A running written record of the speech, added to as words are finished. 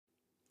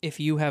If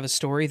you have a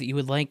story that you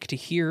would like to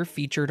hear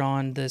featured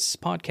on this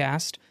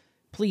podcast,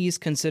 please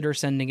consider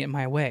sending it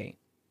my way.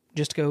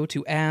 Just go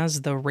to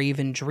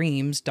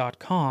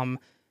astheravendreams.com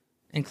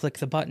and click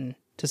the button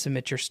to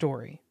submit your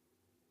story.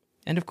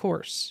 And of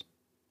course,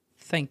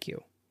 thank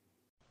you.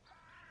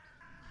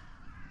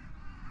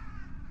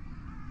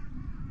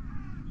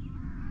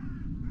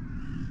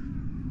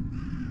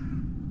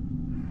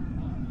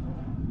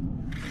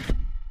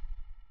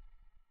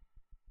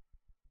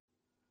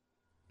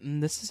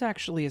 This is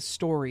actually a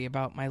story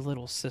about my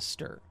little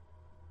sister.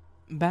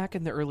 Back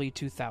in the early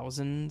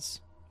 2000s,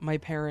 my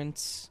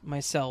parents,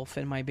 myself,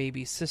 and my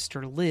baby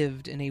sister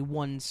lived in a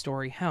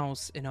one-story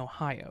house in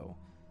Ohio.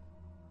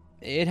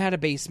 It had a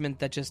basement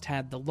that just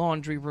had the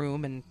laundry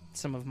room and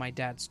some of my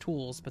dad's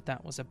tools, but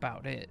that was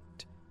about it.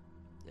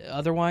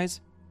 Otherwise,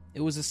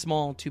 it was a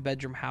small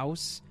 2-bedroom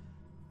house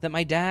that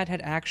my dad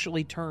had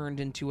actually turned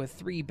into a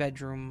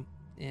 3-bedroom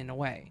in a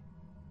way.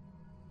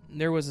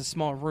 There was a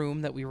small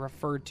room that we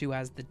referred to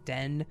as the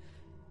den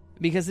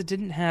because it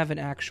didn't have an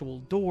actual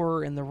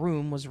door and the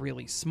room was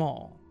really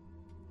small.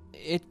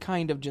 It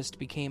kind of just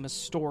became a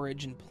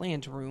storage and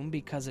plant room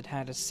because it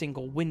had a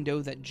single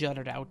window that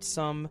jutted out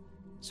some,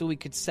 so we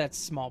could set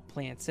small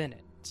plants in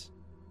it.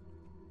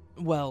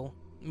 Well,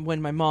 when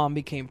my mom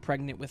became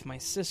pregnant with my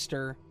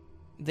sister,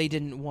 they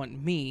didn't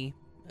want me,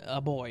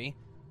 a boy,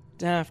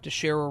 to have to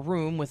share a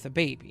room with a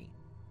baby,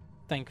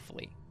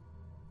 thankfully.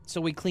 So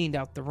we cleaned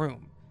out the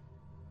room.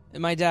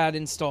 My dad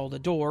installed a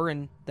door,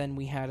 and then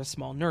we had a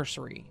small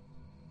nursery.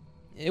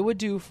 It would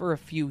do for a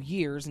few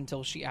years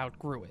until she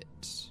outgrew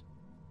it.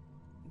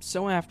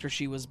 So after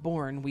she was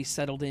born, we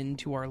settled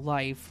into our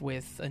life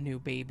with a new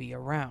baby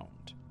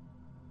around.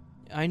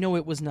 I know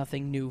it was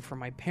nothing new for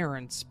my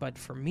parents, but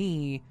for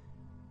me,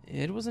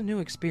 it was a new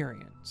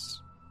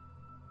experience.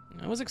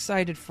 I was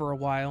excited for a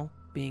while,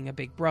 being a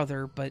big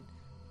brother, but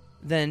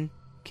then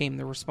came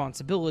the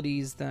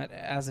responsibilities that,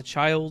 as a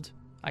child,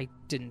 I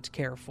didn't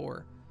care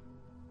for.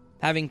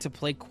 Having to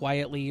play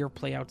quietly or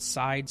play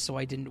outside so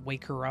I didn't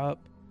wake her up,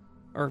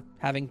 or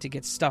having to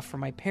get stuff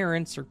from my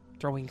parents or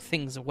throwing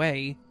things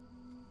away.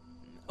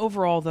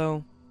 Overall,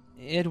 though,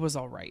 it was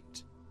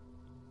alright.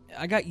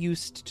 I got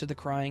used to the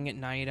crying at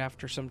night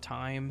after some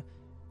time.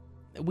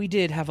 We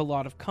did have a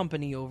lot of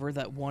company over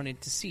that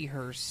wanted to see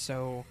her,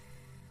 so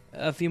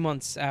a few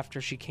months after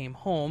she came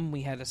home,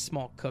 we had a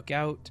small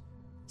cookout,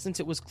 since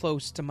it was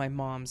close to my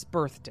mom's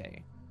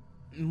birthday.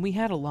 We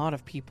had a lot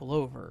of people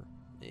over,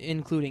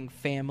 including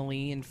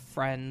family and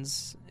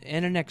friends,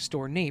 and a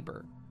next-door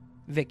neighbor,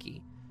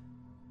 Vicky.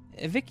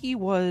 Vicky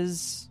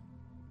was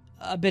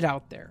a bit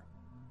out there.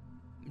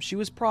 She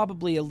was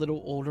probably a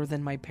little older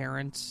than my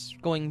parents,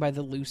 going by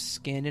the loose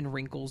skin and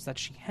wrinkles that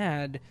she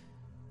had.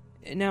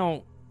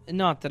 Now,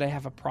 not that I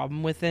have a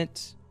problem with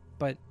it,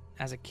 but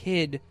as a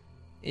kid,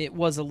 it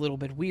was a little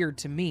bit weird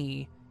to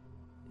me.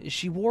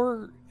 She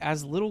wore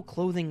as little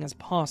clothing as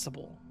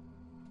possible.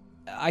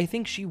 I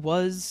think she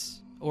was,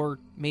 or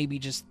maybe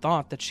just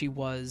thought that she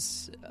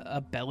was, a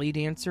belly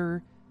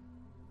dancer.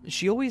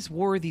 She always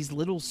wore these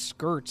little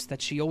skirts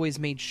that she always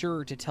made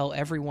sure to tell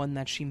everyone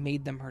that she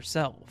made them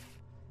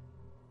herself.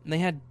 They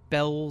had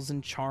bells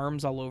and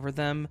charms all over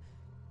them,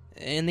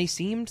 and they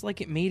seemed like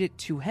it made it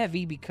too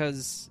heavy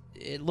because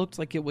it looked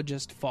like it would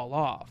just fall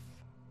off.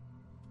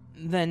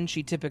 Then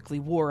she typically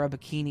wore a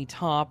bikini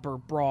top or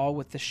bra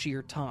with the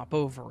sheer top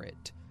over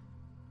it.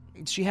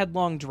 She had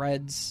long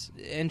dreads,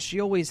 and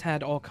she always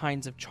had all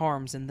kinds of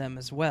charms in them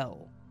as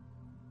well.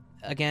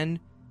 Again,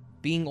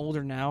 being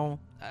older now,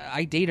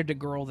 I dated a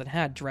girl that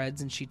had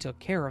dreads and she took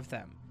care of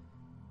them.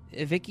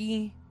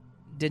 Vicky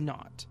did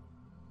not.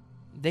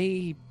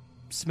 They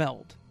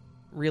smelled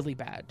really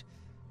bad.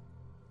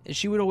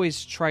 She would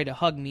always try to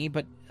hug me,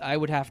 but I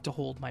would have to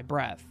hold my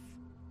breath.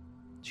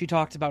 She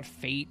talked about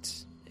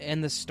fate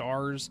and the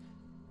stars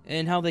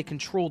and how they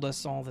controlled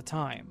us all the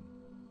time.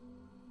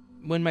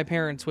 When my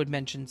parents would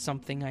mention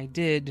something I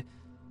did,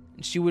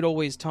 she would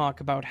always talk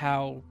about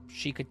how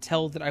she could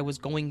tell that I was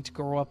going to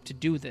grow up to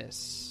do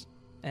this,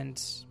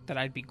 and that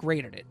I'd be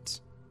great at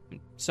it, and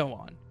so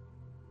on.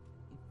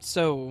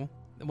 So,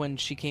 when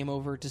she came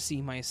over to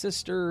see my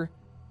sister,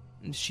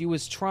 she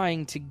was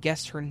trying to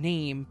guess her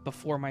name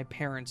before my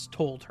parents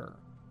told her.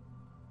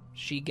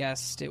 She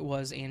guessed it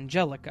was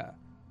Angelica.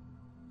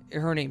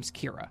 Her name's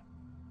Kira.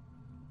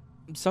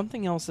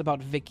 Something else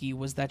about Vicky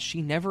was that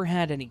she never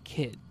had any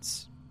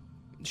kids.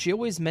 She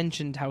always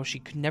mentioned how she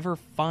could never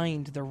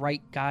find the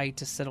right guy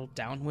to settle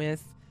down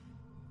with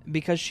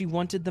because she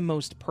wanted the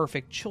most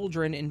perfect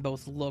children in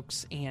both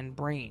looks and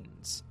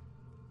brains.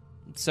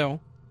 So,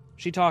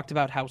 she talked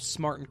about how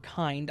smart and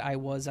kind I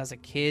was as a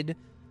kid,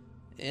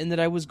 and that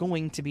I was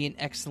going to be an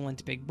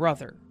excellent big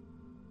brother.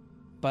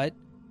 But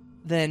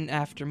then,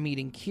 after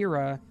meeting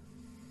Kira,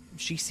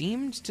 she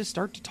seemed to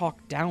start to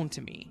talk down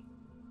to me.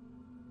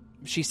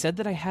 She said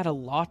that I had a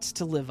lot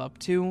to live up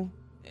to,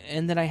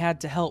 and that I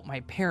had to help my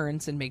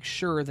parents and make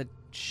sure that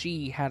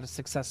she had a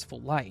successful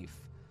life.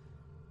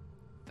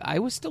 I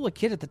was still a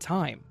kid at the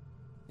time,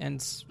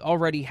 and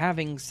already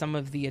having some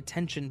of the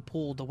attention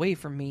pulled away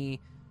from me,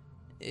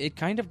 it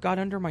kind of got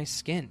under my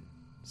skin.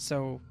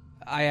 So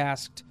I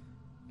asked,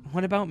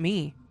 "What about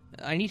me?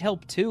 I need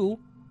help too."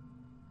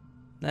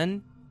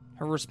 Then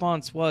her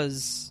response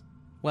was,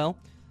 "Well,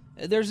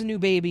 there's a new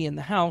baby in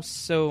the house,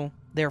 so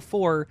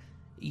therefore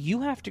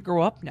you have to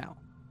grow up now,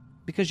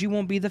 because you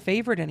won't be the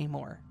favorite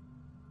anymore."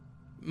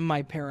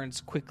 My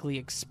parents quickly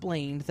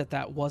explained that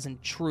that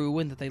wasn't true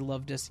and that they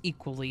loved us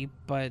equally,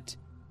 but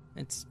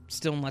it's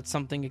still not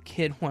something a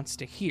kid wants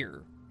to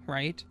hear,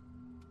 right?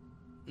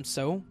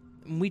 So,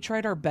 we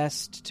tried our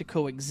best to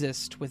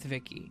coexist with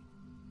Vicky.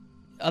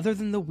 Other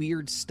than the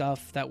weird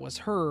stuff that was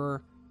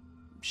her,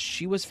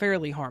 she was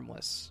fairly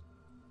harmless.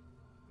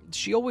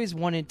 She always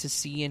wanted to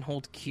see and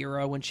hold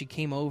Kira when she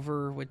came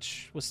over,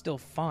 which was still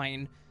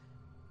fine,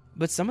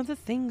 but some of the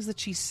things that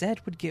she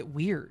said would get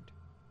weird.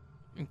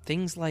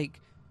 Things like,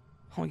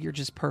 "Oh, you're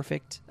just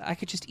perfect. I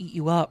could just eat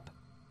you up."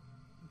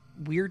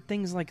 Weird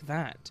things like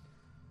that.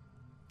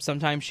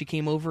 Sometimes she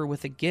came over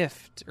with a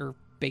gift or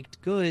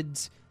baked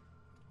goods,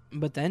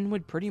 but then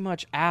would pretty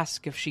much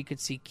ask if she could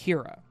see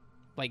Kira,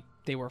 like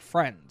they were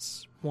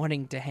friends,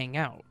 wanting to hang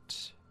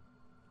out.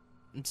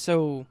 And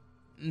so,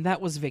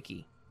 that was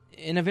Vicky,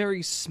 in a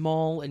very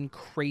small and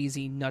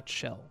crazy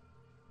nutshell.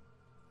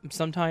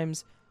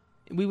 Sometimes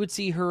we would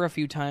see her a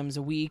few times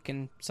a week,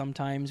 and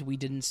sometimes we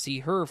didn't see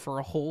her for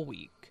a whole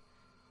week.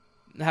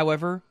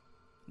 However,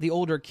 the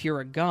older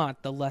Kira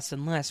got, the less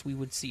and less we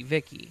would see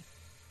Vicky.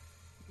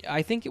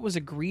 I think it was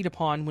agreed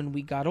upon when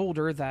we got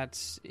older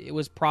that it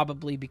was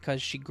probably because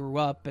she grew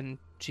up and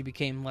she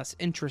became less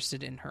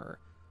interested in her.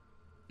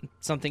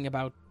 Something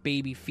about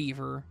baby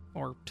fever,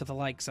 or to the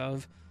likes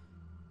of.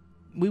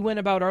 We went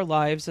about our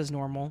lives as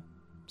normal,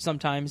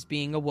 sometimes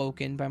being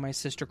awoken by my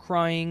sister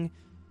crying,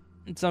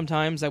 and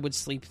sometimes I would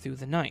sleep through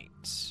the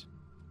night.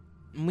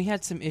 We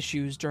had some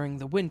issues during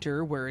the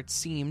winter where it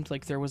seemed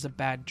like there was a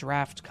bad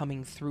draft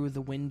coming through the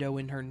window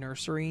in her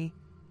nursery,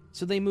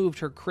 so they moved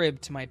her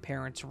crib to my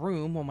parents'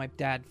 room while my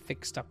dad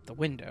fixed up the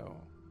window.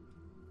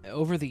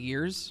 Over the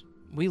years,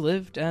 we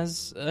lived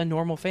as a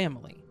normal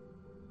family.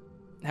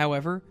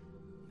 However,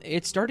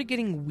 it started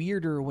getting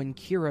weirder when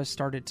Kira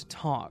started to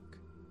talk.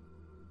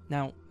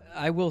 Now,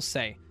 I will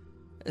say,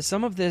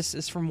 some of this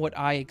is from what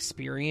I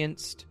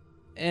experienced,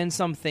 and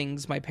some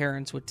things my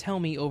parents would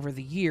tell me over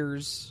the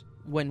years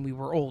when we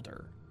were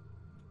older.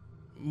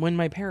 When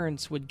my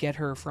parents would get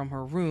her from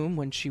her room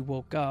when she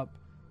woke up,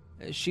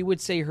 she would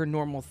say her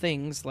normal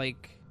things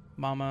like,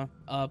 "Mama,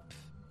 up,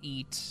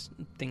 eat,"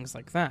 things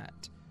like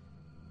that.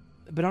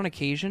 But on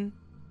occasion,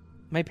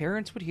 my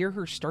parents would hear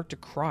her start to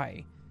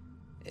cry,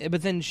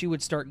 but then she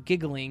would start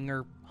giggling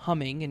or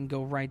humming and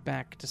go right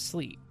back to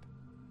sleep.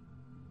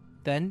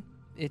 Then,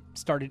 it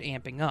started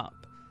amping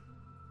up.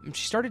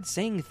 She started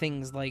saying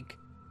things like,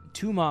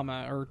 "To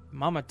Mama," or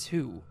 "Mama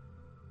too."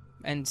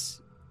 And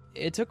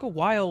it took a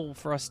while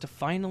for us to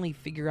finally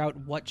figure out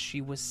what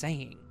she was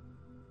saying.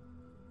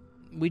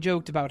 We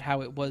joked about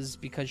how it was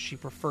because she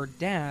preferred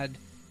Dad,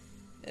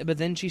 but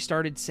then she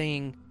started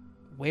saying,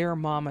 "Where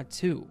Mama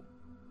too?"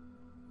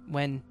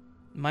 When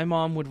my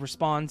mom would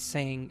respond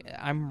saying,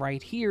 "I'm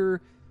right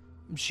here,"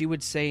 she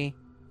would say,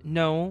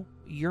 "No,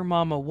 you're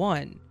Mama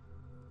 1,"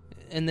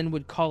 and then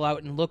would call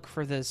out and look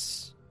for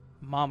this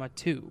Mama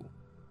 2.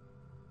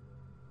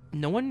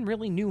 No one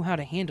really knew how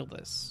to handle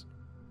this,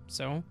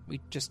 so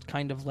we just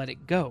kind of let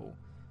it go.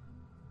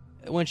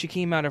 When she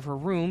came out of her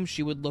room,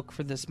 she would look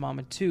for this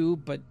Mama 2,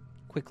 but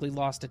quickly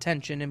lost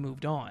attention and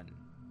moved on.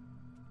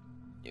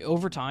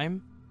 Over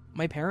time,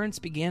 my parents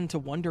began to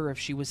wonder if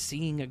she was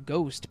seeing a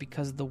ghost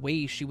because of the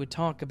way she would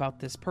talk about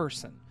this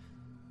person.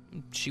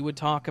 She would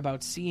talk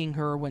about seeing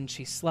her when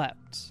she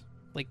slept,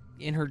 like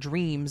in her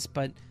dreams,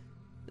 but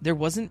there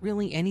wasn't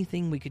really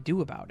anything we could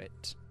do about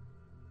it.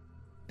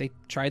 They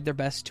tried their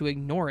best to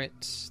ignore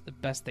it the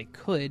best they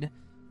could,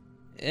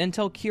 and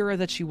tell Kira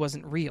that she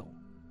wasn't real.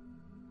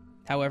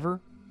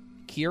 However,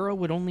 Kira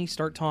would only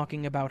start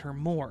talking about her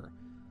more.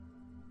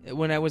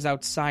 When I was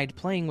outside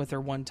playing with her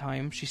one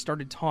time, she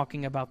started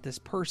talking about this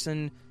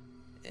person,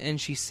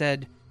 and she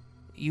said,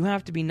 "You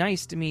have to be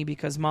nice to me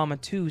because Mama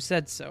too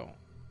said so."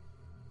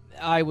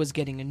 I was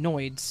getting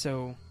annoyed,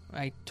 so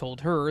I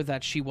told her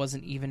that she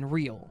wasn't even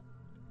real.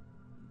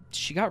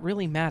 She got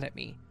really mad at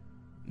me,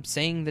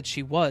 saying that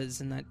she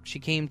was and that she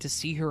came to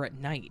see her at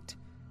night.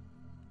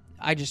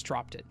 I just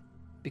dropped it,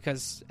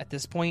 because at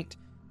this point,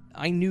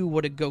 I knew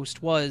what a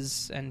ghost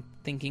was, and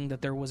thinking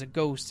that there was a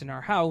ghost in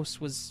our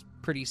house was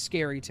pretty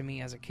scary to me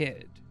as a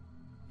kid.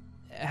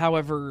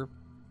 However,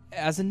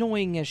 as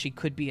annoying as she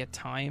could be at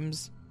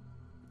times,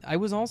 I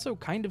was also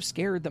kind of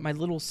scared that my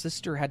little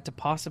sister had to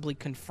possibly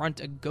confront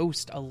a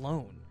ghost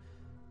alone,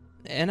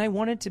 and I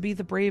wanted to be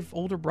the brave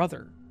older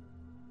brother.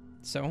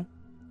 So,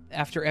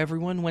 after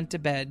everyone went to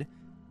bed,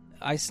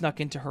 I snuck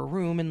into her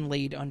room and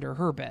laid under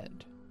her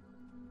bed.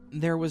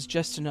 There was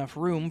just enough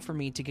room for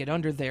me to get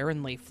under there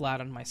and lay flat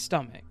on my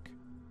stomach.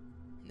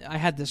 I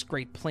had this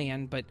great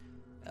plan, but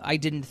I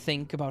didn't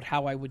think about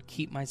how I would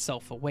keep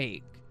myself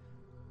awake.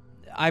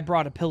 I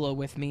brought a pillow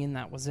with me and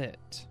that was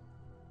it.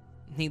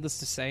 Needless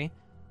to say,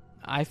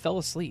 I fell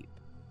asleep.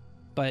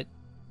 But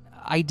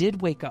I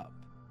did wake up,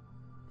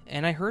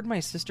 and I heard my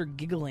sister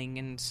giggling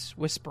and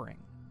whispering.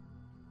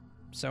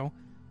 So,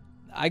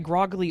 I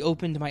groggily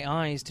opened my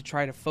eyes to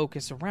try to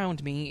focus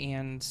around me,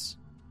 and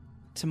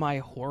to my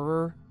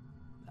horror,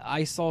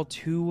 I saw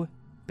 2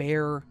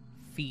 bare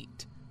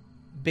feet,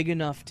 big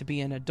enough to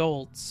be an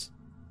adult's,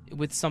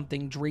 with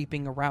something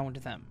draping around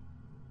them,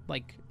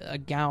 like a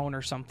gown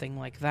or something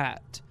like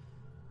that.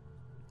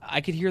 I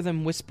could hear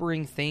them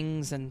whispering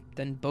things and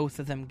then both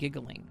of them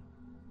giggling.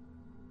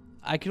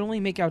 I could only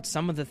make out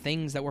some of the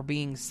things that were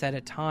being said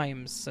at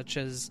times, such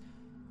as,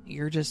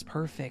 "You're just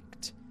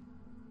perfect."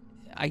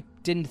 I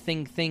didn't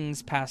think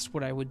things past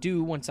what I would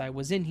do once I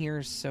was in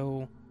here,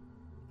 so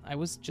I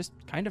was just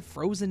kind of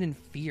frozen in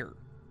fear.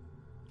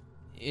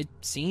 It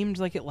seemed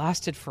like it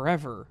lasted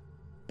forever,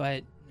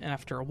 but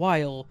after a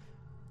while,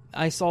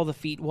 I saw the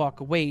feet walk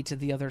away to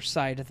the other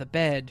side of the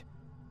bed,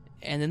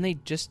 and then they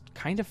just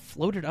kind of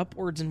floated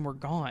upwards and were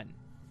gone.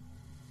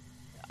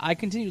 I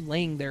continued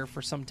laying there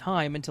for some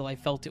time until I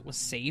felt it was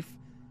safe,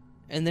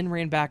 and then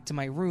ran back to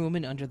my room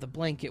and under the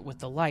blanket with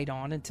the light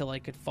on until I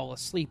could fall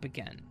asleep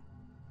again.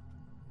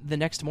 The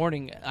next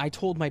morning, I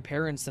told my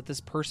parents that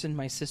this person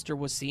my sister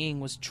was seeing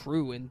was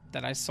true and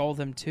that I saw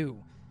them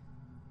too.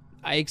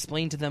 I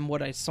explained to them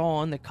what I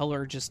saw, and the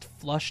color just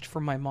flushed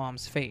from my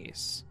mom's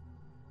face.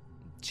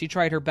 She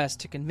tried her best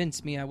to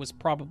convince me I was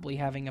probably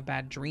having a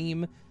bad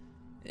dream,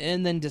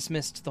 and then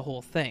dismissed the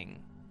whole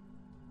thing.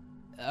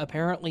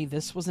 Apparently,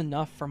 this was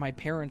enough for my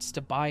parents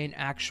to buy an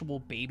actual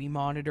baby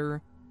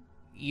monitor,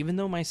 even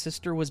though my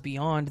sister was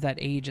beyond that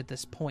age at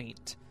this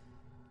point.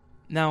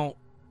 Now,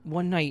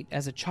 one night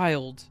as a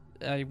child,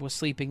 I was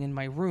sleeping in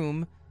my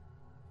room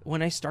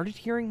when I started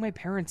hearing my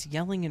parents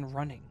yelling and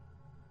running.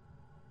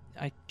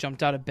 I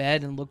jumped out of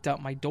bed and looked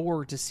out my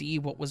door to see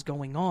what was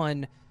going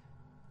on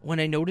when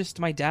I noticed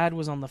my dad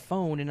was on the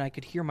phone and I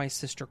could hear my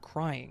sister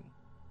crying.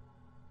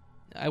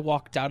 I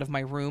walked out of my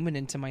room and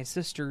into my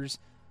sister's,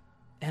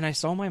 and I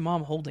saw my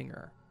mom holding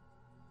her.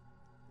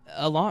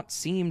 A lot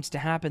seemed to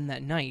happen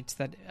that night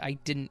that I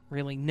didn't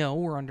really know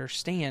or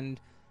understand,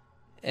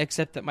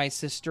 except that my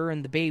sister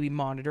and the baby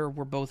monitor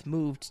were both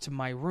moved to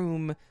my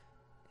room,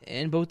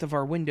 and both of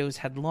our windows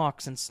had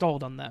locks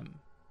installed on them.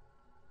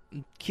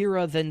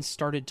 Kira then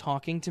started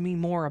talking to me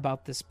more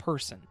about this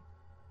person.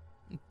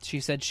 She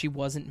said she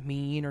wasn't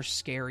mean or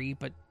scary,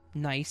 but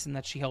nice, and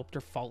that she helped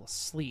her fall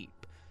asleep.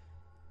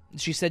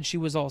 She said she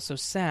was also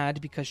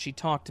sad because she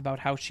talked about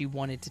how she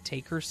wanted to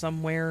take her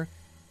somewhere,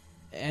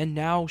 and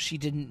now she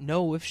didn't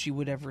know if she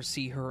would ever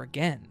see her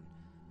again.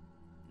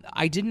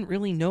 I didn't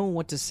really know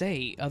what to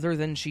say, other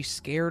than she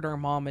scared our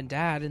mom and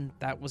dad, and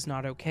that was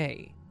not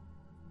okay.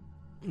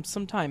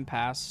 Some time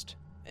passed,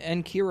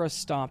 and Kira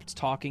stopped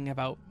talking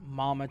about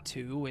Mama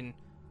too, and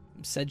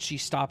said she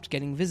stopped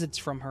getting visits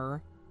from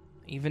her,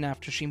 even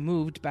after she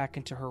moved back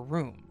into her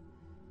room.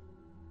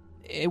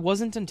 It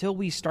wasn't until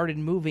we started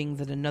moving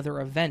that another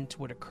event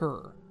would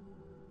occur.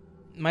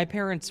 My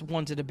parents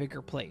wanted a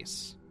bigger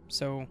place,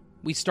 so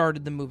we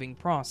started the moving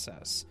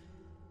process.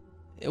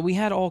 We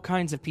had all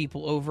kinds of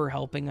people over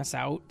helping us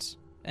out,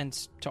 and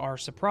to our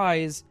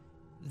surprise,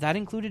 that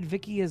included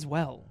Vicky as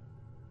well.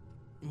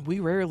 We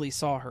rarely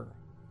saw her,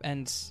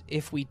 and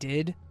if we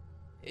did,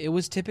 it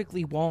was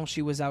typically while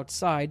she was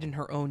outside in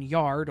her own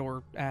yard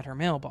or at her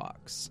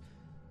mailbox.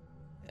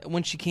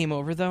 When she came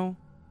over, though,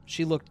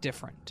 she looked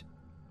different.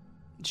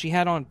 She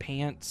had on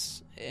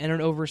pants and an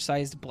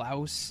oversized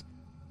blouse,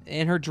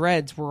 and her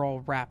dreads were all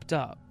wrapped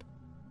up.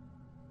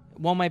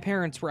 While my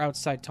parents were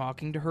outside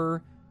talking to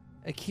her,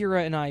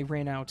 Kira and I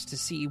ran out to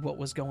see what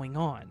was going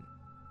on.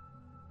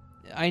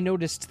 I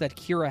noticed that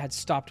Kira had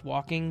stopped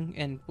walking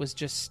and was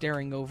just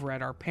staring over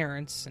at our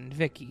parents and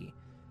Vicky.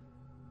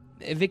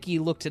 Vicky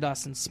looked at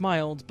us and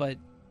smiled, but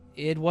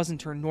it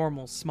wasn't her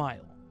normal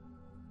smile.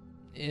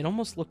 It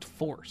almost looked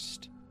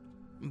forced.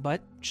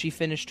 But she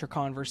finished her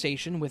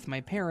conversation with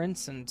my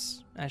parents, and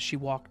as she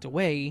walked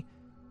away,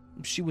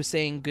 she was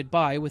saying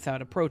goodbye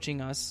without approaching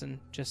us and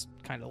just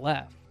kind of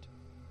left.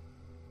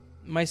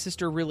 My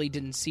sister really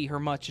didn't see her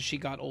much as she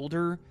got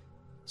older,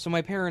 so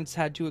my parents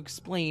had to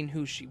explain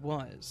who she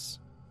was.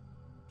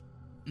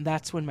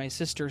 That's when my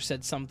sister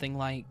said something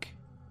like,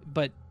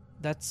 "But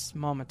that's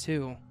Mama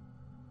too."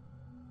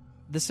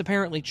 This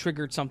apparently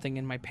triggered something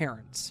in my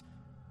parents,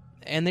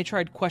 and they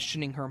tried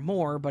questioning her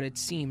more, but it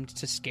seemed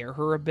to scare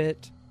her a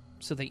bit,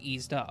 so they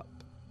eased up.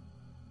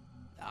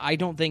 I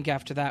don't think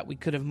after that we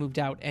could have moved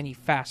out any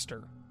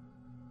faster.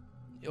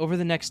 Over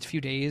the next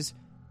few days,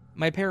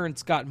 my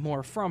parents got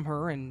more from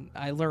her, and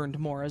I learned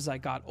more as I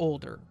got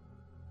older.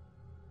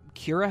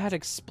 Kira had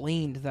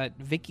explained that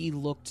Vicky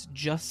looked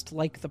just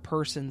like the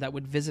person that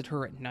would visit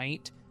her at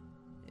night,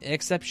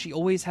 except she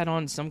always had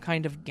on some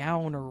kind of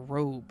gown or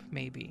robe,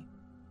 maybe.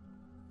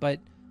 But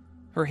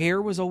her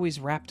hair was always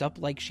wrapped up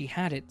like she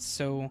had it,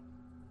 so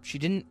she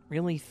didn't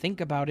really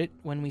think about it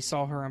when we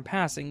saw her in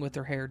passing with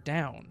her hair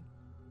down.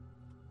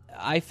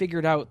 I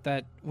figured out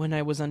that when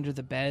I was under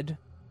the bed,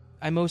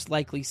 I most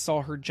likely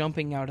saw her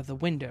jumping out of the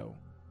window,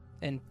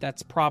 and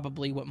that's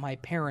probably what my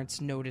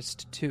parents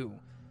noticed too.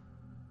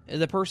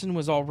 The person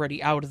was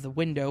already out of the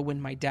window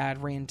when my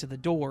dad ran to the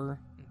door.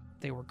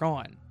 they were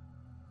gone.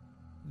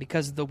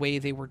 Because of the way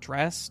they were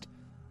dressed,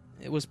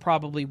 it was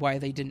probably why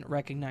they didn't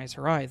recognize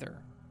her either.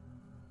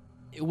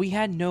 We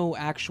had no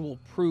actual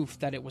proof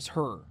that it was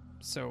her,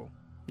 so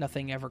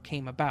nothing ever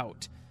came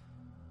about.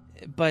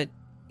 But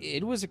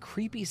it was a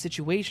creepy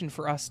situation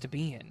for us to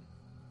be in.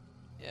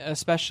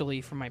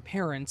 Especially for my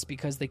parents,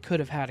 because they could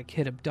have had a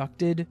kid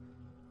abducted,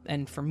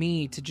 and for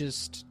me to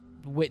just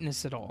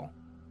witness it all.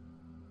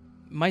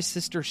 My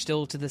sister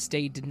still to this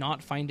day did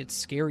not find it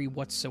scary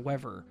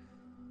whatsoever,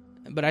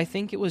 but I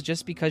think it was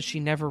just because she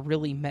never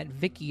really met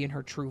Vicky in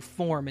her true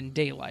form in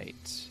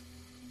daylight.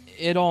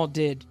 It all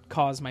did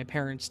cause my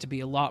parents to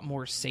be a lot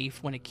more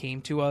safe when it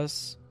came to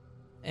us,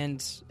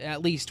 and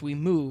at least we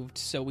moved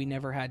so we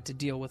never had to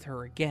deal with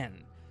her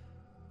again.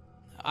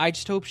 I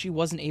just hope she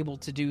wasn't able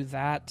to do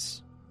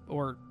that,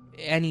 or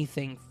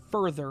anything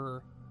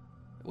further,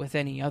 with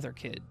any other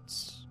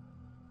kids.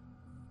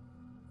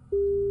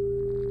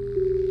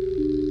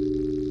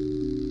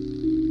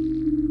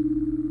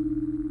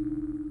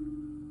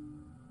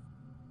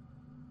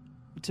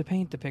 To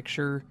paint the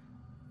picture,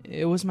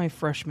 it was my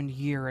freshman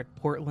year at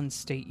Portland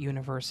State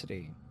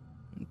University,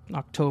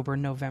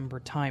 October-November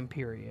time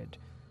period.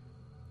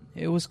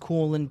 It was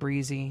cool and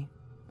breezy,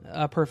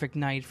 a perfect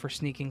night for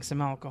sneaking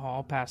some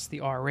alcohol past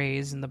the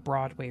RAs in the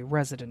Broadway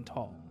resident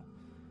hall.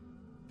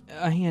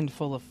 A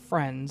handful of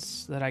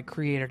friends that I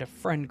created a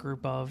friend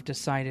group of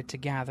decided to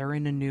gather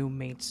in a new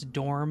mate's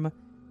dorm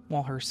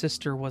while her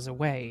sister was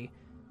away,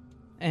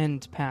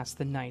 and pass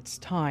the night's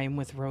time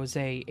with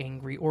rosé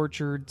Angry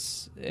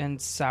Orchards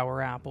and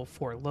sour apple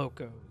Four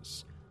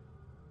Locos.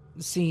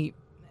 See,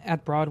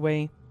 at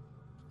Broadway,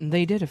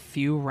 they did a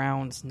few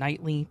rounds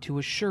nightly to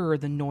assure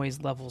the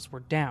noise levels were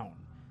down,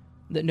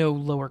 that no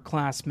lower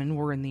classmen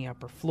were in the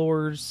upper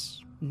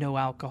floors, no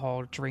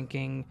alcohol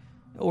drinking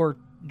or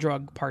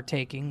drug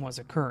partaking was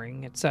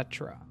occurring,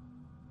 etc.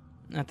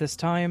 At this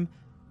time,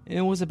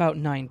 it was about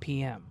 9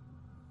 p.m.,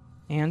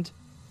 and,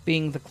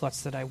 being the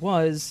klutz that I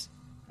was,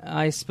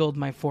 I spilled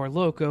my Four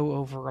Loko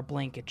over a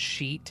blanket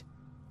sheet,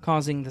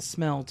 causing the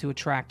smell to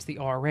attract the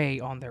RA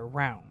on their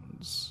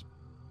rounds.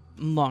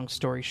 Long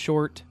story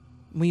short,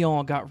 we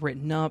all got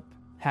written up,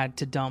 had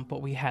to dump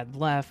what we had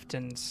left,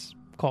 and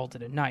called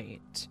it a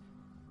night.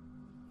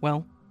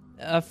 Well,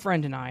 a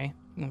friend and I,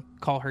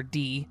 call her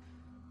D,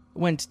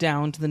 went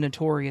down to the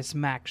notorious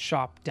Mac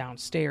shop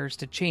downstairs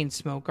to chain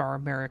smoke our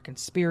American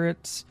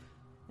spirits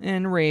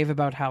and rave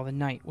about how the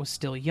night was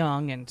still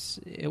young and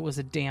it was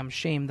a damn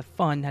shame the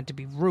fun had to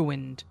be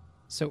ruined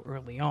so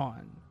early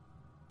on.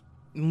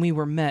 We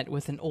were met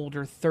with an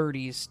older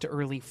 30s to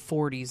early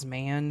 40s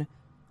man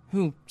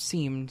who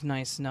seemed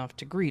nice enough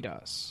to greet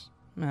us,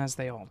 as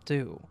they all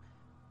do.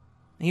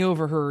 He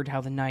overheard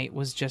how the night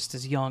was just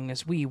as young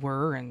as we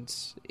were, and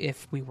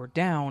if we were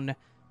down,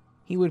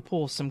 he would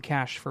pull some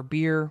cash for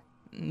beer,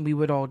 and we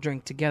would all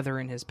drink together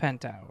in his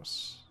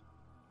penthouse.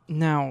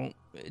 Now,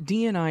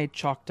 D and I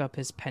chalked up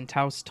his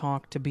penthouse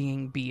talk to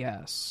being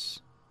BS,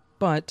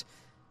 but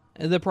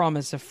the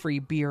promise of free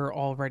beer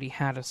already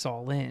had us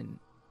all in.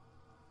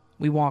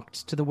 We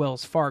walked to the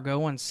Wells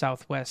Fargo on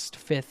Southwest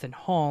 5th and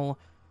Hall,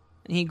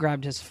 and he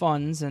grabbed his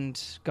funds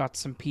and got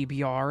some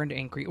PBR and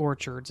Angry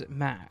Orchards at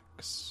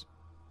Max.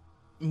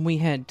 We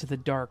head to the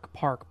dark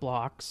park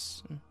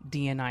blocks.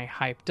 D and I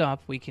hyped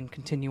up we can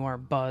continue our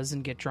buzz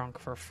and get drunk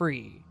for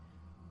free.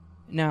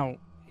 Now,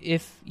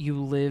 if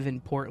you live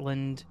in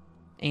Portland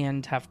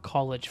and have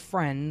college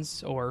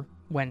friends or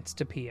went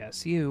to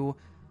PSU,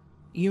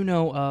 you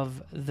know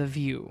of The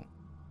View.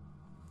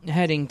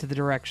 Heading to the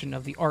direction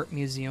of the art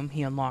museum,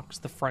 he unlocks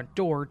the front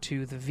door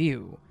to The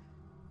View.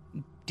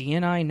 D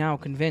and I now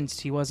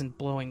convinced he wasn't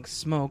blowing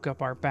smoke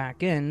up our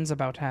back ends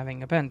about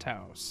having a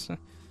penthouse.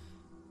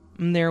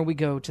 There we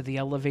go to the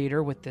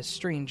elevator with this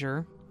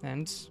stranger,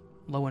 and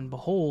lo and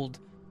behold,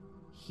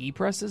 he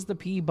presses the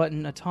P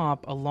button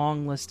atop a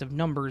long list of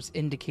numbers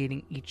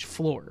indicating each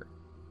floor.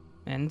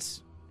 And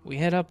we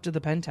head up to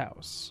the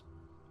penthouse.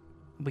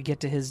 We get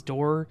to his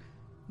door,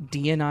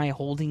 D and I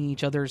holding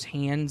each other's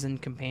hands in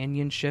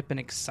companionship and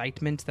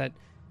excitement that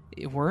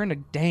we're in a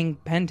dang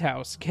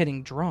penthouse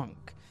getting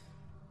drunk.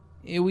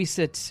 We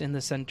sit in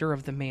the center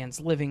of the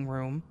man's living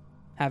room,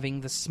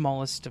 having the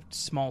smallest of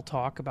small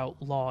talk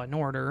about law and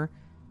order,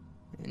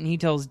 and he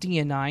tells D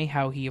and I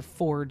how he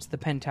affords the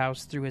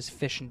penthouse through his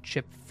fish and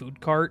chip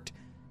food cart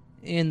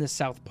in the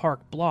South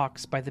Park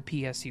blocks by the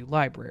PSU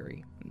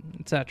library,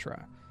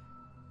 etc.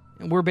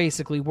 We're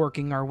basically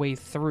working our way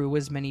through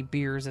as many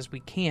beers as we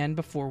can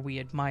before we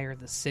admire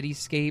the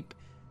cityscape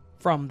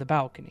from the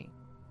balcony,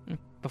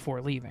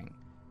 before leaving.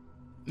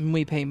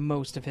 We pay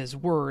most of his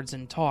words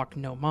and talk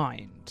no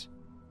mind.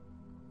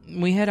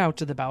 We head out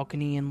to the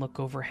balcony and look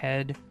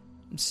overhead,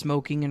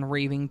 smoking and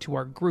raving to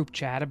our group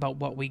chat about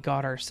what we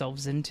got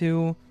ourselves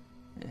into,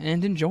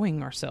 and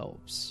enjoying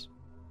ourselves.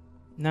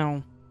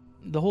 Now,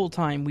 the whole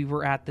time we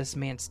were at this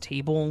man's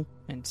table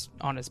and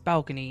on his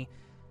balcony,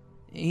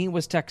 he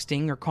was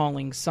texting or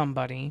calling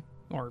somebody,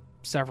 or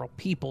several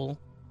people,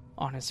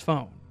 on his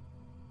phone.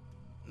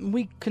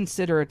 We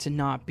consider it to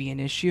not be an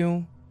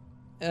issue,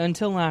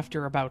 Until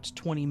after about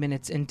 20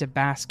 minutes into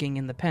basking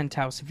in the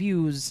penthouse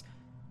views,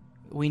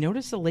 we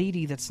notice a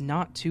lady that's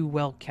not too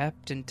well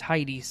kept and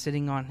tidy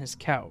sitting on his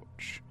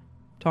couch,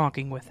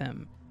 talking with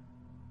him.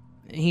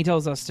 He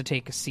tells us to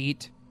take a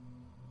seat.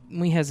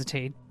 We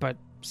hesitate, but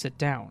sit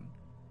down.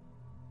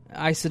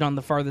 I sit on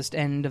the farthest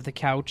end of the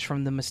couch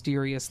from the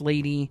mysterious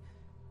lady.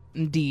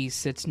 Dee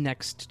sits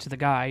next to the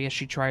guy as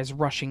she tries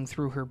rushing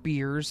through her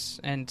beers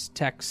and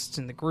texts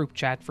in the group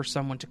chat for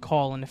someone to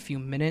call in a few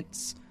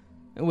minutes,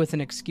 with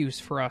an excuse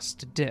for us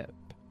to dip,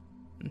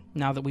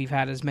 now that we've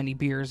had as many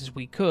beers as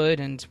we could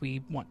and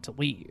we want to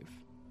leave.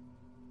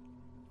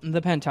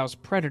 The penthouse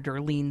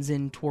predator leans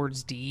in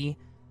towards Dee,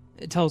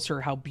 tells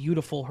her how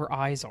beautiful her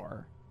eyes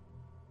are.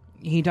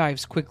 He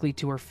dives quickly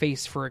to her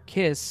face for a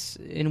kiss,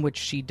 in which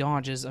she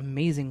dodges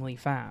amazingly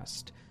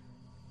fast.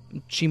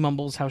 She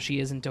mumbles how she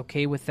isn't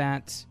okay with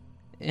that,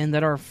 and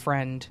that our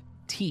friend,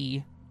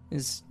 T,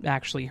 is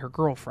actually her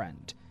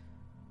girlfriend.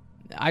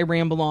 I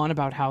ramble on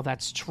about how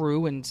that's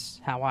true and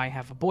how I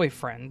have a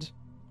boyfriend.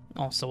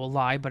 Also a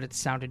lie, but it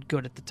sounded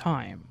good at the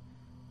time.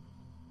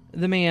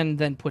 The man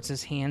then puts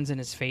his hands in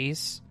his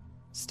face,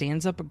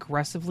 stands up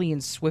aggressively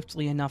and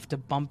swiftly enough to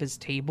bump his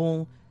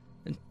table,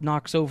 and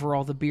knocks over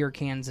all the beer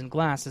cans and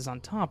glasses on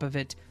top of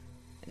it,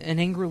 and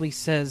angrily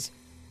says,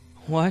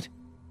 "What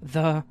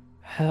the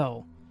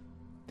hell?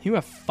 You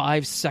have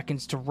 5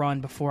 seconds to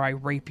run before I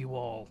rape you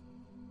all."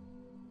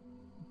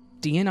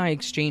 Dee and I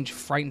exchange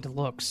frightened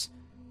looks,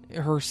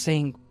 her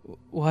saying,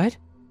 "What?"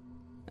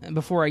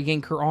 before I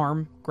yank her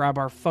arm, grab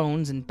our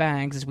phones and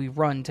bags as we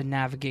run to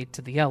navigate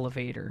to the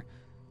elevator.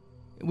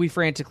 We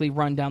frantically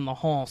run down the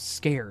hall,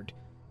 scared,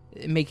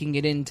 making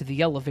it into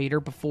the elevator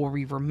before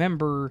we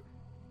remember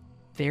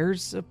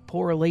there's a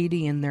poor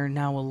lady in there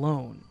now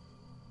alone,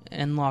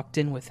 and locked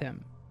in with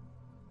him.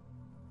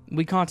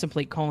 We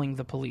contemplate calling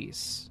the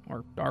police,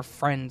 or our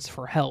friends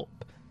for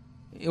help,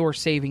 or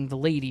saving the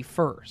lady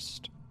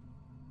first.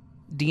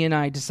 Dee and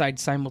I decide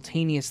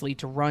simultaneously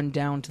to run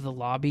down to the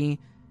lobby,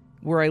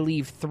 where I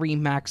leave 3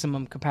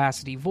 maximum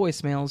capacity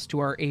voicemails to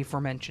our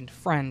aforementioned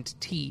friend,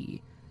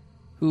 T,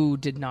 who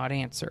did not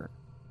answer.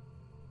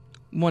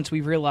 Once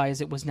we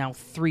realized it was now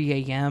 3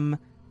 a.m.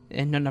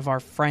 and none of our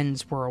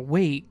friends were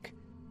awake,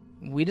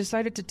 we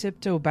decided to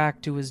tiptoe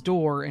back to his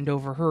door and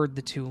overheard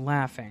the 2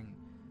 laughing.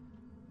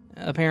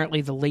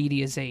 Apparently the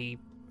lady is a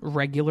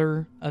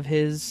regular of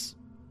his,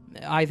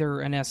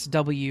 either an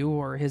SW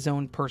or his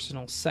own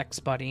personal sex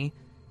buddy,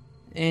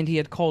 and he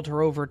had called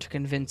her over to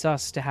convince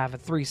us to have a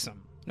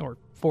threesome, or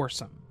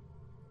foursome.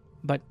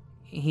 But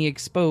he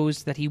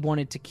exposed that he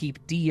wanted to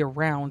keep Dee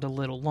around a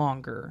little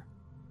longer.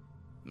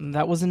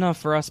 That was enough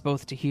for us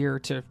both to hear,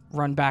 to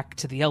run back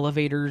to the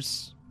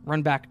elevators,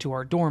 run back to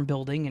our dorm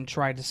building, and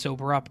try to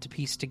sober up to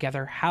piece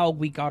together how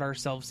we got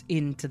ourselves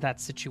into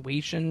that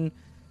situation,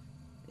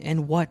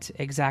 and what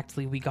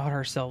exactly we got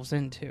ourselves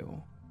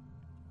into.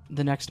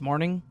 The next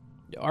morning,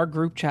 our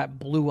group chat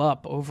blew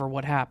up over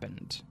what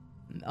happened,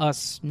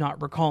 us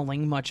not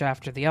recalling much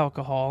after the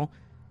alcohol,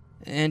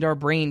 and our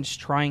brains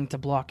trying to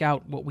block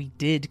out what we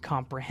did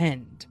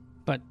comprehend,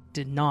 but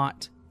did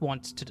not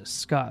want to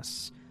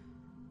discuss.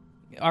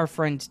 Our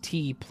friend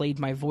T played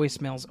my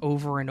voicemails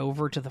over and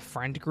over to the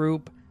friend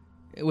group,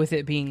 with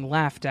it being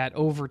laughed at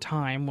over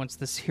time once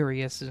the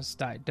seriousness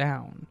died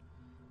down.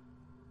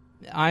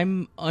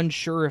 I'm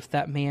unsure if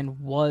that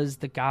man was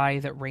the guy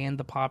that ran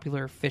the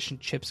popular fish and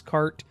chips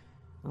cart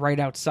right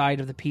outside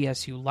of the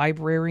PSU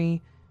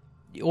library,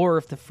 or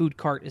if the food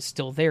cart is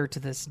still there to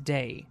this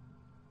day.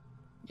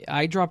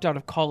 I dropped out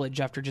of college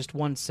after just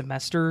 1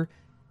 semester,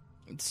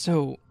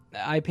 so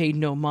I paid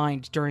no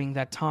mind during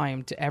that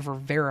time to ever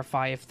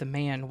verify if the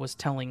man was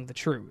telling the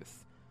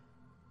truth.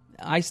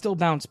 I still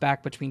bounce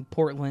back between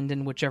Portland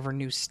and whichever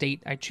new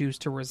state I choose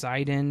to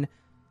reside in,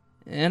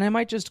 and I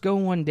might just go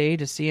one day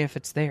to see if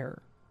it's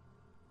there.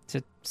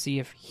 To see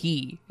if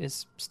he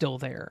is still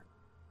there.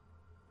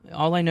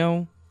 All I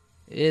know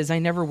is I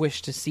never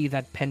wish to see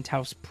that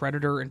penthouse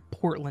predator in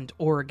Portland,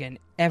 Oregon,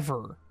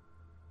 ever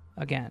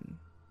again.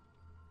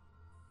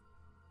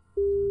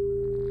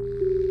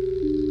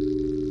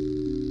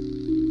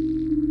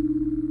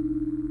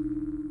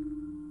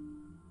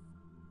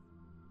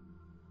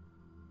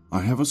 I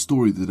have a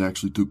story that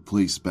actually took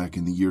place back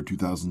in the year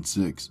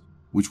 2006,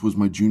 which was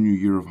my junior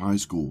year of high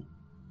school.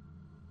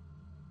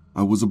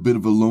 I was a bit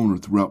of a loner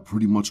throughout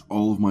pretty much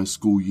all of my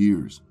school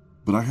years,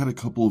 but I had a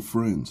couple of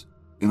friends,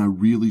 and I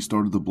really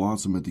started to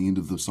blossom at the end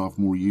of the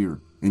sophomore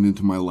year and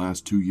into my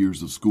last 2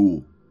 years of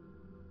school.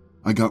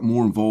 I got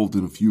more involved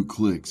in a few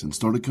cliques and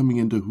started coming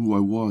into who I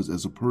was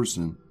as a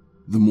person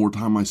the more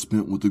time I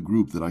spent with the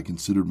group that I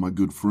considered my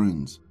good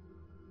friends.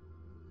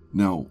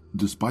 Now,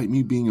 despite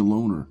me being a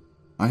loner,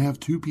 I have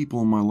 2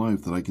 people in my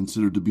life that I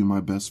consider to be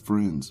my best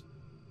friends.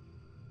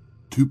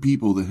 2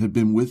 people that had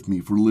been with me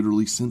for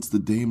literally since the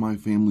day my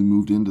family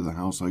moved into the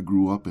house I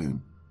grew up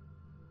in.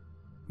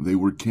 They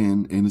were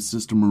Ken and his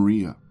sister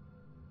Maria.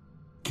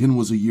 Ken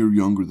was a year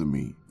younger than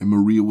me, and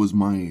Maria was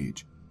my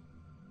age.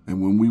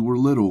 And when we were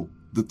little,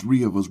 the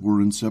 3 of us were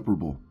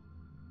inseparable.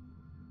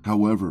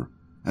 However,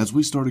 as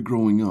we started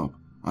growing up,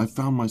 I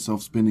found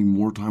myself spending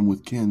more time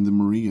with Ken than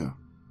Maria,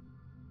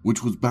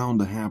 which was bound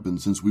to happen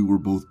since we were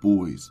both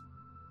boys.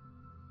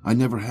 I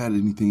never had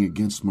anything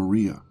against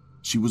Maria.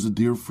 She was a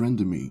dear friend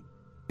to me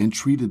and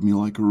treated me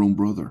like her own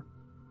brother.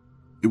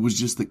 It was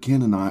just that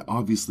Ken and I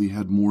obviously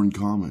had more in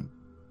common.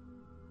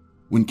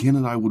 When Ken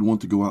and I would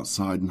want to go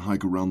outside and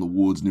hike around the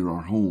woods near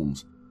our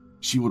homes,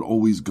 she would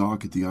always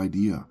gawk at the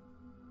idea.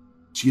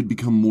 She had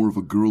become more of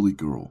a girly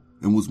girl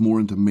and was more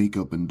into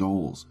makeup and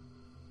dolls,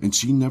 and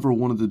she never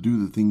wanted to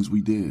do the things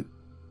we did,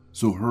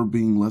 so her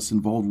being less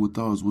involved with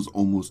us was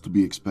almost to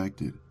be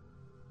expected.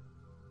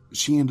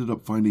 She ended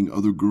up finding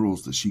other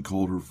girls that she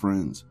called her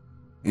friends,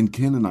 and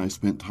Ken and I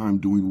spent time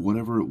doing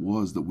whatever it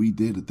was that we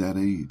did at that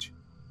age.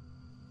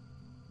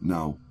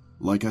 Now,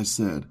 like I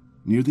said,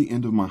 near the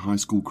end of my high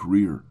school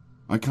career,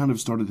 I kind of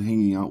started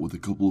hanging out with a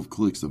couple of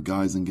cliques of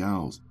guys and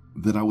gals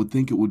that I would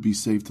think it would be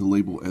safe to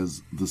label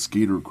as the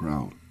skater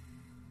crowd.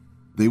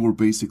 They were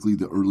basically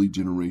the early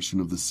generation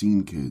of the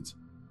scene kids,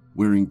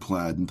 wearing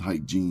plaid and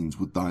tight jeans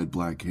with dyed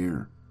black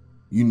hair.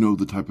 You know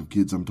the type of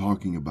kids I'm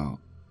talking about.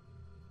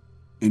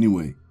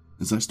 Anyway,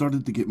 as I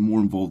started to get more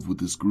involved with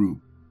this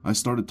group, I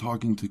started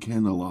talking to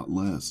Ken a lot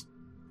less,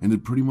 and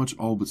had pretty much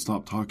all but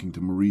stopped talking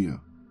to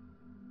Maria.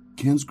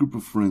 Ken's group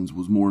of friends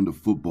was more into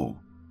football,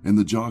 and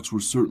the jocks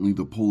were certainly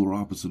the polar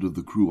opposite of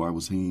the crew I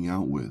was hanging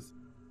out with.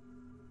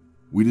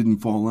 We didn't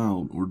fall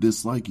out or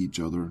dislike each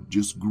other,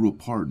 just grew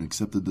apart and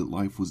accepted that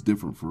life was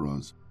different for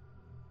us.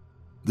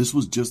 This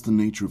was just the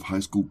nature of high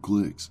school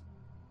cliques.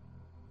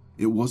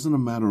 It wasn't a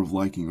matter of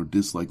liking or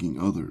disliking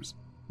others,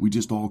 we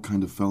just all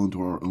kind of fell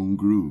into our own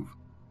groove.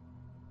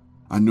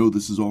 I know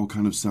this is all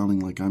kind of sounding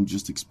like I'm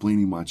just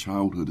explaining my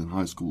childhood and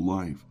high school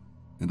life,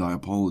 and I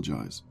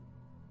apologize.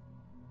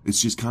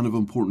 It's just kind of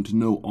important to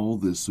know all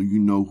this so you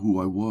know who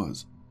I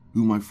was,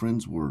 who my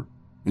friends were,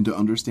 and to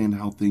understand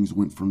how things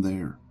went from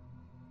there.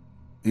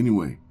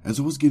 Anyway, as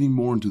I was getting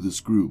more into this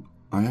group,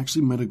 I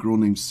actually met a girl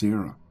named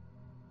Sarah,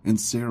 and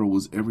Sarah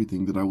was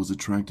everything that I was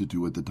attracted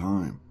to at the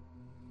time.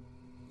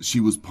 She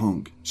was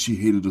punk, she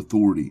hated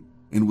authority,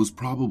 and was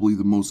probably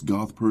the most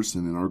goth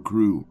person in our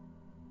crew.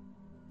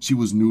 She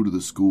was new to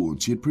the school,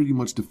 and she had pretty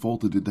much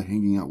defaulted into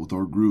hanging out with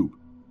our group,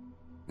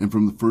 and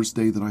from the first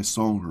day that I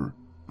saw her,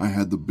 I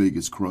had the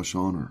biggest crush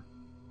on her.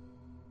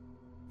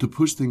 To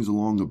push things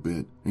along a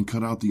bit and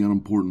cut out the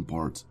unimportant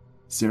parts,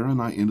 Sarah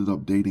and I ended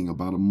up dating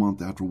about a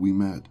month after we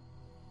met,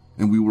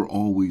 and we were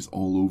always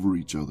all over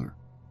each other.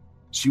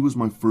 She was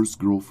my first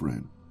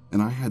girlfriend,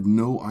 and I had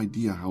no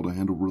idea how to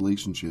handle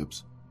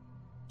relationships,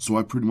 so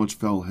I pretty much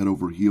fell head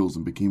over heels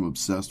and became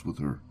obsessed with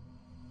her.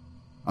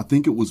 I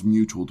think it was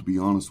mutual, to be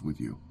honest with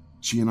you.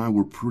 She and I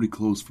were pretty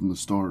close from the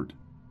start.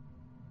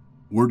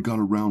 Word got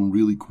around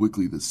really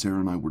quickly that Sarah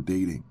and I were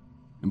dating,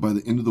 and by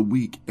the end of the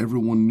week,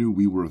 everyone knew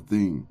we were a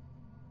thing.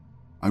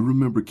 I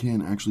remember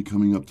Ken actually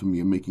coming up to me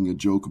and making a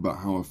joke about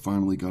how I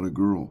finally got a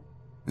girl,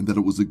 and that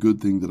it was a good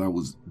thing that I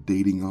was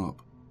dating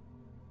up.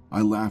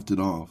 I laughed it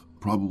off,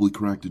 probably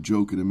cracked a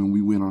joke at him, and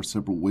we went our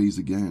separate ways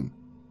again.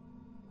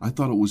 I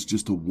thought it was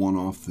just a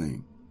one-off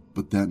thing,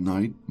 but that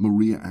night,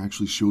 Maria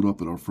actually showed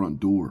up at our front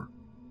door.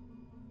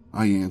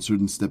 I answered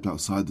and stepped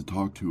outside to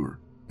talk to her,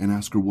 and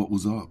ask her what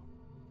was up.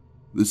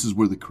 This is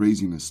where the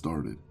craziness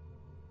started.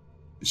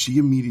 She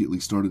immediately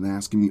started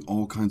asking me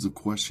all kinds of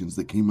questions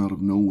that came out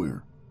of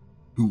nowhere.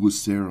 Who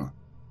was Sarah?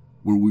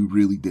 Were we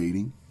really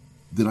dating?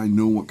 Did I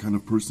know what kind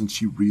of person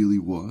she really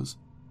was?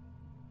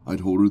 I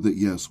told her that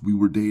yes, we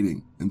were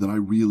dating and that I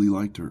really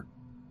liked her,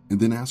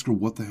 and then asked her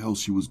what the hell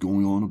she was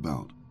going on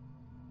about.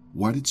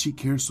 Why did she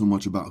care so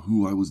much about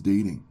who I was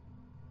dating?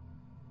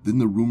 Then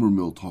the rumor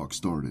mill talk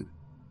started.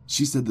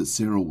 She said that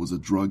Sarah was a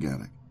drug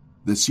addict,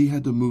 that she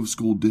had to move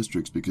school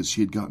districts because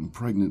she had gotten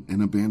pregnant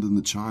and abandoned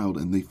the child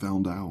and they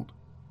found out.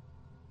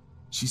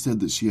 She said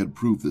that she had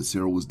proof that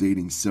Sarah was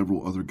dating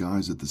several other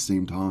guys at the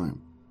same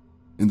time,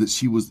 and that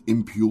she was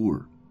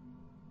impure.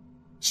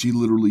 She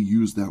literally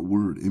used that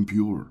word,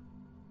 impure.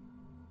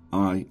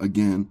 I,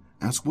 again,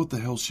 asked what the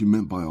hell she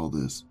meant by all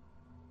this.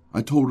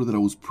 I told her that I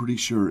was pretty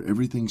sure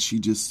everything she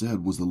just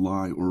said was a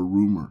lie or a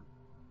rumor,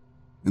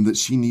 and that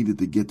she needed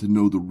to get to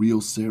know the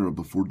real Sarah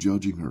before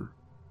judging her.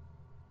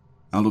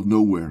 Out of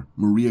nowhere,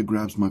 Maria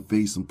grabs my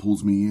face and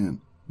pulls me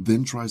in,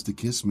 then tries to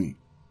kiss me.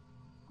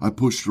 I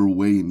pushed her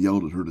away and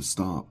yelled at her to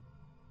stop.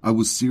 I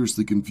was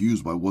seriously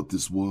confused by what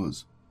this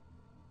was.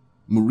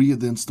 Maria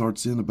then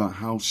starts in about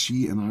how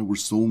she and I were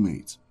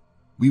soulmates.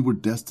 We were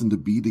destined to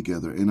be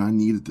together, and I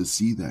needed to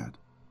see that.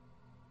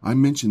 I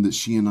mentioned that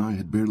she and I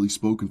had barely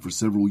spoken for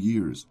several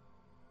years,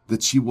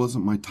 that she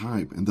wasn't my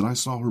type, and that I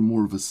saw her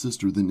more of a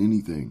sister than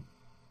anything.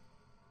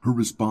 Her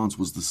response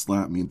was to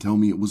slap me and tell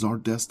me it was our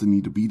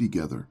destiny to be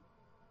together,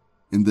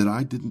 and that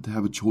I didn't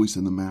have a choice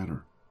in the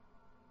matter.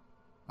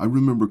 I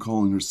remember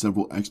calling her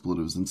several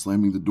expletives and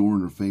slamming the door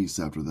in her face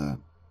after that.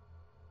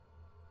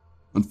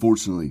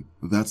 Unfortunately,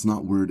 that's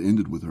not where it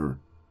ended with her,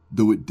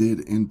 though it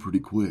did end pretty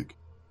quick.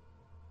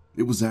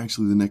 It was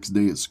actually the next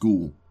day at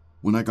school,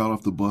 when I got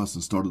off the bus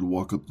and started to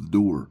walk up the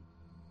door.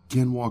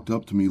 Ken walked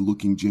up to me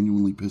looking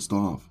genuinely pissed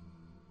off.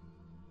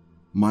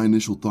 My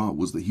initial thought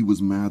was that he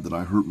was mad that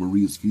I hurt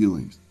Maria's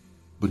feelings,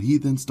 but he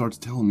then starts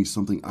telling me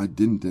something I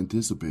didn't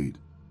anticipate.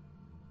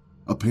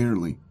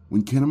 Apparently,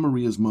 when Ken and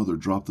Maria's mother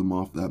dropped them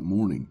off that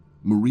morning,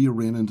 Maria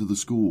ran into the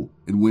school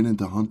and went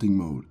into hunting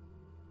mode.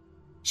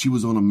 She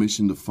was on a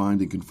mission to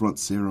find and confront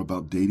Sarah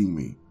about dating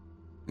me,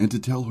 and to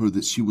tell her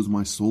that she was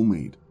my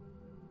soulmate.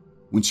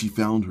 When she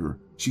found her,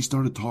 she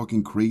started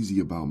talking crazy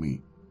about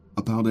me,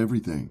 about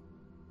everything,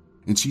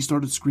 and she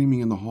started screaming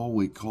in the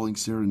hallway, calling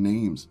Sarah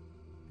names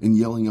and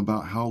yelling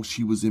about how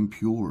she was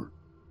impure.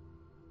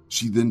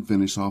 She then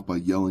finished off by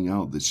yelling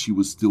out that she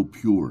was still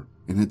pure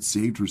and had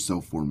saved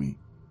herself for me,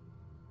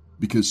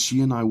 because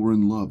she and I were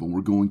in love and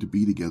were going to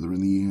be together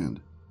in the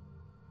end.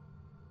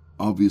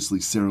 Obviously,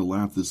 Sarah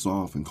laughed this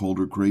off and called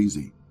her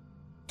crazy,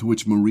 to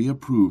which Maria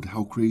proved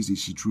how crazy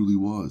she truly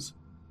was.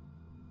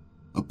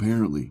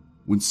 Apparently,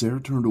 when Sarah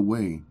turned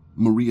away,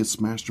 Maria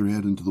smashed her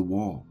head into the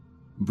wall,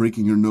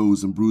 breaking her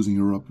nose and bruising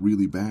her up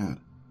really bad.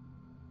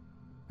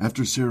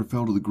 After Sarah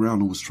fell to the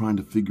ground and was trying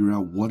to figure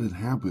out what had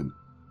happened,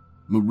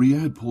 Maria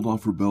had pulled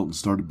off her belt and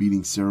started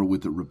beating Sarah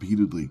with it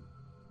repeatedly.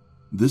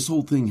 This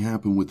whole thing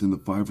happened within the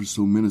 5 or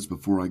so minutes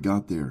before I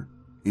got there,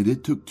 and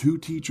it took 2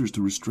 teachers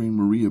to restrain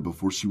Maria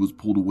before she was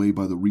pulled away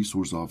by the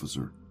resource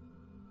officer.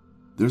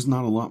 There's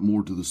not a lot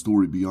more to the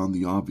story beyond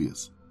the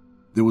obvious.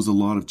 There was a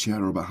lot of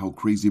chatter about how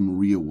crazy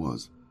Maria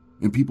was,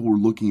 and people were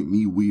looking at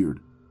me weird,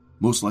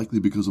 most likely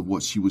because of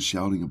what she was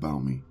shouting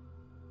about me.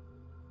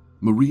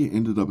 Maria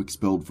ended up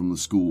expelled from the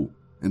school,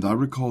 and I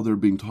recall there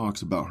being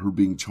talks about her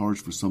being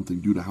charged for something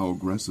due to how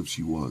aggressive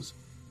she was,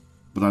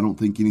 but I don't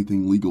think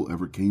anything legal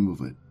ever came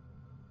of it.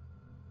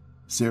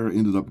 Sarah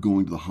ended up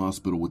going to the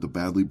hospital with a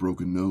badly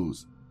broken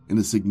nose and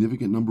a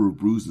significant number of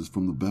bruises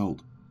from the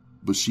belt,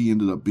 but she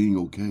ended up being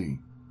okay,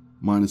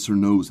 minus her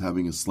nose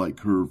having a slight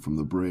curve from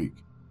the break.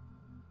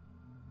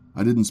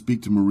 I didn't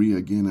speak to Maria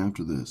again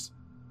after this,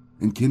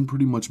 and Ken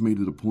pretty much made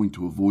it a point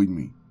to avoid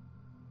me.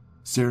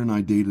 Sarah and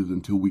I dated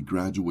until we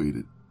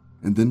graduated,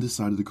 and then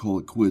decided to call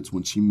it quits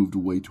when she moved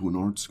away to an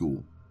art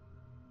school.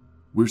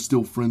 We're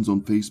still friends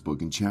on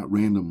Facebook and chat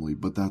randomly,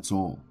 but that's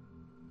all.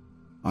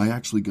 I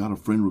actually got a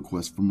friend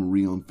request from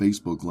Maria on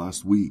Facebook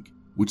last week,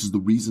 which is the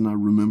reason I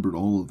remembered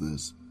all of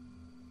this.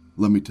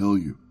 Let me tell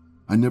you,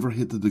 I never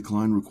hit the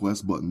decline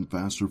request button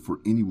faster for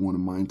anyone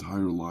in my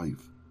entire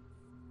life.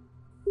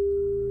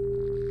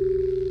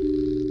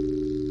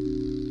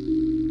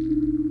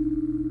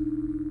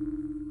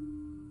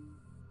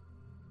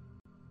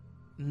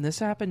 This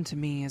happened to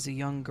me as a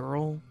young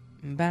girl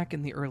back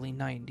in the early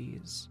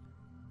 90s.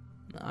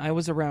 I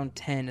was around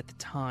 10 at the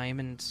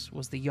time and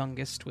was the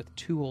youngest with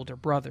 2 older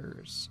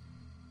brothers.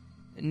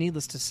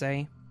 Needless to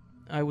say,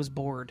 I was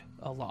bored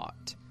a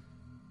lot.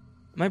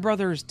 My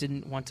brothers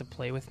didn't want to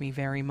play with me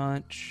very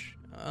much,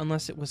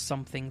 unless it was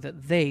something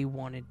that they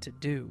wanted to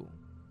do.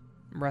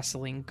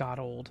 Wrestling got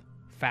old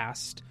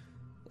fast,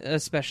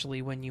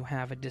 especially when you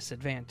have a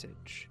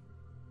disadvantage.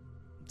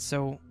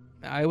 So,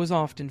 I was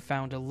often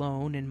found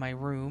alone in my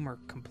room or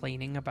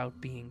complaining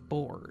about being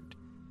bored.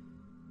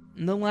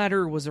 The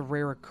latter was a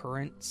rare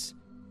occurrence,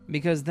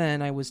 because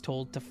then I was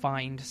told to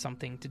find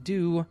something to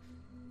do,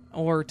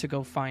 or to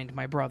go find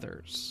my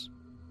brothers.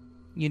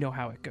 You know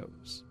how it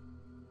goes.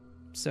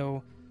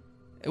 So,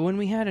 when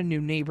we had a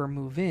new neighbor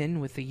move in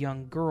with a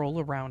young girl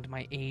around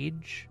my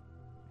age,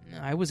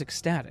 I was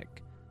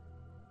ecstatic.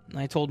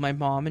 I told my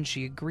mom and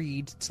she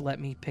agreed to let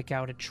me pick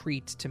out a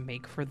treat to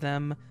make for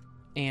them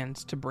and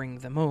to bring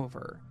them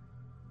over.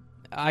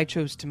 I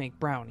chose to make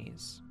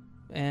brownies,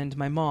 and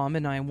my mom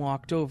and I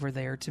walked over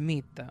there to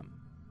meet them.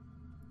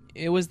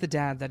 It was the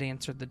dad that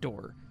answered the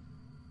door.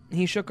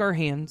 He shook our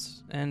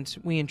hands, and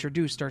we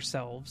introduced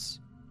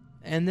ourselves,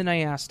 and then I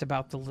asked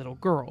about the little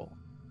girl.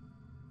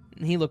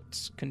 He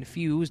looked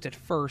confused at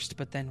first,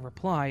 but then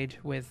replied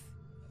with,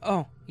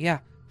 "Oh, yeah,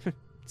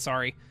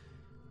 sorry,"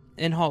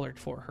 and hollered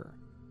for her.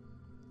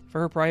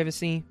 For her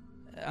privacy,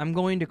 I'm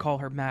going to call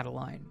her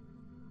Madeline.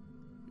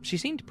 She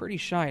seemed pretty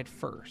shy at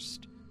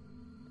first.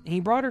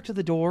 He brought her to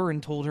the door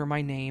and told her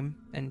my name,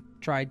 and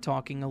tried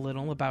talking a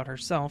little about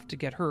herself to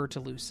get her to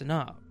loosen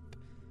up.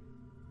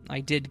 I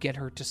did get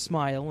her to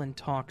smile and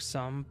talk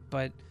some,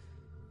 but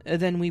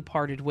then we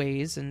parted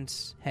ways and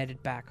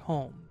headed back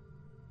home.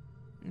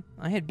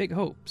 I had big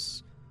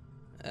hopes.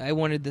 I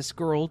wanted this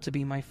girl to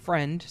be my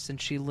friend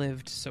since she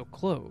lived so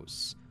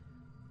close.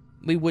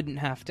 We wouldn't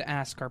have to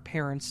ask our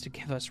parents to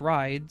give us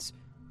rides.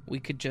 We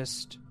could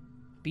just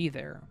be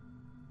there.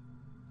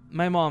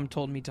 My mom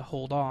told me to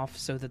hold off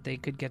so that they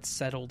could get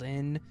settled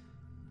in,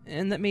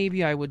 and that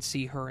maybe I would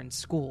see her in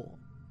school.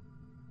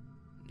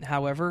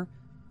 However,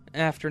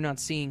 after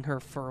not seeing her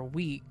for a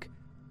week,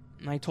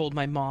 I told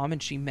my mom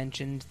and she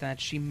mentioned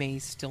that she may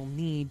still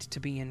need to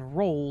be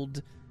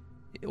enrolled,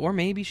 or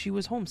maybe she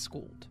was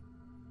homeschooled.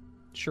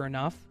 Sure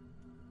enough,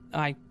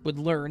 I would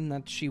learn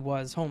that she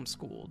was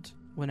homeschooled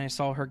when I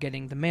saw her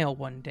getting the mail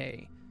one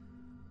day.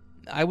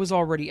 I was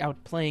already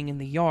out playing in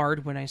the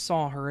yard when I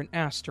saw her and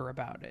asked her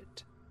about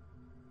it.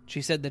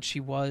 She said that she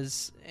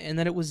was, and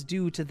that it was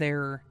due to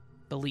their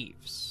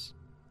beliefs.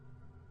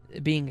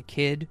 Being a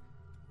kid,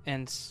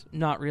 and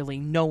not really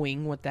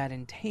knowing what that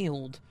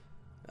entailed,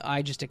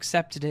 I just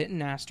accepted it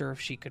and asked her if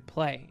she could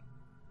play.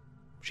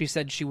 She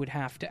said she would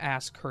have to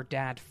ask her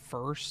dad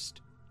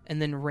first,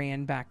 and then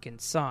ran back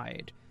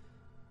inside.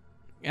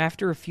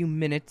 After a few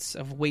minutes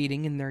of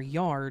waiting in their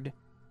yard,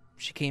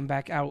 she came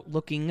back out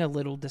looking a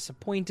little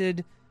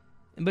disappointed,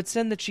 but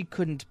said that she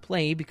couldn't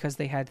play because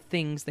they had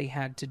things they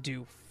had to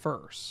do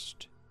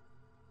first.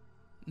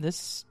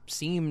 This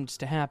seemed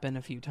to happen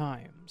a few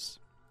times.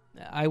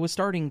 I was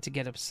starting to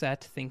get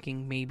upset,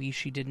 thinking maybe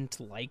she didn't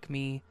like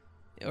me,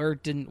 or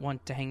didn't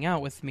want to hang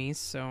out with me,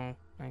 so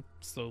I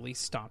slowly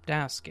stopped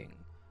asking.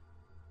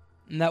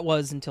 And that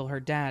was until her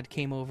dad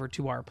came over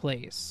to our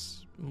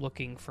place,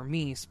 looking for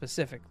me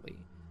specifically.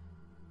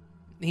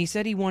 He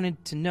said he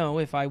wanted to know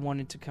if I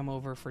wanted to come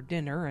over for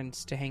dinner and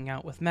to hang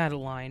out with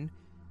Madeline,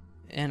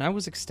 and I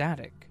was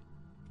ecstatic.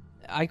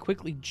 I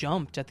quickly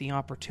jumped at the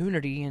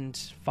opportunity and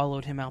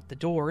followed him out the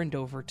door and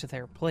over to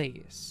their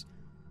place.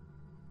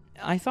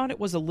 I thought it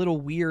was a little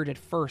weird at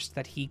first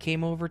that he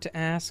came over to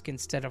ask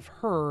instead of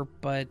her,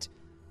 but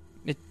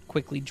it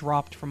quickly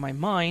dropped from my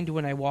mind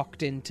when I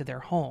walked into their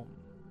home.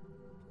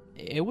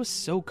 It was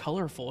so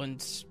colorful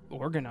and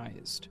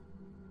organized.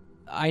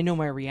 I know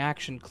my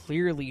reaction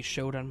clearly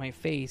showed on my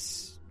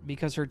face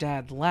because her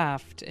dad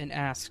laughed and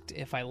asked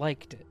if I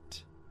liked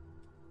it.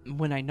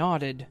 When I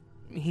nodded,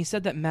 he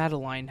said that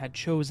Madeline had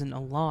chosen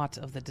a lot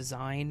of the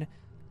design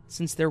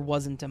since there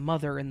wasn't a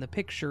mother in the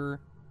picture.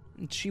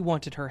 She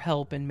wanted her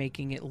help in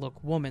making it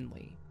look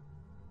womanly.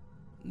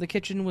 The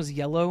kitchen was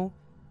yellow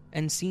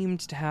and seemed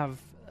to have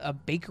a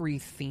bakery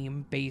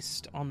theme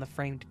based on the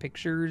framed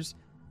pictures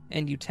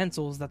and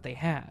utensils that they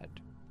had.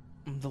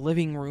 The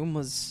living room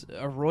was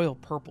a royal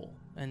purple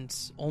and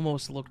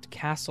almost looked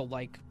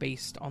castle-like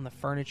based on the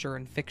furniture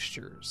and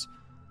fixtures.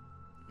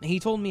 He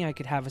told me I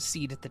could have a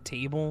seat at the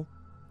table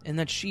and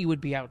that she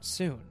would be out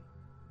soon.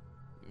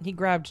 He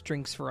grabbed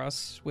drinks for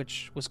us,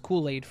 which was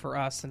Kool-Aid for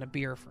us and a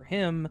beer for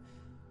him,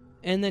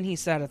 and then he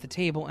sat at the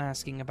table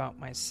asking about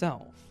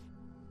myself.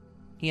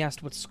 He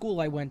asked what school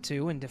I went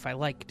to and if I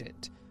liked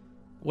it,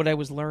 what I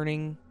was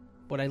learning,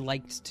 what I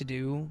liked to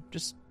do,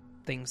 just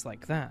things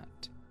like that.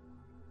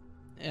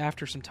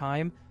 After some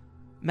time,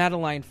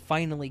 Madeline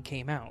finally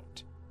came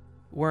out,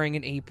 wearing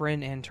an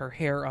apron and her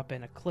hair up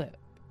in a clip.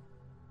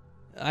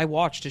 I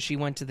watched as she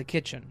went to the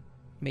kitchen,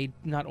 made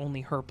not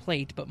only her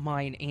plate but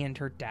mine and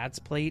her dad's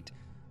plate,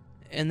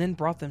 and then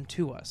brought them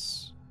to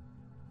us.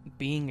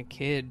 Being a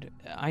kid,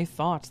 I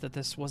thought that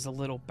this was a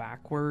little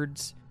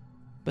backwards,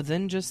 but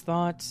then just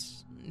thought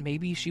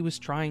maybe she was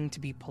trying to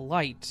be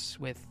polite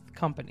with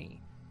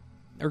company,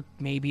 or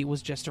maybe it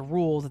was just a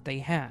rule that they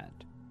had.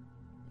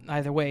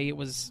 Either way, it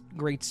was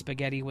great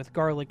spaghetti with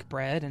garlic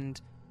bread,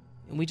 and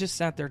we just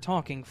sat there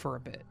talking for a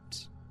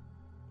bit.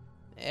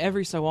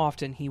 Every so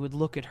often, he would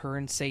look at her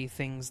and say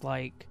things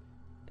like,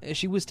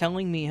 "She was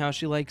telling me how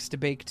she likes to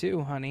bake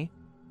too, honey,"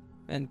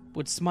 and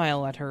would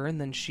smile at her,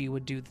 and then she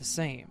would do the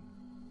same.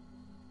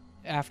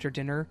 After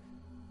dinner,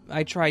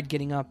 I tried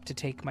getting up to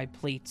take my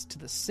plates to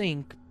the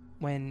sink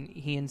when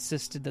he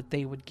insisted that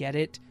they would get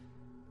it,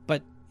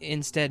 but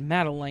instead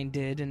Madeline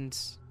did, and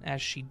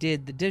as she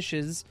did the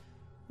dishes,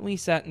 we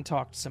sat and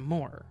talked some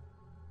more.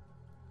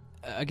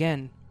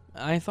 Again,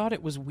 I thought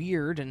it was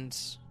weird and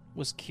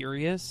was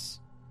curious.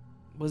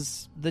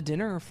 Was the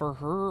dinner for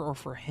her or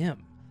for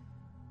him?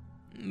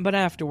 But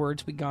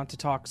afterwards, we got to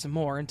talk some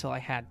more until I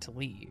had to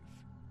leave.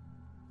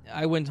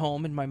 I went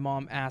home and my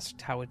mom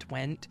asked how it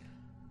went,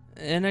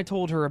 and I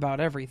told her about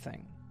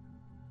everything.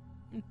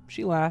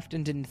 She laughed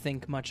and didn't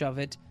think much of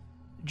it,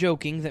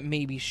 joking that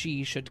maybe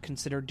she should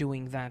consider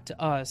doing that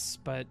to us,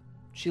 but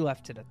she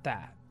left it at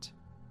that.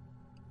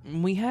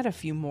 We had a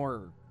few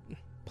more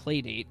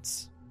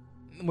playdates,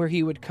 where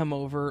he would come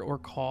over or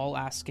call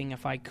asking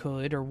if I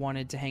could or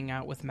wanted to hang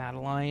out with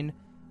Madeline,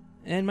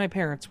 and my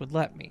parents would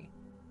let me.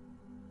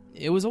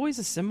 It was always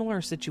a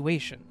similar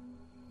situation,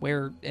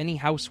 where any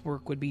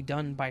housework would be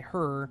done by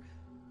her.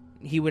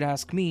 He would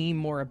ask me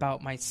more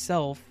about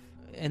myself,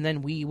 and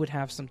then we would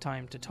have some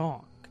time to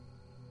talk.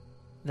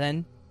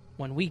 Then,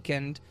 one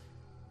weekend,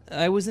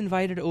 I was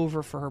invited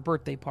over for her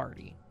birthday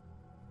party.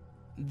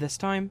 This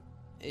time,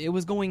 it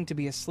was going to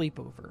be a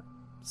sleepover,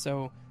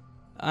 so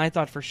I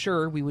thought for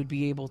sure we would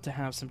be able to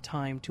have some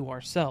time to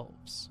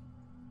ourselves.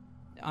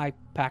 I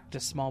packed a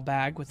small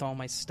bag with all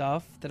my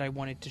stuff that I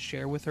wanted to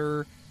share with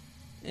her,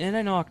 and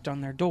I knocked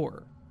on their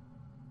door.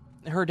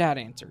 Her dad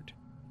answered.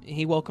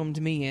 He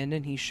welcomed me in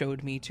and he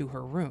showed me to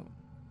her room.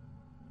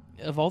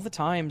 Of all the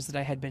times that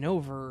I had been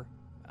over,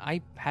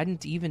 I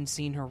hadn't even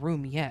seen her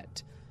room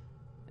yet.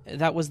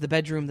 That was the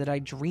bedroom that I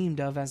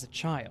dreamed of as a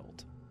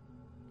child.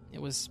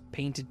 It was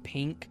painted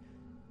pink.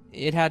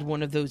 It had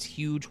one of those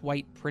huge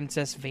white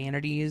princess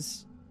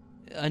vanities,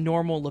 a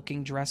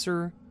normal-looking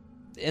dresser,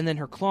 and then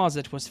her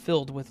closet was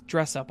filled with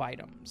dress-up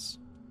items.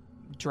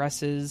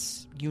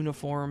 Dresses,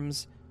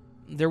 uniforms,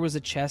 there was a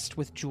chest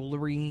with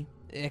jewelry,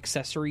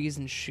 accessories,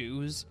 and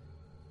shoes.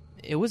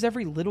 It was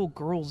every little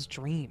girl's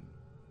dream.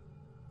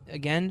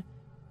 Again,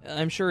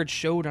 I'm sure it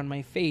showed on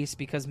my face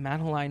because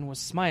Madeline was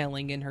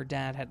smiling and her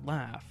dad had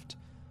laughed.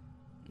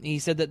 He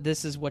said that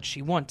this is what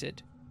she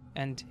wanted,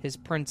 and his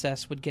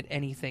princess would get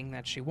anything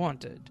that she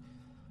wanted.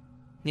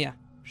 Yeah,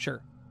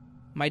 sure.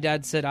 My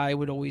dad said I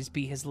would always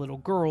be his little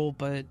girl,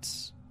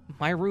 but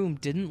my room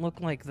didn't look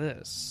like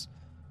this.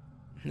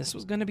 This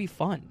was going to be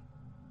fun.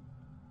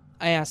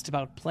 I asked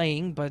about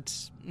playing,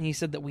 but he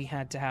said that we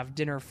had to have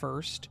dinner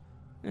first,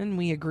 and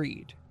we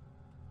agreed.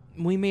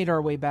 We made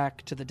our way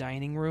back to the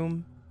dining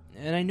room,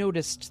 and I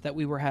noticed that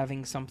we were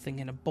having something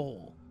in a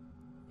bowl.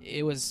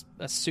 It was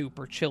a soup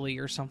or chili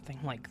or something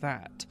like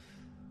that.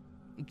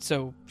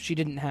 So she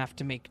didn't have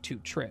to make 2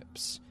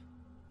 trips.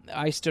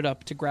 I stood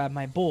up to grab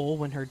my bowl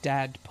when her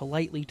dad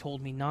politely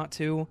told me not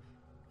to,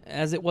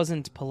 as it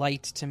wasn't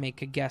polite to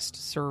make a guest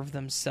serve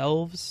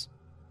themselves,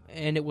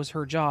 and it was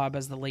her job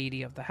as the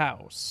lady of the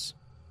house.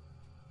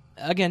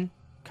 Again,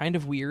 kind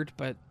of weird,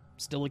 but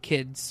still a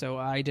kid, so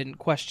I didn't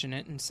question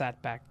it and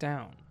sat back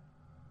down.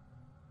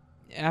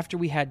 After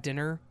we had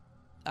dinner,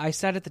 I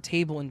sat at the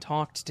table and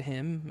talked to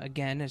him,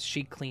 again as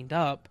she cleaned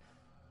up,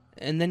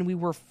 and then we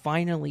were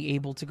finally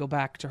able to go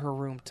back to her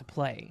room to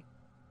play,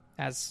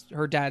 as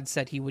her dad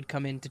said he would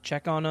come in to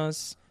check on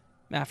us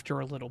after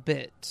a little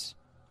bit.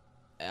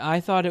 I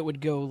thought it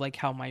would go like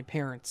how my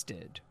parents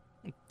did.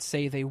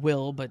 Say they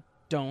will, but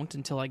don't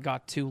until I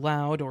got too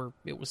loud or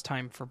it was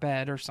time for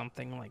bed or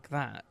something like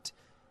that.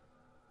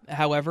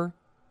 However,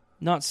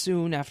 not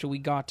soon after we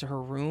got to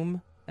her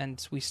room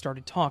and we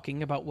started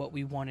talking about what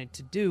we wanted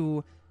to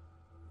do,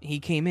 he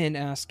came in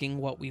asking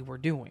what we were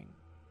doing.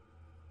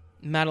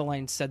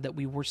 Madeline said that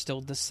we were still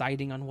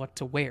deciding on what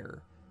to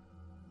wear.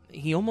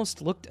 He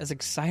almost looked as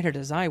excited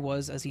as I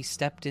was as he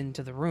stepped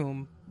into the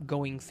room,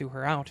 going through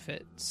her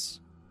outfits.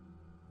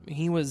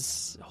 He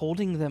was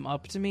holding them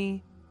up to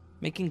me,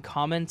 making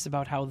comments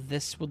about how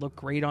this would look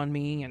great on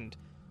me and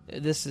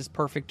this is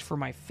perfect for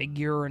my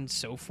figure and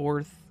so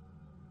forth.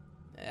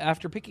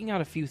 After picking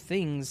out a few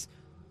things,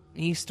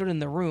 he stood in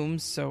the room,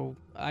 so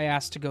I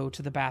asked to go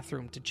to the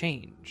bathroom to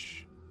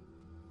change.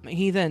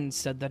 He then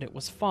said that it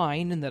was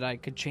fine and that I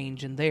could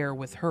change in there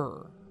with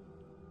her.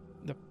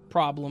 The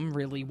problem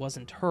really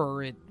wasn't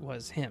her, it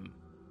was him.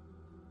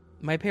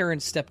 My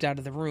parents stepped out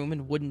of the room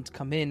and wouldn't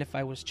come in if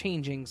I was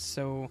changing,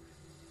 so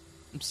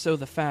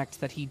the fact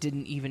that he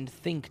didn't even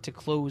think to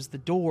close the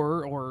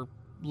door or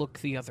look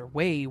the other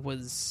way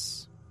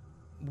was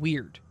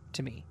weird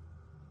to me.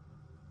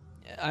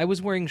 I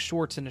was wearing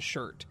shorts and a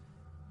shirt,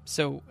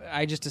 so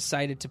I just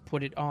decided to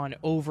put it on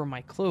over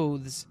my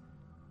clothes,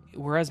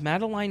 whereas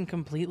Madeline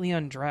completely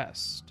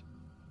undressed.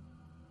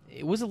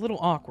 It was a little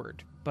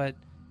awkward, but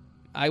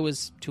I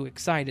was too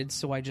excited,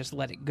 so I just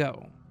let it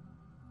go.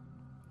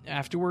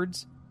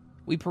 Afterwards,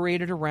 we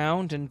paraded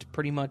around and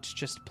pretty much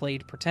just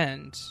played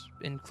pretend,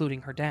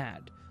 including her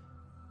dad.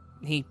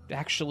 He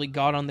actually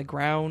got on the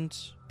ground,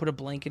 put a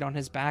blanket on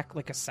his back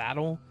like a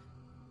saddle,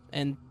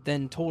 and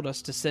then told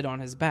us to sit on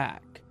his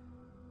back.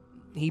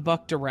 He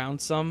bucked around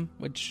some,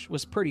 which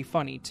was pretty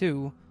funny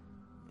too,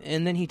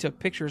 and then he took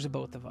pictures of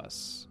both of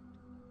us.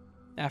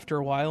 After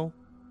a while,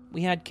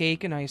 we had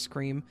cake and ice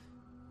cream,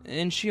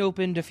 and she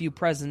opened a few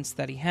presents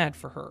that he had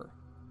for her.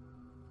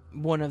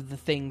 One of the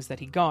things that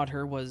he got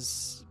her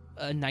was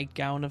a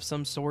nightgown of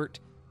some sort.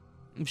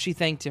 She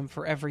thanked him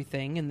for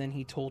everything, and then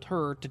he told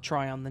her to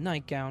try on the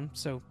nightgown,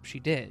 so she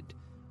did.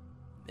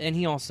 And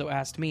he also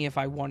asked me if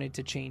I wanted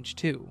to change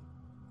too.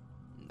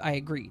 I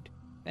agreed,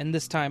 and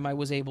this time I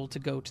was able to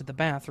go to the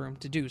bathroom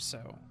to do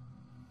so.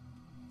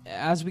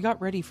 As we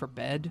got ready for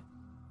bed,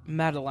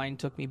 Madeline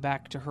took me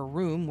back to her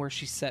room where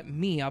she set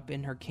me up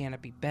in her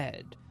canopy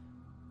bed.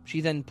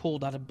 She then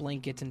pulled out a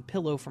blanket and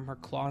pillow from her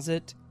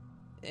closet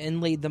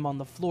and laid them on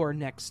the floor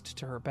next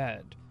to her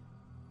bed.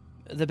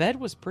 The bed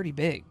was pretty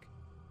big,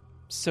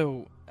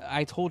 so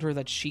I told her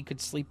that she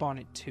could sleep on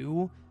it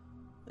too,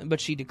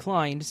 but she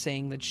declined,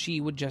 saying that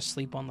she would just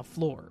sleep on the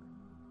floor.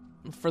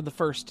 For the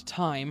first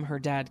time, her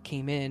dad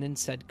came in and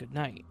said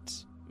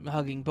goodnight,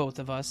 hugging both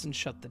of us and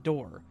shut the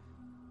door.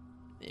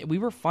 We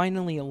were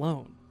finally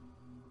alone.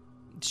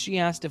 She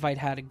asked if I'd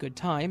had a good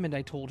time, and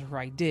I told her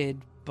I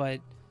did,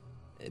 but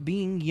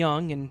being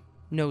young and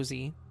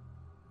nosy,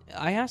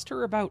 I asked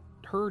her about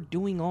her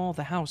doing all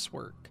the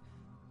housework,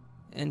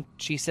 and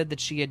she said that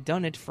she had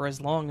done it for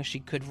as long as she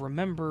could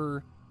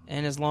remember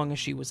and as long as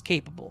she was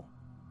capable.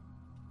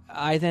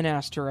 I then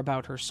asked her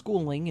about her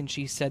schooling, and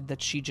she said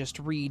that she just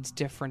reads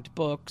different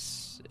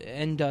books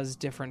and does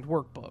different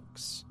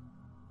workbooks.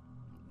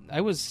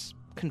 I was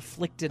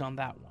conflicted on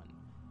that one,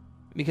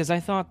 because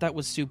I thought that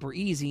was super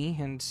easy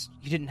and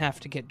you didn't have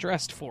to get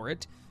dressed for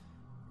it.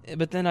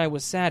 But then I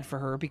was sad for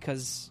her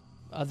because,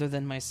 other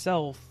than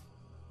myself,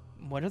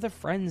 what other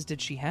friends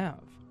did she have?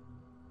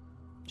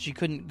 She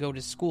couldn't go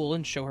to school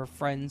and show her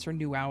friends her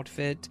new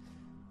outfit,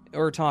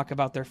 or talk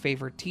about their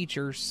favorite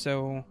teachers,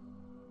 so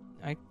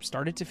I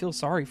started to feel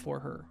sorry for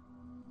her.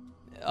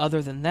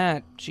 Other than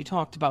that, she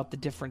talked about the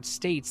different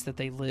states that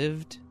they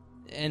lived,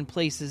 and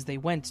places they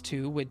went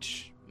to,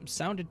 which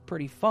sounded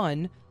pretty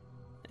fun,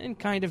 and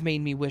kind of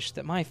made me wish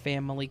that my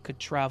family could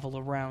travel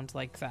around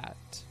like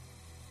that.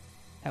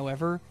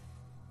 However,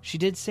 she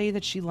did say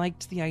that she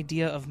liked the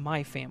idea of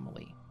my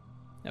family,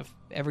 of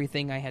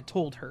everything I had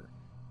told her,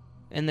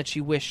 and that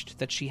she wished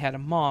that she had a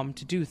mom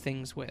to do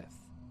things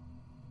with.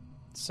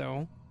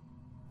 So,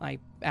 I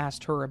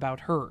asked her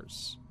about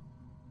hers.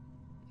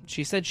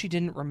 She said she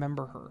didn't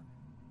remember her,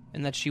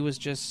 and that she was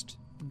just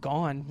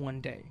gone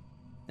one day,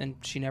 and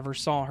she never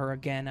saw her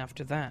again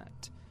after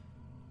that.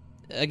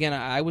 Again,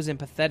 I was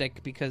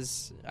empathetic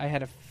because I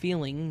had a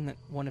feeling that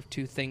one of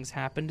two things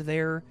happened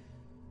there,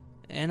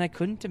 and I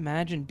couldn't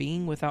imagine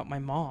being without my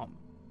mom.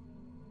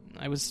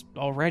 I was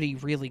already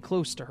really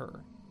close to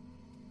her.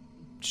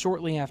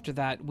 Shortly after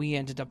that, we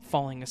ended up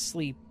falling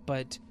asleep,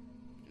 but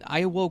I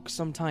awoke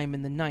sometime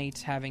in the night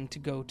having to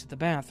go to the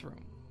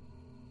bathroom.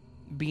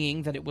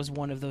 Being that it was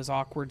one of those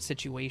awkward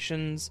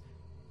situations,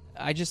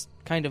 I just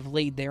kind of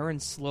laid there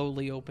and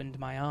slowly opened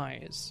my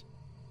eyes.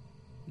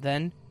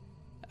 Then,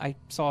 I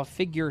saw a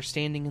figure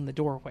standing in the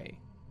doorway.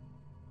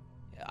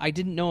 I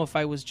didn't know if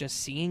I was just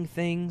seeing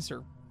things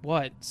or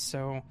what,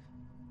 so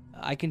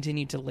I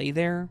continued to lay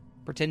there,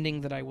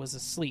 pretending that I was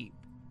asleep,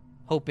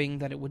 hoping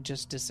that it would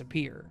just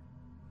disappear.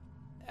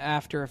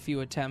 After a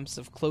few attempts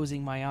of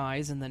closing my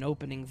eyes and then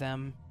opening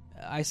them,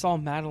 I saw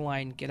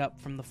Madeline get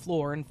up from the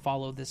floor and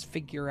follow this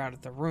figure out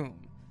of the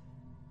room.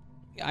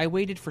 I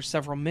waited for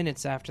several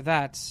minutes after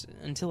that,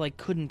 until I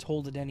couldn't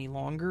hold it any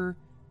longer,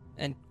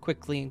 and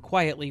quickly and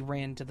quietly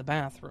ran to the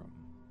bathroom.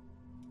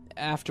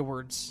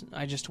 Afterwards,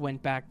 I just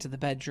went back to the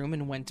bedroom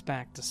and went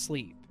back to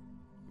sleep,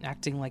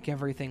 acting like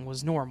everything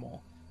was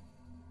normal.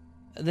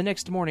 The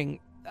next morning,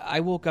 I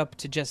woke up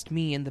to just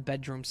me in the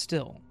bedroom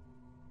still.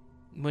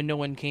 When no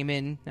one came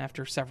in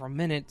after several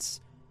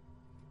minutes,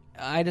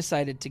 I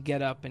decided to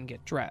get up and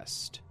get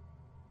dressed.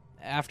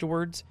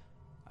 Afterwards,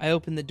 I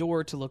opened the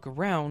door to look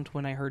around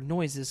when I heard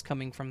noises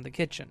coming from the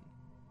kitchen.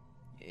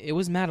 It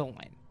was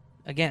Madeline,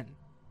 again,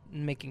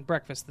 making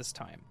breakfast this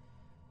time.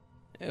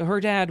 Her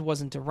dad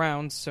wasn't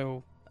around,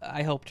 so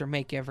I helped her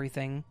make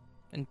everything,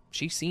 and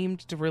she seemed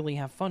to really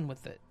have fun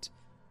with it.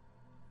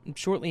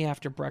 Shortly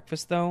after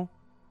breakfast, though,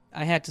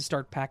 I had to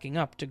start packing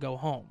up to go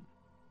home.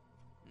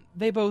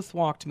 They both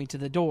walked me to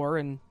the door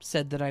and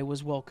said that I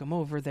was welcome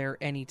over there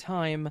any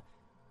time,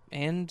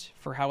 and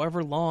for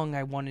however long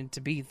I wanted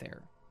to be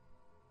there.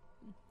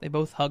 They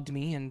both hugged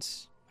me, and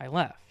I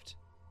left.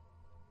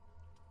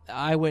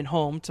 I went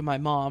home to my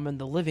mom in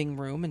the living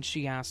room, and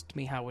she asked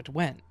me how it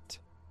went.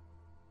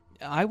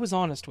 I was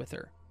honest with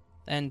her,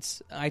 and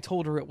I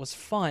told her it was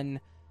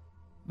fun,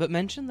 but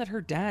mentioned that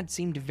her dad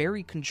seemed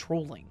very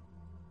controlling,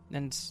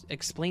 and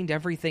explained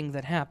everything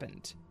that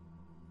happened,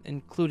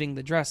 including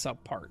the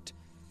dress-up part.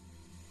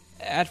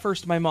 At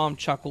first, my mom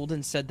chuckled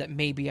and said that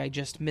maybe I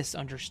just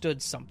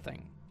misunderstood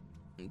something.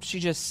 She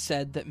just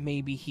said that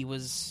maybe he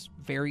was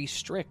very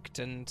strict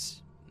and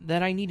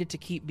that I needed to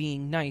keep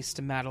being nice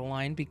to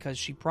Madeline because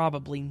she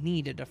probably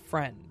needed a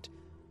friend.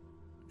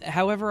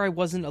 However, I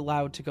wasn't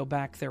allowed to go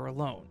back there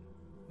alone.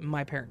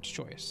 My parents'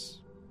 choice.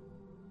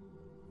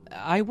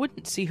 I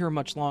wouldn't see her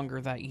much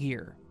longer that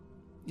year.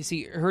 You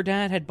see, her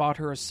dad had bought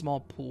her a small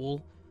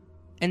pool,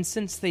 and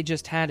since they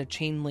just had a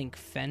chain-link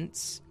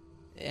fence,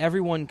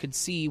 everyone could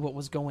see what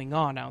was going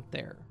on out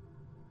there.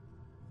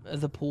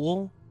 The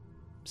pool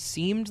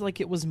seemed like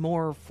it was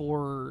more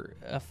for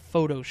a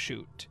photo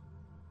shoot.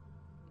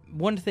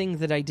 One thing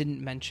that I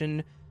didn't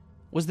mention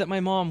was that my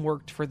mom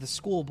worked for the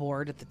school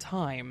board at the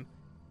time,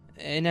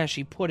 and as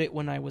she put it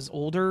when I was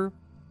older,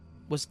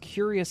 was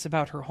curious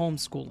about her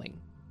homeschooling,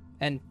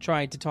 and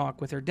tried to talk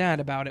with her dad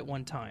about it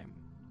one time.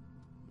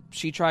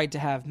 She tried to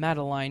have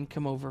Madeline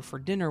come over for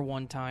dinner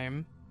one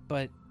time,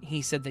 but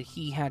he said that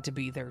he had to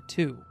be there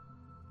too.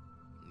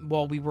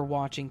 While we were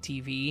watching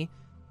TV,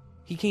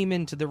 he came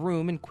into the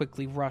room and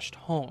quickly rushed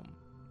home.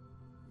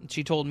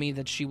 She told me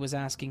that she was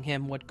asking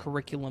him what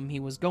curriculum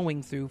he was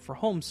going through for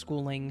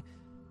homeschooling,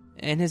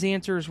 and his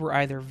answers were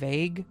either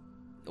vague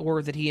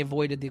or that he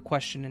avoided the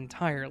question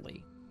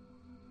entirely.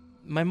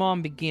 My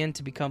mom began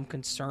to become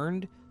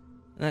concerned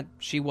that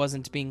she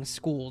wasn't being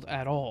schooled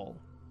at all.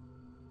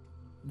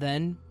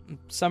 Then,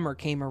 summer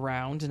came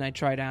around and I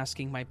tried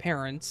asking my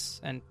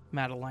parents, and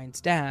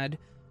Madeline's dad,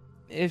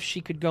 if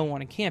she could go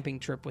on a camping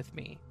trip with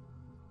me.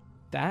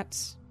 That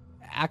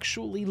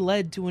actually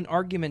led to an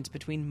argument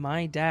between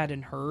my dad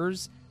and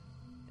hers,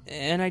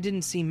 and I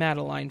didn't see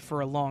Madeline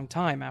for a long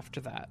time after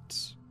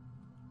that.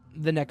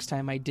 The next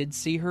time I did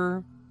see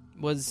her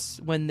was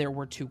when there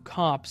were two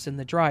cops in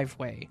the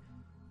driveway,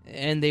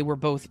 and they were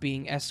both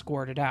being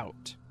escorted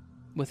out,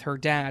 with her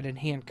dad in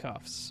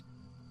handcuffs.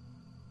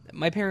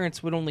 My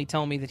parents would only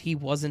tell me that he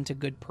wasn't a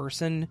good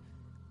person,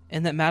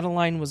 and that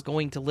Madeline was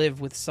going to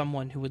live with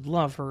someone who would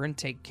love her and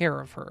take care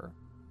of her.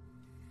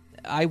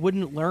 I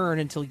wouldn't learn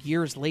until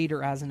years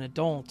later as an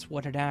adult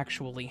what had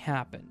actually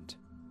happened.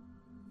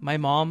 My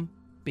mom,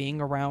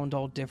 being around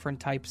all different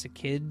types of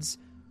kids,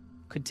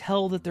 could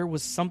tell that there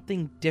was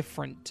something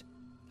different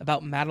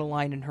about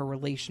Madeline and her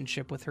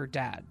relationship with her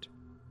dad.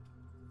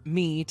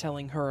 Me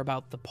telling her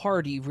about the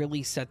party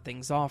really set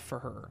things off for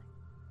her.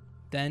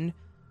 Then,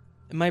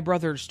 my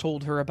brothers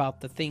told her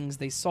about the things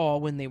they saw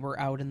when they were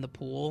out in the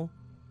pool,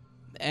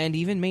 and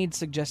even made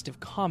suggestive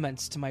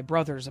comments to my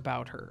brothers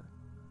about her.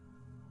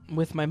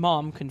 With my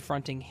mom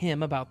confronting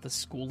him about the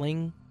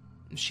schooling,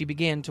 she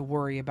began to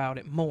worry about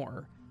it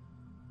more.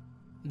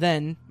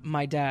 Then,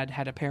 my dad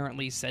had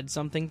apparently said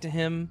something to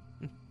him,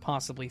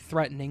 possibly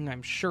threatening,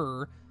 I'm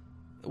sure,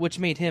 which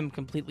made him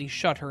completely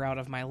shut her out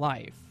of my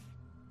life.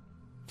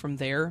 From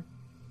there,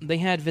 they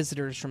had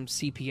visitors from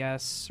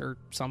CPS or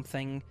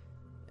something,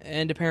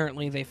 and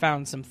apparently they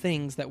found some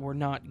things that were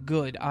not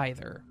good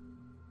either.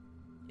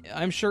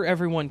 I'm sure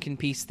everyone can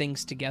piece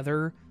things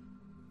together,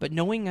 but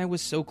knowing I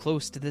was so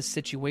close to this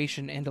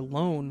situation and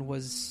alone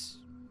was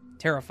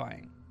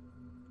terrifying.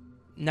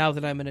 Now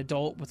that I'm an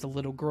adult with a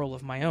little girl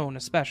of my own,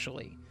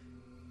 especially.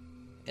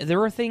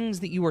 There are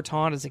things that you were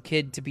taught as a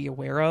kid to be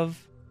aware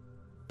of,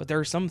 but there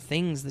are some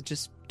things that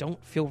just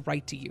don't feel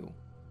right to you,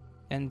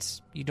 and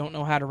you don't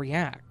know how to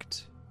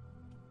react.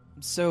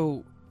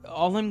 So,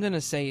 all I'm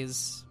gonna say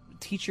is,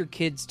 teach your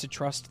kids to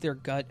trust their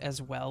gut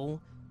as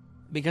well,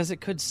 because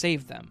it could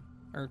save them,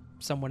 or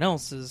someone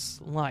else's,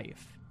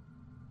 life.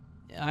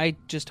 I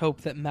just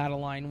hope that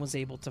Madeline was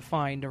able to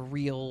find a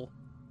real,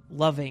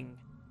 loving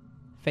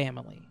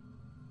family.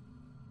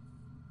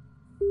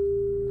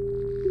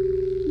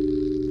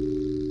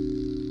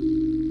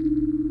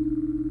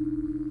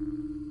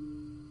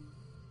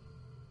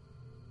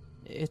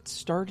 It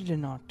started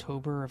in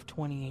October of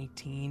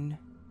 2018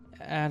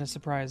 at a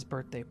surprise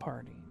birthday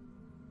party.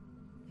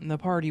 The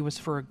party was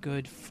for a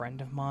good friend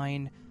of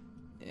mine,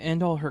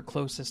 and all her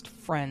closest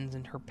friends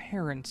and her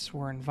parents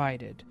were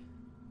invited.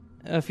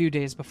 A few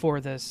days before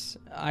this,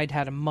 I'd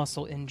had a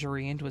muscle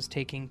injury and was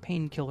taking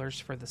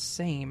painkillers for the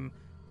same,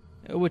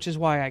 which is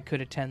why I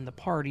could attend the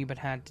party but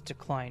had to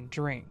decline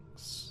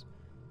drinks.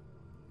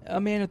 A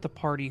man at the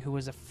party who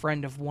was a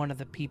friend of one of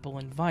the people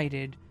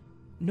invited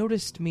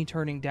noticed me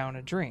turning down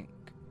a drink.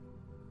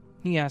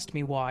 He asked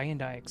me why,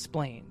 and I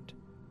explained,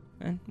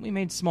 and we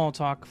made small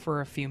talk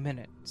for a few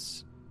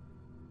minutes.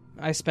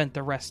 I spent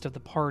the rest of the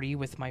party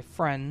with my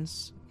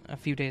friends. A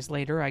few days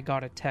later, I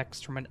got a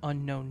text from an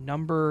unknown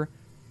number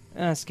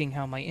asking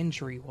how my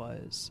injury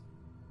was.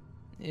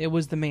 It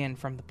was the man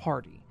from the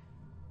party,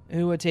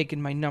 who had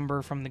taken my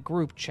number from the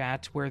group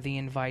chat where the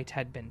invite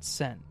had been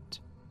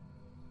sent.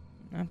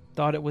 I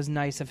thought it was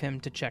nice of him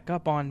to check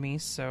up on me,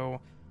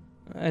 so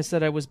I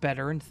said I was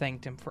better and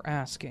thanked him for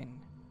asking.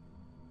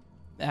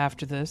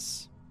 After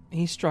this,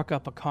 he struck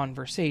up a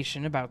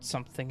conversation about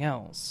something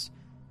else.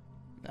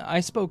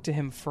 I spoke to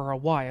him for a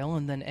while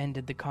and then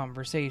ended the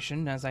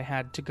conversation as I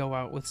had to go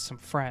out with some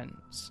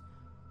friends.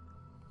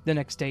 The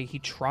next day he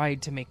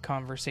tried to make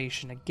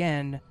conversation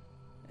again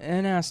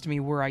and asked me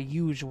where I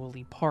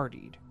usually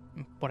partied,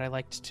 what I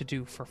liked to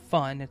do for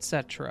fun,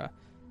 etc.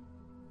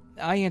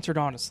 I answered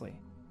honestly,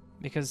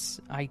 because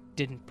I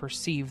didn't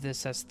perceive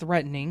this as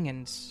threatening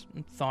and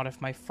thought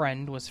if my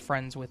friend was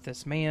friends with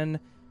this man,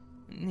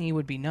 he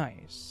would be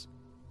nice.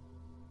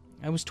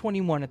 I was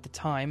 21 at the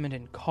time and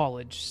in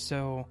college,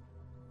 so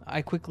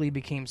I quickly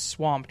became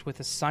swamped with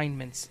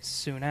assignments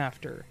soon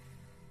after,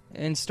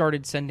 and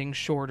started sending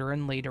shorter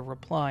and later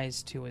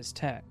replies to his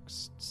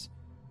texts.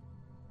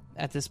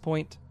 At this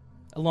point,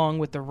 along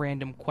with the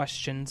random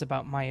questions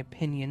about my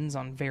opinions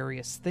on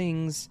various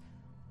things,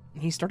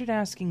 he started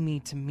asking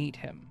me to meet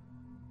him,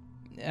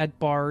 at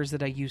bars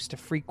that I used to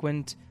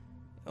frequent,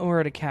 or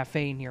at a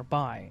cafe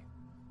nearby.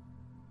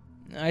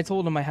 I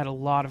told him I had a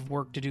lot of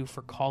work to do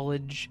for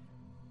college,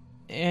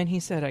 and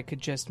he said I could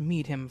just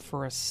meet him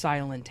for a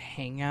silent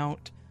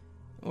hangout,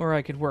 or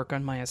I could work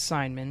on my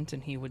assignment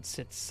and he would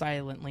sit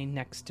silently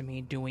next to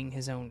me doing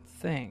his own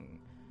thing.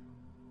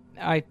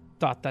 I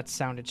thought that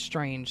sounded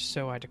strange,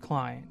 so I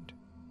declined.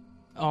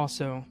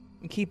 Also,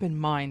 keep in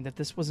mind that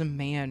this was a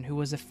man who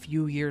was a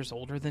few years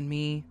older than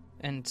me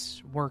and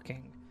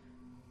working.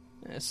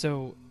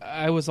 So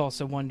I was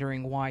also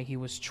wondering why he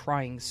was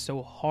trying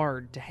so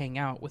hard to hang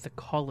out with a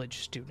college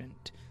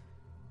student.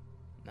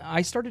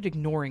 I started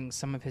ignoring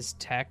some of his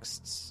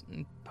texts,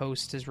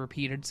 post his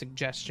repeated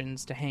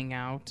suggestions to hang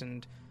out,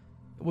 and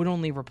would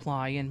only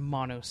reply in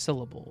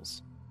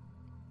monosyllables.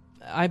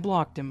 I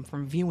blocked him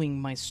from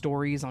viewing my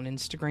stories on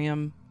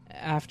Instagram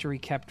after he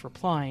kept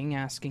replying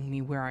asking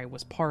me where I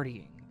was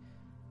partying.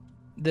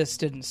 This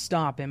didn't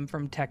stop him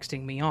from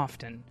texting me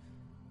often.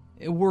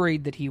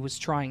 Worried that he was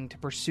trying to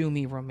pursue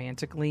me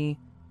romantically,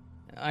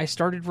 I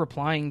started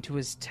replying to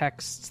his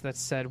texts that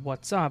said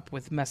 "what's up"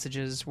 with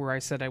messages where I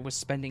said I was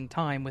spending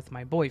time with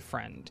my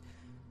boyfriend,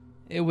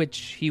 which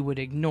he would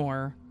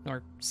ignore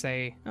or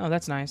say, "Oh,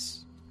 that's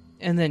nice,"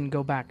 and then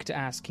go back to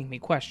asking me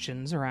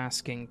questions or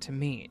asking to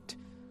meet.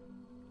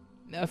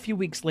 A few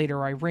weeks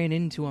later, I ran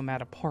into him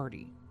at a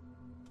party.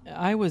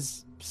 I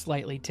was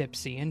slightly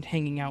tipsy and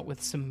hanging out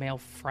with some male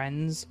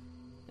friends,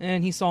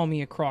 and he saw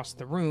me across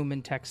the room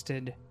and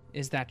texted,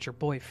 "Is that your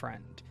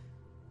boyfriend?"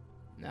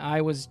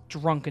 I was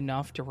drunk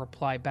enough to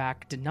reply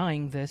back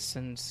denying this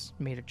and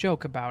made a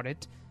joke about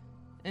it,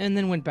 and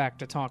then went back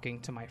to talking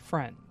to my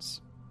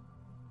friends.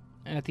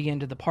 At the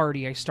end of the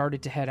party, I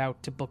started to head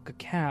out to book a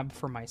cab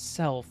for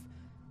myself,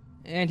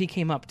 and he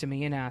came up to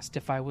me and asked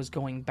if I was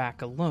going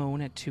back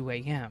alone at 2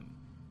 a.m.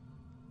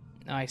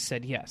 I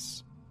said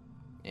yes,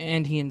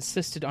 and he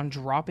insisted on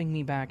dropping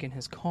me back in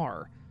his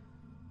car,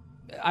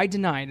 I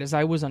denied, as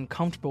I was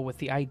uncomfortable with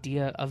the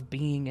idea of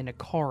being in a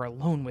car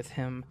alone with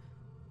him.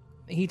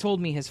 He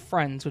told me his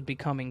friends would be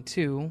coming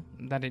too,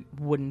 that it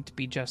wouldn't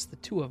be just the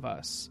two of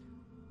us.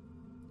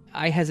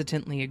 I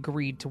hesitantly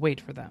agreed to wait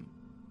for them,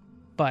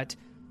 but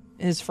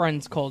his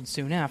friends called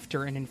soon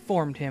after and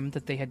informed him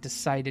that they had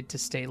decided to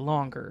stay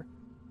longer.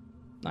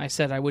 I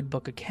said I would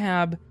book a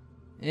cab,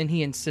 and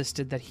he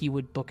insisted that he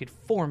would book it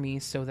for me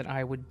so that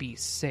I would be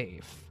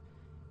safe.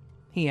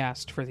 He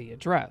asked for the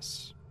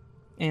address,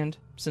 and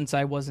since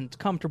I wasn't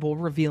comfortable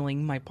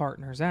revealing my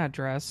partner's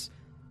address,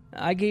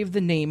 I gave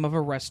the name of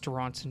a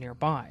restaurant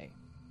nearby.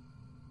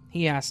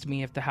 He asked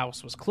me if the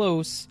house was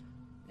close,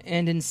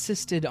 and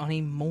insisted on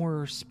a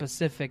more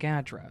specific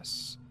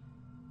address.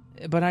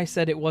 But I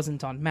said it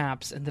wasn't on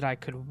maps and that I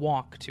could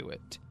walk to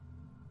it.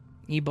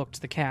 He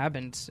booked the cab,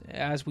 and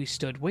as we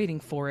stood waiting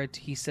for it,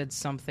 he said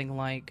something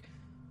like,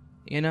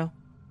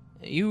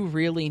 you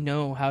really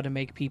know how to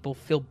make people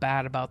feel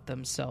bad about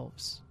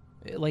themselves.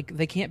 Like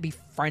they can't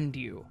befriend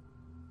you.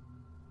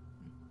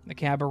 The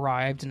cab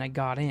arrived and I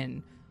got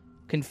in,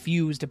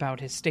 confused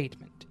about his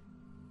statement.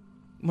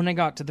 When I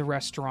got to the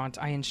restaurant,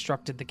 I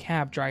instructed the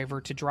cab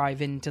driver to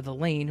drive into the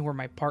lane where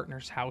my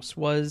partner's house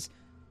was,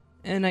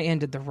 and I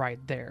ended the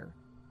ride there.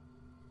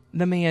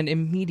 The man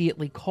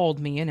immediately called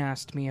me and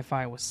asked me if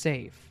I was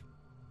safe.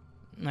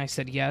 I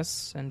said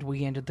yes, and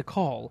we ended the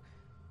call.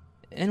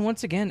 And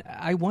once again,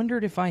 I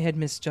wondered if I had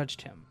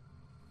misjudged him,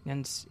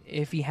 and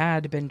if he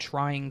had been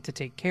trying to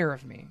take care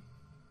of me.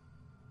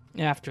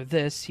 After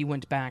this, he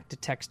went back to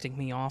texting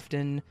me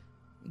often,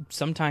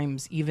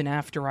 sometimes even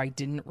after I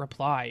didn't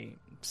reply,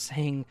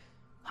 saying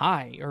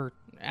hi or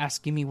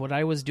asking me what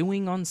I was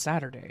doing on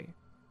Saturday.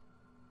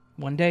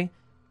 One day,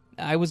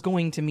 I was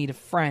going to meet a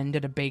friend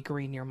at a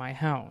bakery near my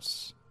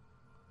house.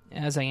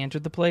 As I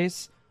entered the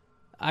place,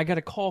 I got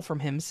a call from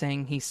him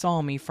saying he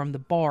saw me from the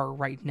bar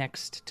right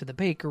next to the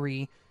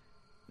bakery,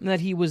 that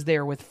he was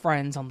there with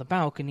friends on the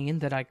balcony and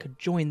that I could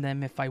join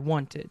them if I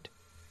wanted.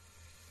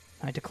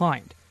 I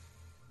declined,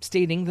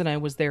 stating that I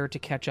was there to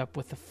catch up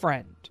with a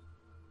friend.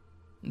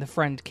 The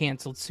friend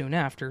canceled soon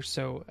after,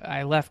 so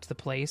I left the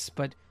place,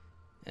 but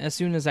as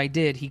soon as I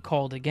did, he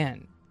called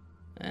again,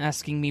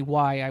 asking me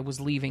why I was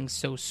leaving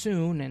so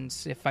soon and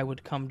if I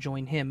would come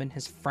join him and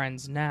his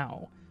friends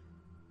now.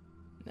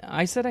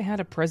 I said I had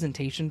a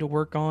presentation to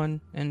work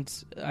on, and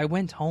I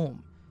went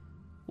home,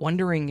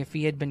 wondering if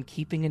he had been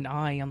keeping an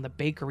eye on the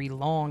bakery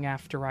long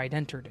after I'd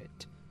entered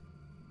it.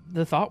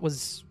 The thought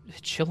was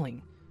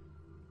chilling.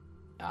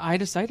 I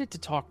decided to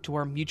talk to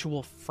our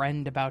mutual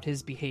friend about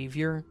his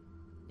behavior,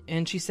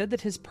 and she said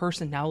that his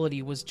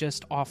personality was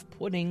just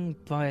off-putting,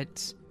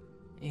 but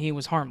he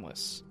was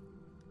harmless,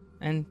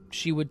 and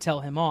she would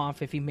tell him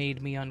off if he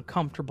made me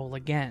uncomfortable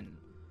again.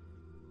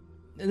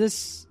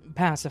 This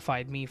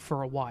pacified me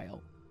for a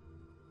while.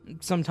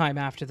 Sometime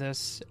after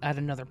this, at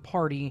another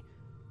party,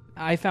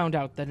 I found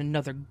out that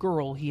another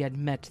girl he had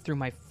met through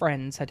my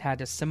friends had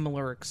had a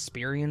similar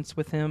experience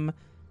with him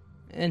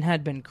and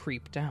had been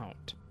creeped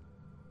out.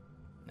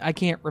 I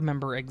can't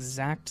remember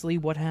exactly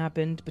what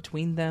happened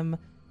between them,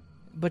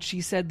 but she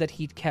said that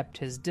he'd kept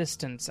his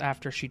distance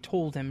after she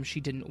told him she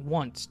didn't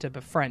want to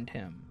befriend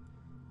him.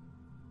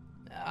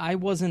 I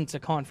wasn't a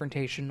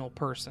confrontational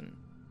person,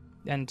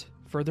 and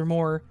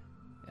furthermore,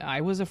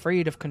 I was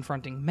afraid of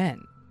confronting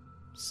men,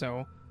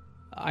 so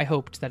I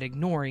hoped that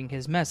ignoring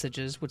his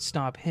messages would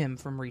stop him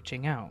from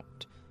reaching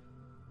out.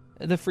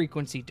 The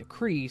frequency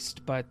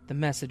decreased, but the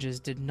messages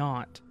did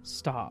not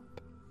stop.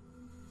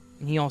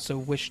 He also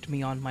wished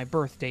me on my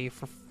birthday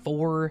for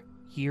 4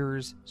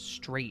 years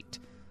straight,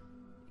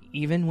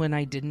 even when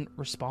I didn't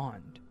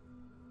respond.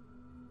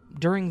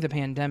 During the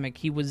pandemic,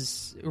 he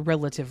was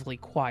relatively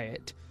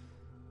quiet.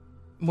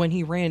 When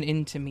he ran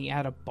into me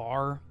at a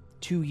bar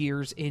 2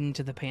 years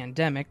into the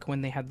pandemic,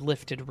 when they had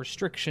lifted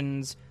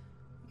restrictions,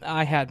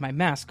 I had my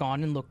mask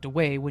on and looked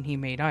away when he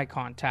made eye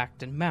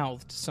contact and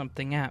mouthed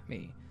something at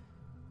me.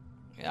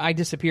 I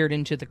disappeared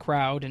into the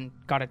crowd and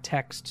got a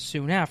text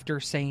soon after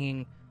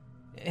saying,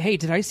 "Hey,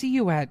 did I see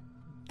you at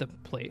the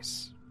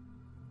place?"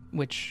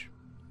 Which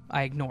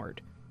I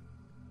ignored.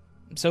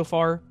 So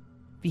far,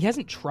 he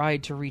hasn't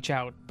tried to reach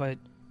out, but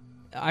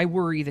I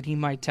worry that he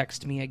might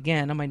text me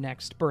again on my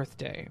next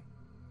birthday.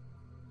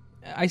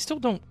 I still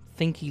don't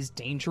think he's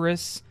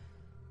dangerous,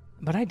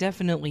 but I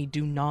definitely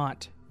do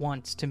not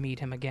want to meet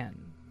him again.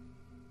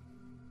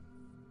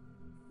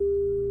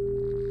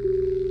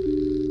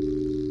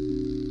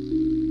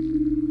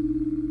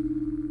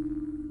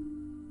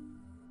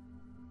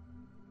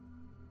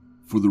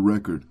 For the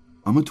record,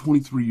 I'm a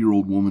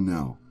 23-year-old woman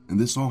now, and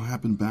this all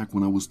happened back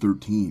when I was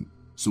 13,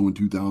 so in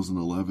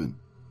 2011.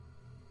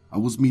 I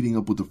was meeting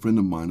up with a friend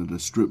of mine at a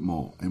strip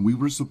mall, and we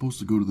were supposed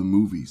to go to the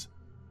movies.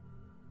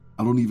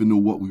 I don't even know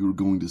what we were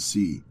going to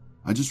see.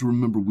 I just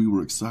remember we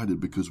were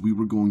excited because we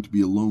were going to be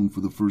alone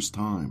for the first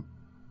time.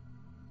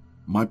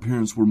 My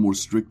parents were more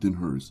strict than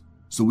hers,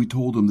 so we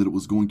told them that it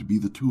was going to be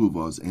the two of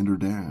us and her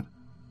dad.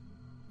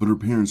 But her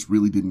parents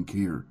really didn't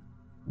care,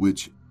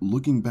 which,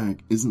 looking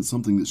back, isn't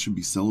something that should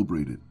be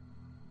celebrated.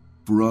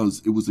 For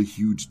us, it was a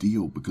huge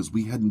deal because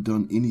we hadn't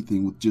done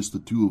anything with just the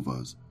two of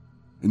us,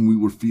 and we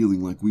were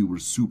feeling like we were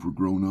super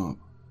grown up.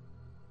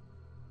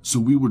 So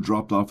we were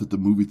dropped off at the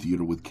movie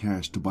theater with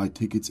cash to buy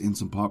tickets and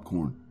some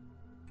popcorn,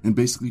 and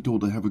basically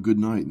told to have a good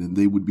night and then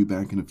they would be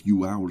back in a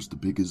few hours to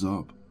pick us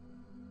up.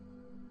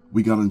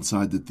 We got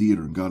inside the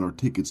theater and got our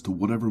tickets to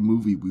whatever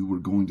movie we were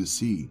going to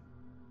see.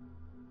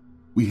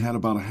 We had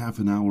about a half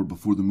an hour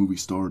before the movie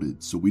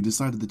started, so we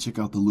decided to check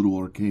out the little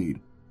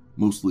arcade,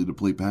 mostly to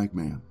play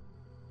Pac-Man.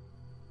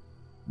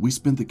 We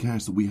spent the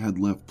cash that we had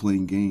left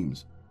playing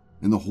games,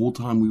 and the whole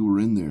time we were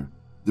in there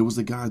was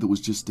a guy that was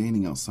just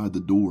standing outside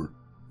the door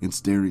and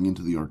staring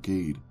into the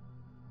arcade.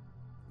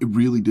 It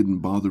really didn't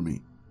bother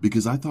me,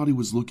 because I thought he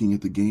was looking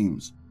at the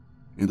games,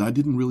 and I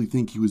didn't really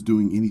think he was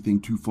doing anything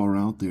too far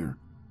out there,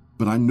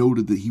 but I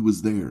noted that he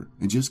was there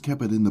and just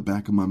kept it in the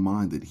back of my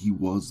mind that he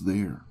was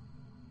there.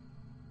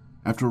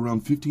 After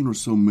around 15 or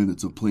so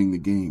minutes of playing the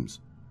games,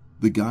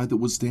 the guy that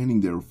was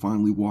standing there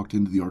finally walked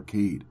into the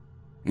arcade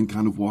and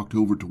kind of walked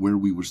over to where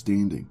we were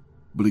standing,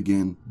 but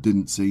again,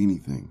 didn't say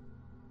anything.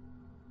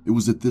 It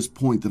was at this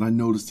point that I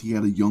noticed he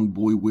had a young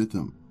boy with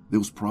him that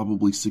was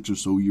probably 6 or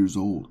so years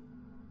old,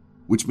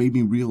 which made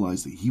me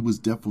realize that he was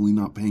definitely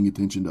not paying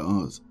attention to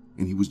us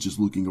and he was just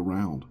looking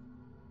around.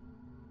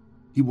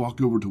 He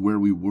walked over to where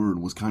we were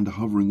and was kind of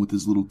hovering with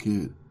his little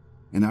kid,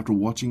 and after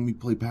watching me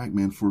play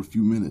Pac-Man for a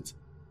few minutes,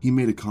 he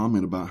made a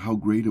comment about how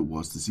great it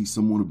was to see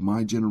someone of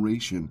my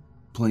generation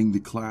playing the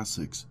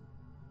classics.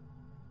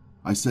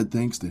 I said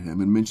thanks to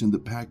him and mentioned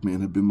that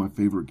Pac-Man had been my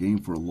favorite game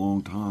for a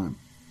long time,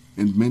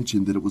 and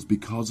mentioned that it was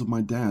because of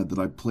my dad that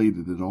I played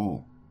it at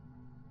all.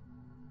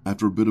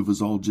 After a bit of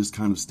us all just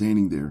kind of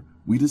standing there,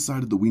 we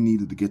decided that we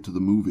needed to get to the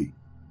movie.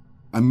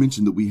 I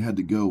mentioned that we had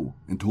to go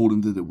and told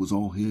him that it was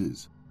all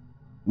his.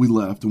 We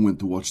left and went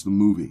to watch the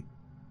movie.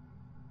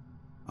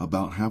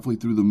 About halfway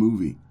through the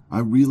movie, I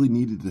really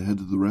needed to head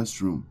to the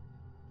restroom,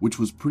 which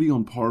was pretty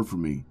on par for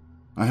me.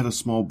 I had a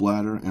small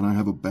bladder and I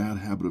have a bad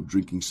habit of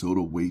drinking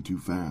soda way too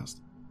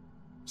fast.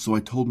 So I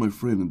told my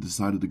friend and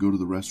decided to go to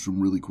the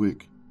restroom really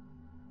quick.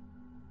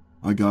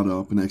 I got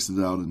up and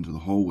exited out into the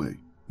hallway,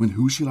 when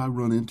who should I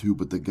run into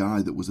but the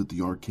guy that was at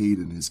the arcade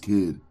and his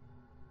kid.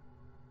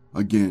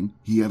 Again,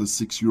 he had a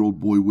 6-year-old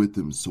boy with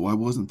him, so I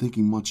wasn't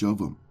thinking much of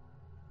him.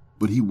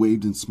 But he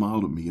waved and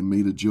smiled at me and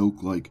made a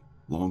joke like,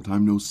 "Long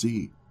time no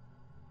see."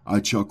 I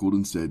chuckled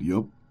and said,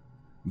 "Yup,"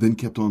 then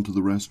kept on to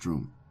the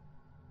restroom.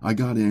 I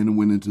got in and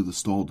went into the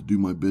stall to do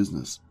my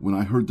business when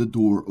I heard the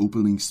door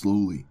opening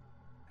slowly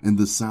and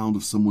the sound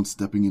of someone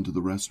stepping into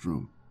the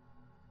restroom.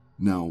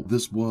 Now,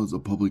 this was a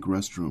public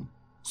restroom,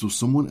 so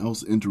someone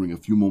else entering a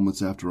few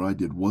moments after I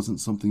did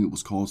wasn't something that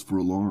was cause for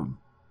alarm.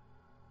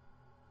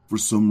 For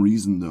some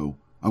reason, though,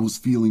 I was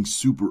feeling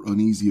super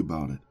uneasy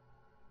about it.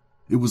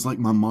 It was like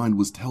my mind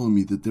was telling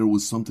me that there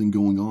was something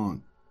going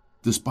on,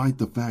 despite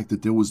the fact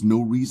that there was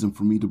no reason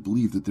for me to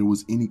believe that there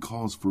was any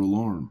cause for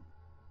alarm.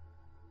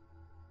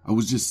 I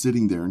was just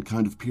sitting there and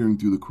kind of peering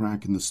through the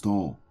crack in the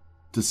stall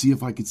to see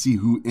if I could see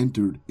who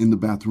entered in the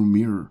bathroom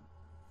mirror,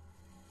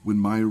 when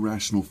my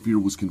irrational fear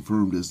was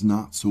confirmed as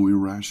not so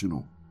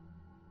irrational.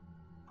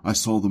 I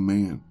saw the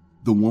man,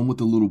 the one with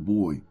the little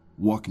boy,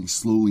 walking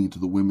slowly into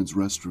the women's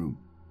restroom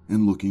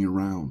and looking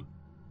around.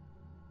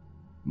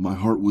 My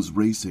heart was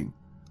racing.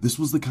 This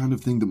was the kind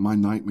of thing that my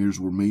nightmares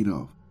were made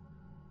of.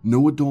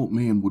 No adult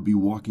man would be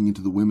walking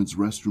into the women's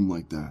restroom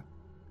like that,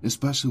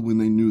 especially when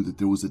they knew that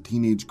there was a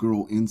teenage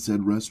girl in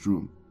said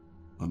restroom,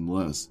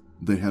 unless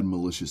they had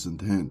malicious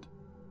intent.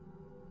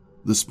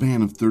 The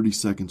span of 30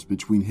 seconds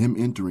between him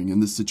entering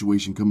and this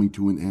situation coming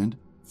to an end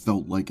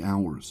felt like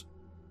hours.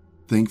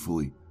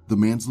 Thankfully, the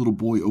man's little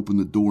boy opened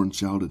the door and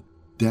shouted,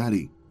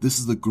 "Daddy, this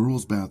is the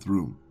girls'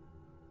 bathroom."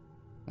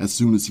 As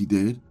soon as he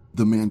did,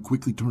 the man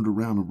quickly turned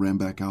around and ran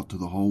back out to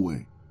the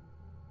hallway.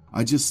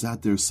 I just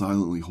sat there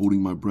silently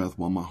holding my breath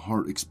while my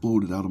heart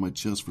exploded out of my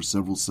chest for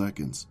several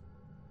seconds,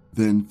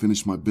 then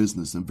finished my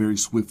business and very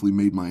swiftly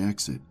made my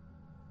exit.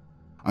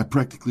 I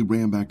practically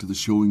ran back to the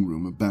showing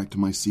room and back to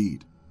my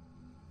seat.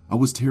 I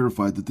was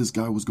terrified that this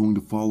guy was going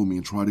to follow me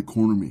and try to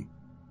corner me.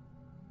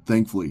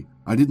 Thankfully,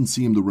 I didn't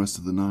see him the rest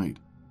of the night,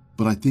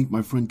 but I think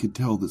my friend could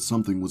tell that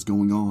something was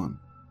going on.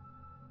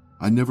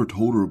 I never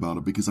told her about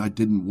it because I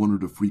didn't want her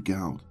to freak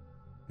out,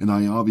 and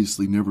I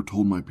obviously never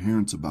told my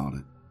parents about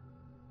it.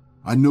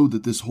 I know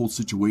that this whole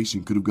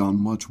situation could have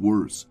gone much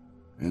worse,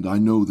 and I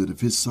know that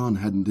if his son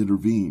hadn't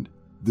intervened,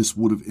 this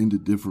would have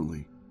ended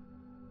differently.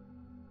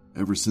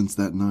 Ever since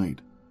that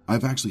night,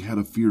 I've actually had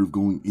a fear of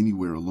going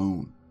anywhere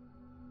alone,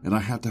 and I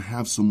have to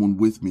have someone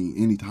with me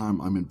anytime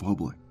I'm in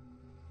public.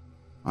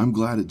 I'm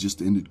glad it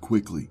just ended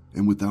quickly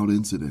and without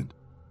incident,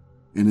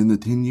 and in the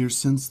 10 years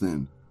since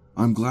then,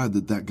 I'm glad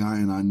that that guy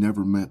and I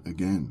never met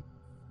again.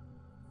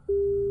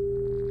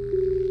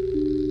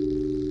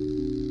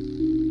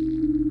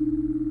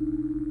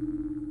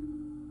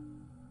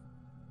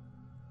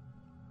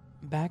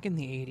 Back in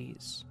the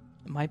 80s,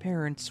 my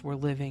parents were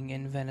living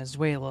in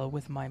Venezuela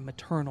with my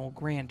maternal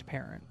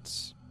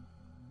grandparents.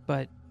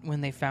 But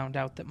when they found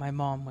out that my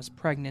mom was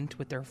pregnant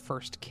with their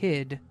first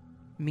kid,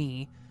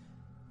 me,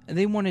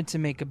 They wanted to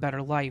make a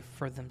better life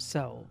for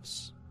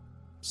themselves.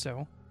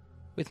 So,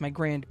 with my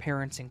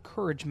grandparents'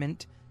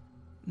 encouragement,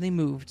 they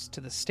moved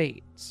to the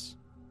States.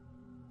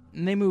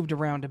 They moved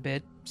around a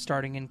bit,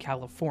 starting in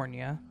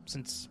California,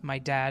 since my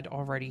dad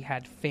already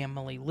had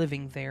family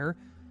living there,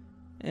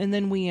 and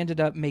then we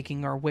ended up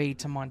making our way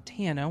to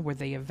Montana, where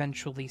they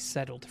eventually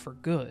settled for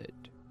good.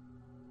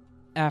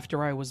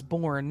 After I was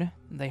born,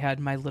 they had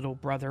my little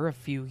brother a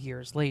few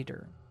years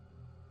later.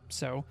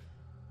 So,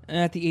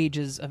 at the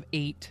ages of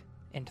 8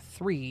 and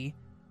 3,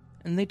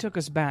 they took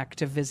us back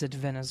to visit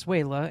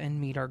Venezuela and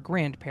meet our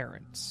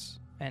grandparents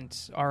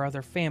and our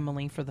other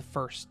family for the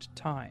first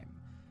time.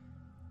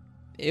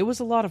 It was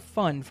a lot of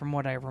fun from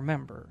what I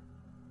remember.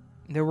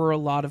 There were a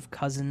lot of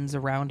cousins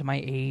around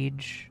my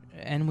age,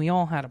 and we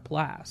all had a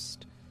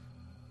blast.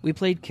 We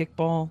played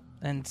kickball,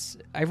 and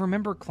I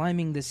remember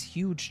climbing this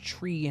huge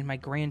tree in my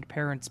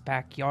grandparents'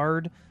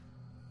 backyard,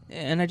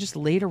 and I just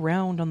laid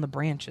around on the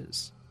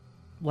branches,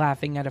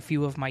 laughing at a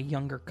few of my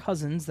younger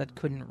cousins that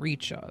couldn't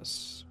reach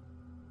us.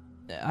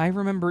 I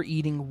remember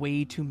eating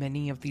way too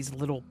many of these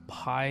little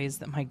pies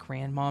that my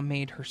grandma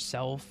made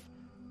herself.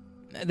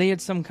 They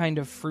had some kind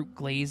of fruit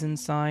glaze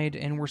inside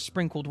and were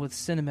sprinkled with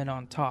cinnamon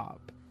on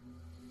top.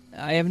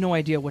 I have no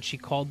idea what she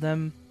called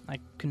them. I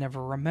could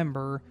never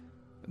remember,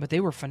 but they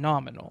were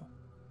phenomenal.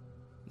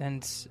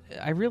 And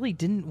I really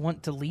didn't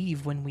want to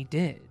leave when we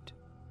did.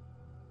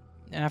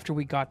 After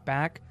we got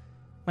back,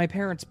 my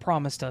parents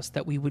promised us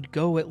that we would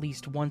go at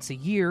least once a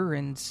year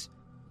and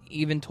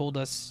even told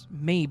us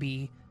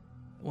maybe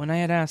when I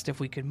had asked if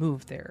we could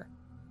move there,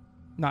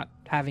 not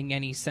having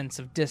any sense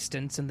of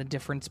distance and the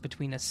difference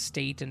between a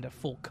state and a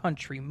full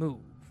country move.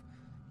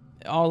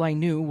 All I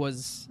knew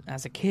was,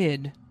 as a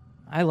kid,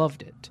 I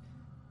loved it.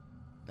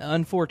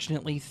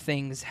 Unfortunately,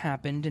 things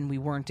happened and we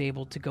weren't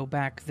able to go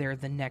back there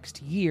the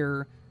next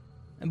year,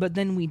 but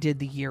then we did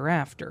the year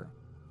after,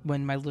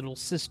 when my little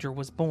sister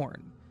was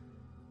born.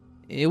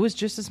 It was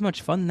just as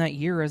much fun that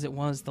year as it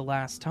was the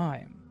last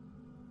time.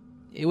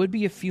 It would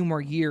be a few more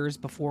years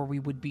before we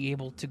would be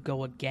able to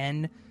go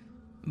again,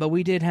 but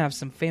we did have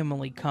some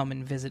family come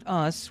and visit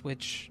us,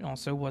 which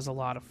also was a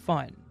lot of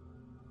fun.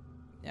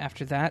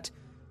 After that,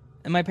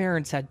 my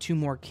parents had 2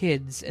 more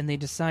kids, and they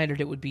decided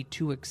it would be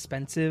too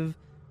expensive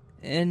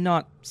and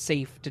not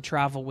safe to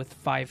travel with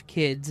 5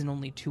 kids and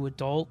only 2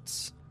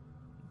 adults,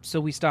 so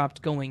we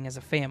stopped going as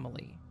a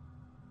family.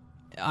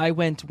 I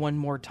went one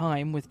more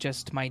time with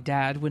just my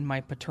dad when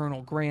my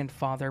paternal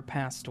grandfather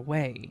passed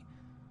away.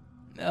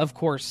 Of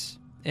course,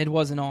 it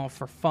wasn't all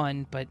for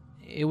fun, but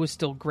it was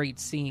still great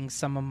seeing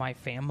some of my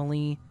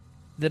family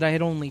that I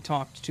had only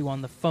talked to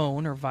on the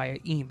phone or via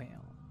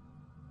email.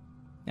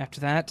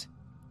 After that,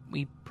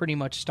 we pretty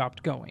much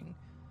stopped going.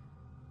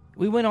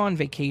 We went on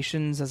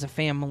vacations as a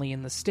family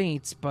in the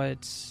States,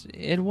 but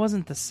it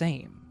wasn't the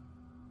same.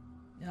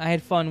 I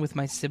had fun with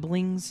my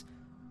siblings,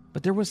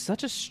 but there was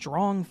such a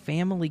strong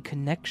family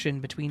connection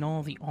between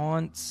all the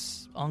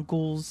aunts,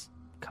 uncles,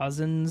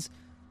 cousins,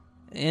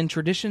 and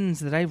traditions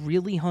that I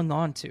really hung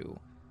on to,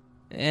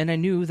 and I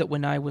knew that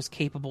when I was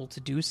capable to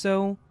do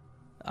so,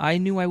 I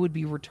knew I would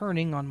be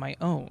returning on my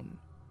own.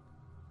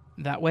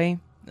 That way,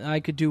 I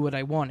could do what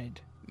I wanted,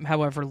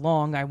 however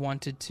long I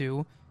wanted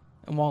to,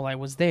 while I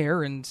was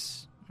there, and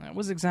that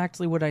was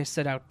exactly what I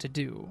set out to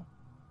do.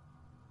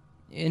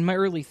 In my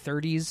early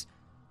 30s,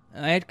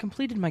 I had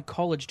completed my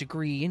college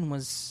degree and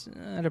was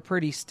at a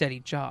pretty steady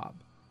job.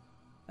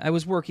 I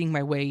was working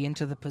my way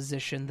into the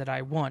position that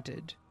I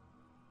wanted.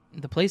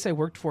 The place I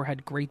worked for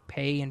had great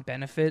pay and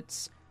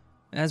benefits,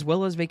 as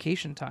well as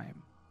vacation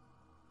time.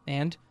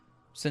 And,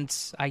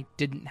 since I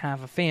didn't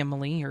have a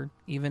family or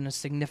even a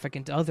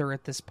significant other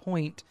at this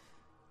point,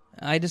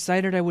 I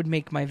decided I would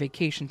make my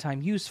vacation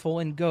time useful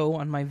and go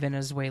on my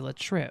Venezuela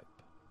trip.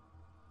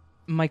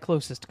 My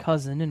closest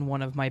cousin and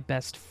one of my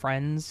best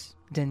friends,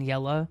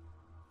 Daniela,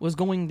 was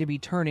going to be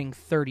turning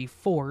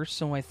 34,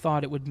 so I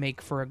thought it would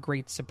make for a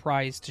great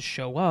surprise to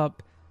show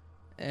up,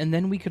 and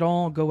then we could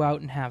all go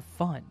out and have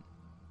fun.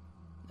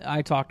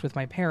 I talked with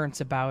my parents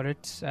about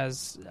it,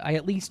 as I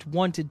at least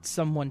wanted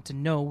someone to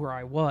know where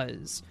I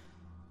was,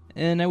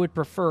 and I would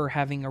prefer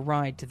having a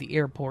ride to the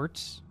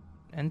airport,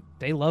 and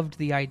they loved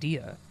the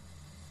idea.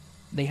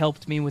 They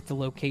helped me with the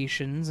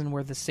locations and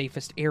where the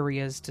safest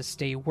areas to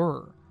stay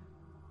were.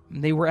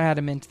 They were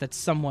adamant that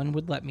someone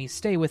would let me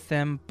stay with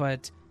them,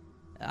 but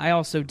I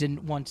also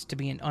didn't want to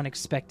be an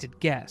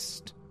unexpected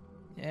guest,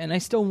 and I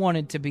still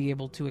wanted to be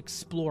able to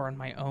explore on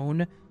my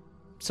own,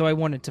 so I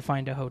wanted to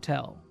find a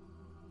hotel.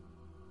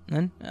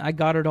 Then I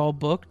got it all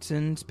booked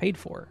and paid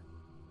for.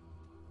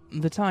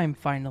 The time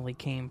finally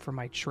came for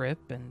my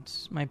trip, and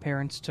my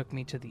parents took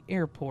me to the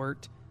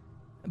airport,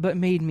 but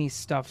made me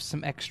stuff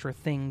some extra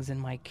things in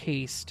my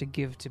case to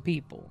give to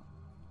people.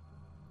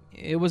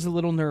 It was a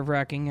little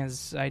nerve-wracking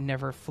as I'd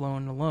never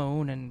flown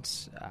alone, and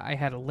I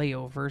had a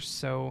layover,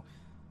 so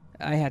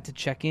I had to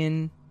check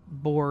in,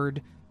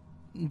 board,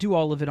 do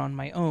all of it on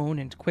my own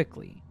and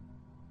quickly.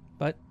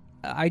 But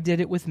I did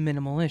it with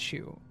minimal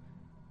issue.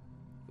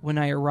 When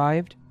I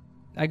arrived,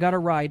 I got a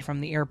ride from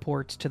the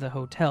airport to the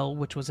hotel,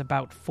 which was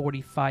about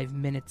 45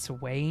 minutes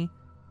away,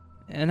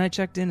 and I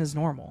checked in as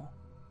normal.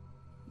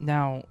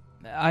 Now,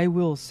 I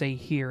will say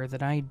here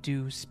that I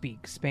do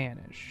speak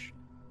Spanish.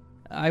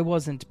 I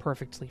wasn't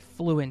perfectly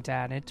fluent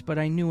at it, but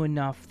I knew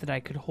enough that I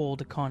could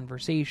hold a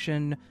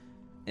conversation,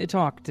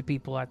 talk to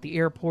people at the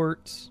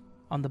airport,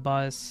 on the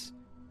bus,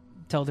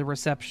 tell the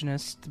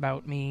receptionist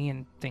about me,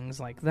 and things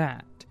like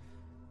that.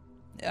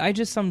 I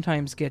just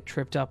sometimes get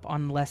tripped up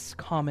on less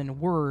common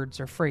words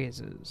or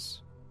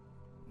phrases.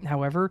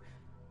 However,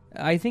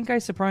 I think I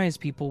surprise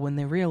people when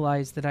they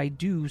realize that I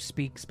do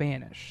speak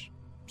Spanish,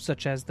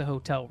 such as the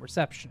hotel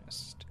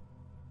receptionist.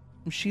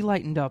 She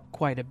lightened up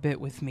quite a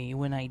bit with me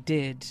when I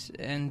did,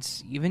 and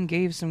even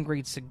gave some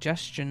great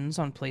suggestions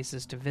on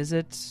places to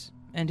visit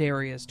and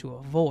areas to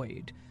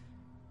avoid.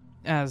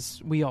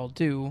 As we all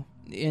do,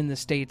 in the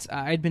States,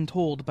 I'd been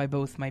told by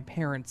both my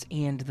parents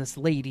and this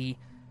lady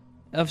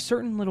of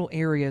certain little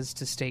areas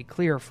to stay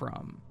clear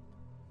from,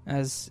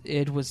 as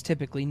it was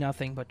typically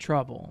nothing but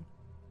trouble.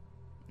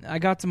 I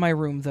got to my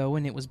room, though,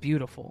 and it was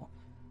beautiful.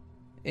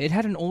 It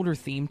had an older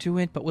theme to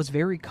it, but was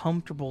very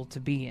comfortable to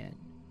be in.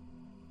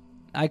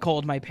 I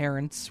called my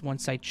parents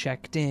once I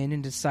checked in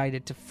and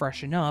decided to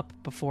freshen up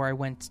before I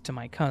went to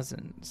my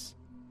cousin's.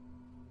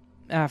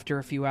 After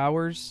a few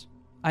hours,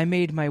 I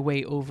made my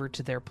way over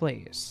to their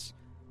place.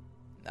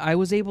 I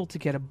was able to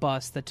get a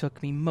bus that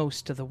took me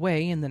most of the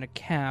way and then a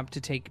cab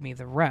to take me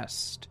the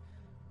rest.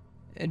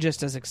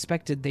 Just as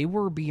expected, they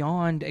were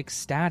beyond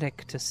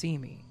ecstatic to see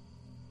me.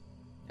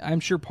 I'm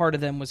sure part of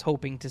them was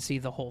hoping to see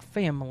the whole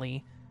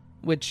family,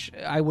 which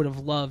I would have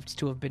loved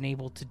to have been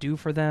able to do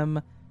for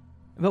them,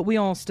 but we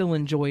all still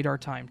enjoyed our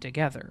time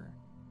together.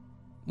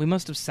 We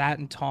must have sat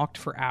and talked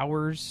for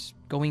hours,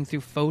 going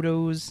through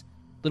photos,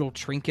 little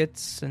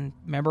trinkets, and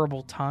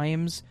memorable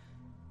times,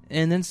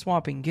 and then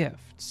swapping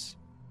gifts.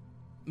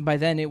 By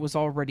then, it was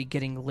already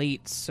getting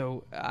late,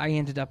 so I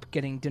ended up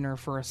getting dinner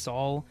for us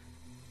all,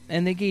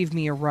 and they gave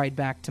me a ride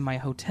back to my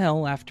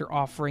hotel after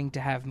offering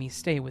to have me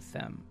stay with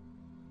them.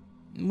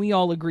 We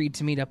all agreed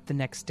to meet up the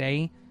next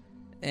day,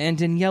 and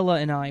Daniela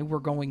and I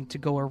were going to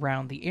go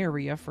around the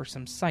area for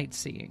some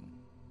sightseeing.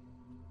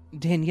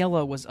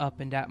 Daniela was up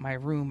and at my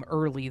room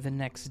early the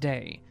next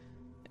day,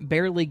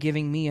 barely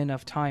giving me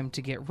enough time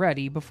to get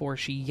ready before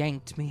she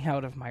yanked me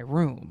out of my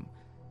room.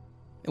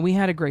 We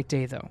had a great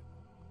day, though.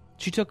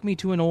 She took me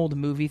to an old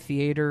movie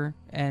theater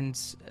and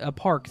a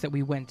park that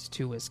we went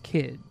to as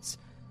kids.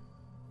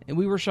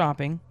 We were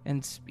shopping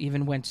and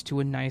even went to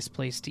a nice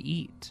place to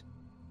eat.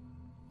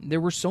 There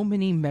were so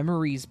many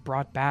memories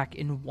brought back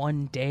in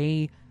one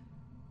day.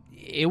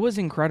 It was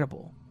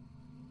incredible.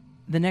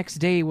 The next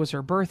day was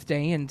her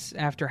birthday, and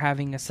after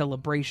having a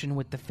celebration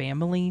with the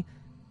family,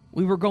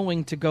 we were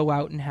going to go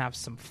out and have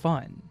some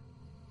fun.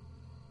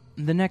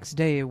 The next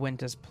day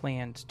went as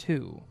planned,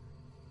 too.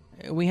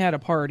 We had a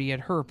party at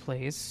her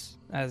place,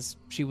 as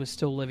she was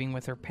still living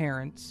with her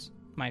parents,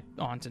 my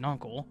aunt and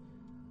uncle.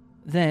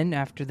 Then,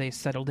 after they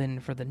settled in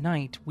for the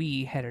night,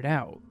 we headed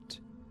out.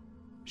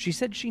 She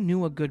said she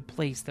knew a good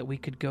place that we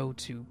could go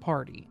to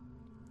party,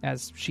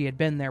 as she had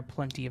been there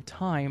plenty of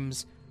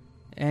times,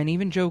 and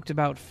even joked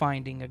about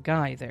finding a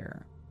guy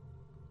there.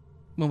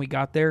 When we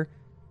got there,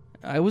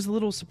 I was a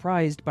little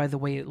surprised by the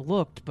way it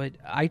looked, but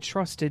I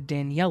trusted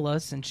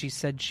Daniela since she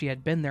said she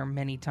had been there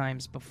many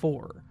times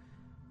before.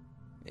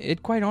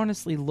 It quite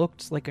honestly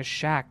looked like a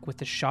shack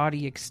with a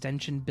shoddy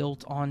extension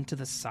built onto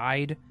the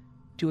side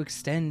to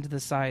extend the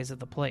size of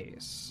the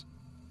place.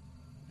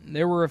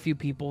 There were a few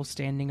people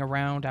standing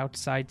around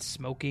outside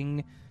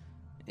smoking.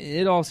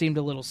 It all seemed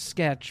a little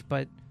sketch,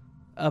 but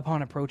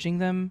upon approaching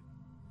them,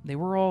 they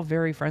were all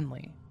very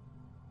friendly.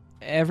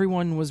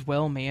 Everyone was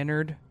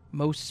well-mannered.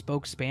 Most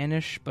spoke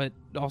Spanish, but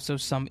also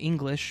some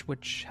English,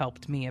 which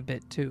helped me a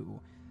bit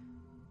too.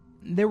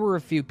 There were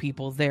a few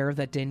people there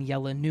that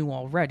Daniela knew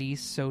already,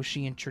 so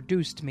she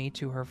introduced me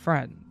to her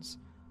friends.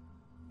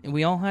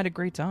 We all had a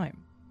great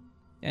time,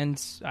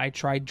 and I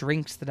tried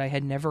drinks that I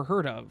had never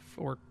heard of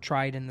or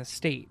tried in the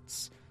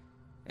States,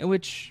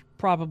 which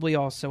probably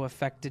also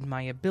affected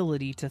my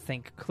ability to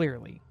think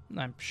clearly,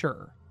 I'm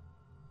sure.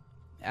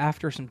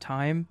 After some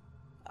time,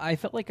 I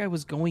felt like I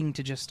was going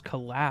to just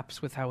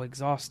collapse with how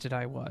exhausted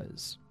I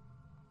was.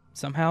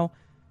 Somehow,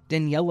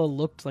 Daniela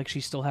looked like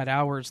she still had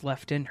hours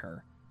left in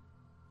her.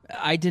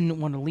 I didn't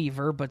want to leave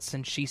her, but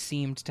since she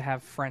seemed to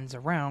have friends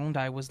around,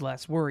 I was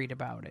less worried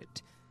about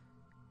it.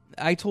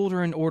 I told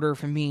her in order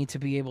for me to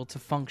be able to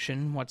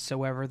function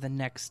whatsoever the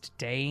next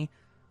day,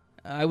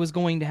 I was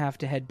going to have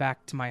to head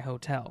back to my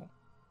hotel.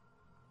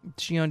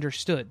 She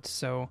understood,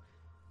 so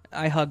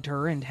I hugged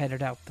her and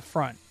headed out the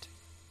front.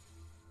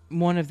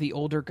 One of the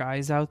older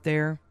guys out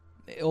there,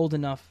 old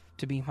enough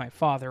to be my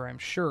father, I'm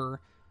sure,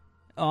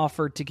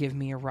 offered to give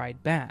me a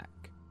ride back.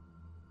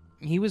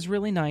 He was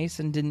really nice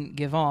and didn't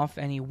give off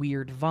any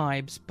weird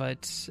vibes,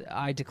 but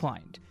I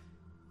declined,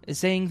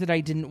 saying that I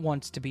didn't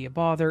want to be a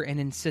bother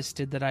and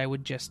insisted that I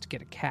would just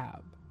get a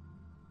cab.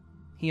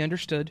 He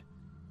understood,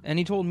 and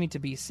he told me to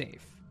be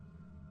safe.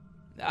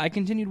 I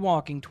continued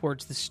walking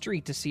towards the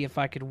street to see if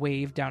I could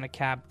wave down a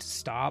cab to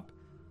stop,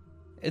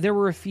 There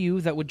were a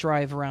few that would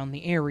drive around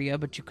the area,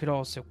 but you could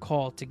also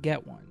call to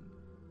get one.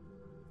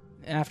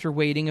 After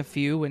waiting a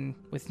few and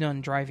with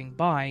none driving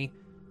by,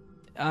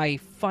 I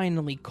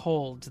finally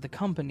called the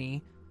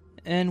company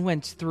and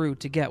went through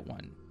to get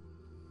one.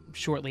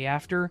 Shortly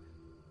after,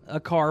 a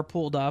car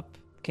pulled up,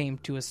 came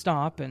to a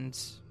stop, and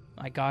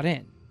I got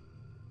in.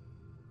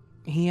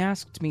 He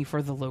asked me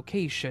for the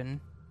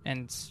location,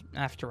 and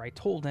after I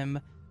told him,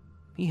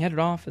 he headed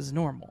off as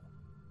normal.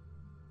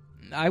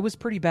 I was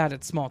pretty bad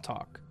at small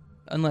talk,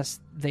 unless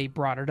they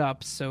brought it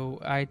up, so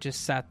I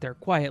just sat there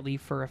quietly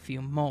for a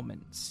few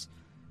moments.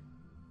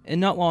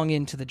 And not long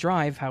into the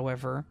drive,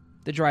 however,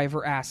 the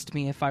driver asked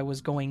me if I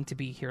was going to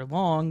be here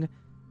long,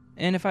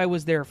 and if I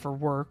was there for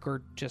work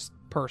or just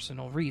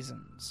personal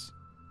reasons.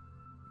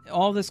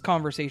 All this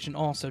conversation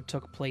also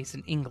took place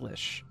in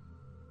English.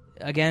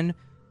 Again,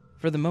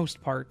 for the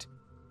most part,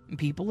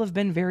 people have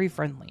been very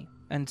friendly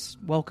and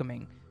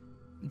welcoming,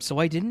 so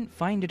I didn't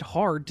find it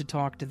hard to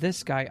talk to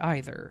this guy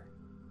either.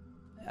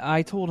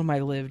 I told him I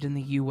lived in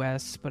the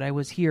US, but I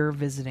was here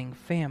visiting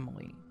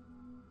family.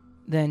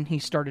 Then he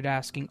started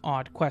asking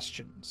odd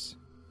questions,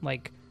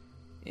 like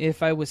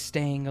if I was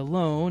staying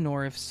alone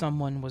or if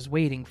someone was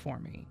waiting for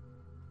me,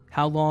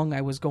 how long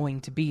I was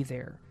going to be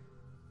there,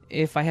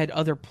 if I had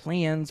other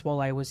plans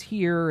while I was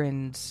here,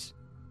 and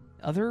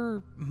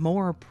other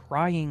more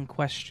prying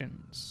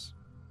questions.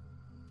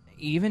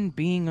 Even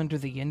being under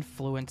the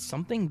influence,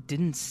 something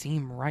didn't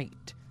seem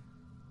right.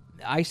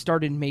 I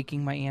started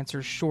making my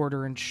answers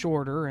shorter and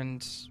shorter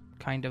and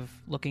kind of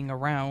looking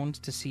around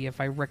to see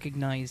if I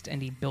recognized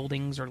any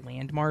buildings or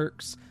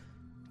landmarks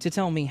to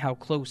tell me how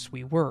close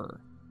we were.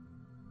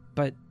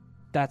 But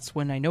that's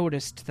when I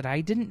noticed that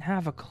I didn't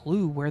have a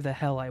clue where the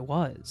hell I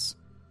was.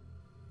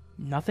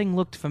 Nothing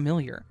looked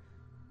familiar,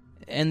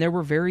 and there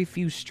were very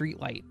few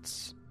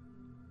streetlights.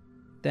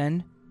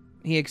 Then,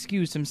 he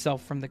excused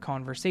himself from the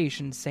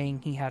conversation, saying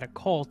he had a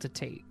call to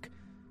take,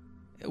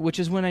 which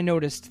is when I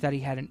noticed that he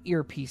had an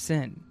earpiece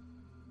in.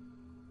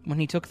 When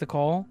he took the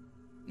call,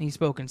 he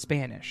spoke in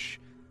Spanish.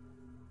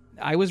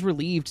 I was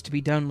relieved to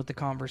be done with the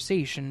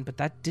conversation, but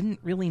that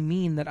didn't really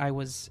mean that I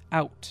was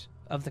out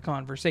of the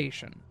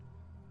conversation.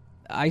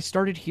 I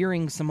started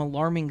hearing some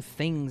alarming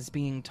things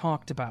being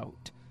talked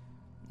about,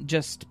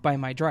 just by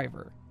my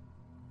driver,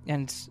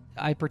 and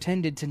I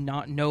pretended to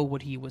not know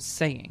what he was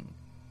saying.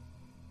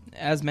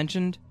 As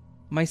mentioned,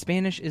 my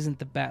Spanish isn't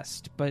the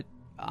best, but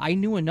I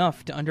knew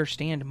enough to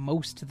understand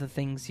most of the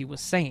things he was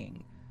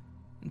saying,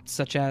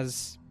 such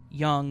as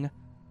young,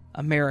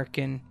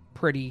 American,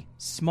 pretty,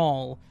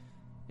 small,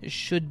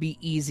 should be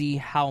easy,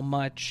 how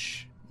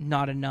much,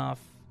 not enough,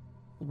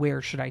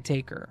 where should I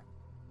take her,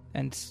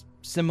 and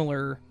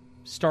similar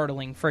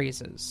startling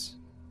phrases.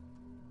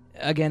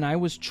 Again, I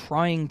was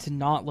trying to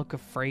not look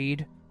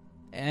afraid,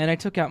 and I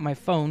took out my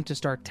phone to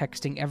start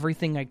texting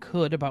everything I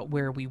could about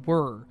where we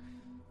were,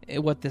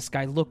 what this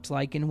guy looked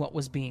like, and what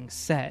was being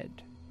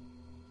said.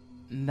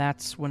 And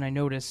that's when I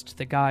noticed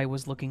the guy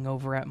was looking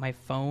over at my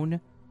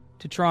phone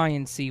to try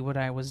and see what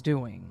I was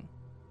doing.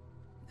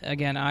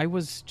 Again, I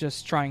was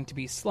just trying to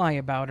be sly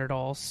about it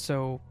all,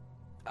 so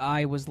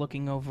I was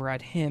looking over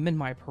at him in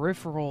my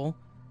peripheral,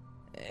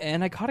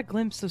 and I caught a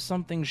glimpse of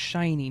something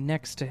shiny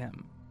next to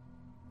him.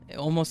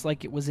 Almost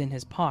like it was in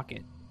his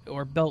pocket,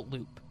 or belt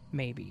loop,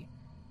 maybe.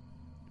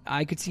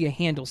 I could see a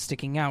handle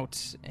sticking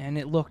out, and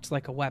it looked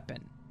like a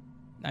weapon.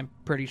 I'm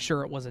pretty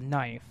sure it was a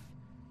knife.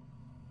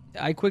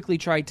 I quickly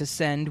tried to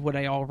send what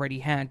I already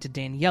had to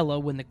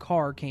Daniela when the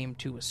car came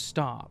to a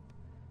stop.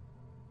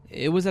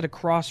 It was at a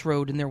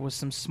crossroad and there was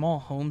some small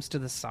homes to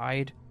the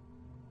side,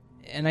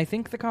 and I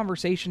think the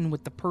conversation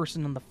with the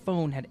person on the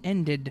phone had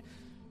ended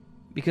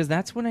because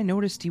that's when I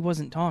noticed he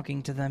wasn't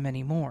talking to them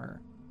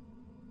anymore.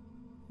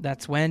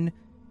 That's when,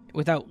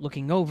 without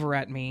looking over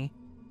at me,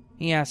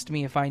 he asked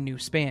me if I knew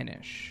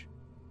Spanish.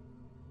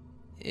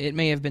 It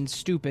may have been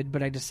stupid,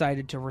 but I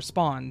decided to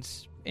respond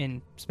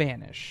in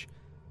Spanish.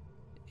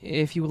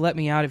 If you let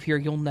me out of here,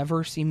 you'll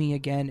never see me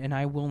again, and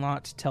I will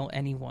not tell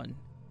anyone.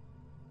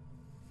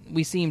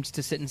 We seemed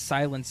to sit in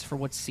silence for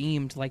what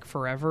seemed like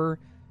forever,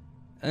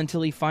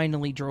 until he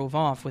finally drove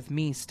off with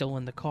me still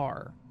in the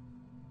car.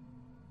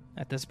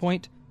 At this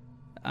point,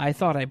 I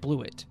thought I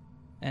blew it,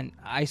 and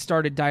I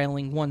started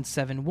dialing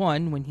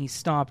 171 when he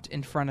stopped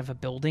in front of a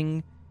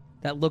building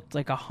that looked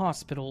like a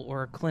hospital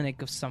or a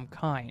clinic of some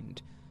kind.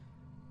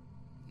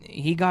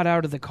 He got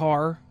out of the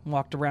car,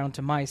 walked around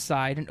to my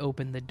side and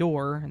opened the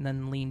door, and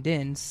then leaned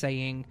in,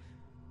 saying,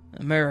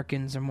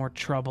 "Americans are more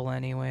trouble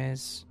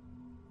anyways."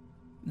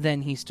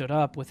 Then he stood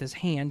up with his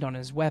hand on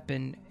his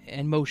weapon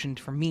and motioned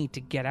for me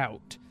to get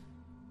out.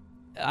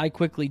 I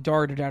quickly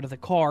darted out of the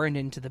car and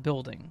into the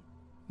building,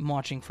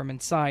 watching from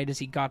inside as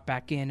he got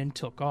back in and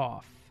took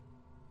off.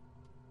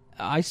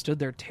 I stood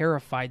there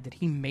terrified that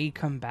he may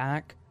come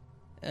back,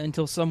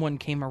 until someone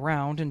came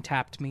around and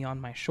tapped me on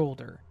my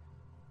shoulder.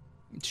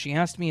 She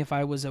asked me if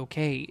I was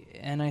okay,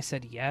 and I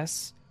said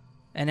yes,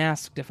 and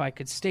asked if I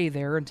could stay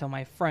there until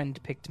my friend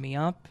picked me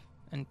up,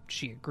 and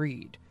she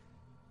agreed.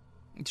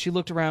 She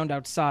looked around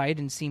outside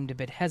and seemed a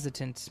bit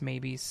hesitant,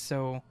 maybe,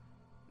 so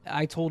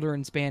I told her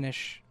in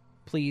Spanish,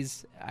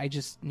 "Please, I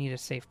just need a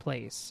safe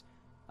place.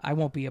 I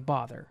won't be a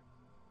bother."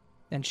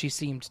 And she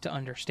seemed to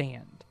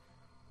understand.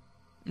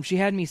 She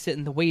had me sit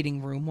in the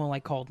waiting room while I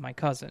called my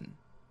cousin.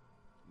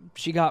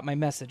 She got my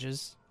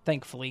messages,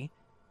 thankfully,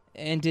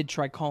 and did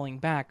try calling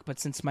back, but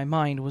since my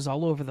mind was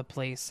all over the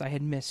place, I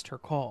had missed her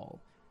call.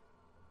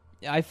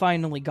 I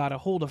finally got a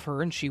hold of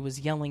her, and she was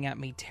yelling at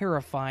me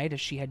terrified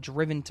as she had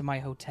driven to my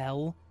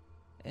hotel,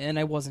 and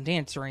I wasn't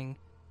answering,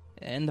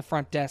 and the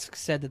front desk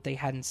said that they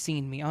hadn't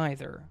seen me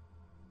either.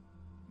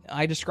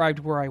 I described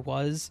where I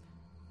was,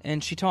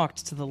 and she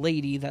talked to the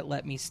lady that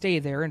let me stay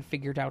there and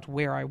figured out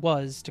where I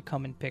was to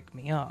come and pick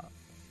me up.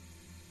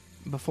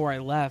 Before I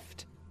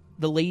left,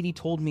 the lady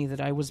told me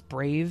that I was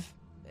brave,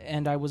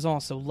 and I was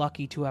also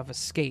lucky to have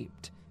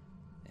escaped.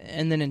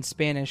 And then in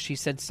Spanish, she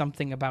said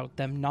something about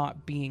them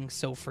not being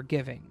so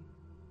forgiving.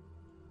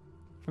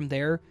 From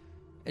there,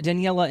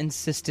 Daniela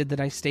insisted that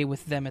I stay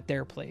with them at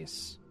their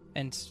place,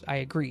 and I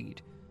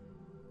agreed.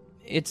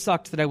 It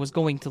sucked that I was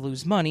going to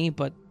lose money,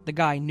 but the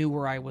guy knew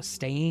where I was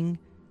staying,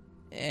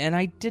 and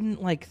I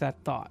didn't like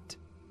that thought.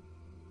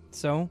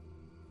 So,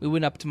 we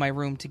went up to my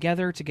room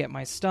together to get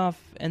my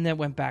stuff, and then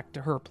went back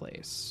to her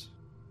place.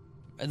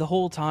 The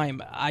whole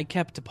time, I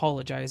kept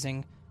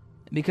apologizing,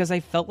 because I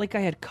felt like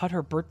I had cut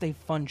her birthday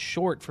fun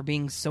short for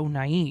being so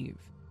naive.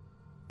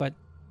 But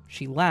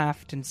she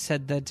laughed and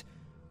said that,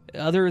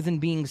 other than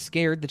being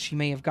scared that she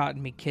may have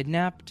gotten me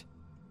kidnapped,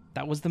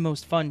 that was the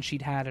most fun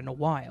she'd had in a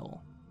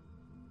while.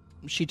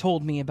 She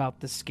told me about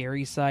the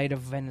scary side of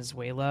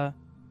Venezuela,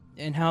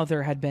 and how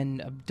there had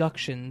been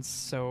abductions,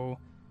 so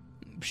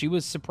she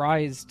was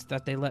surprised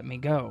that they let me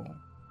go,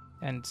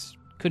 and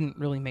couldn't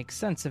really make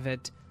sense of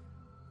it,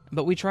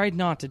 but we tried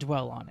not to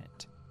dwell on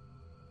it.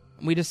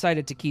 We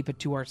decided to keep it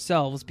to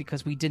ourselves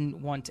because we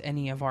didn't want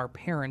any of our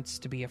parents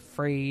to be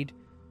afraid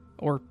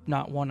or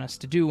not want us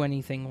to do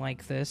anything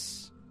like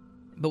this,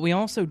 but we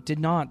also did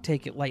not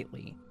take it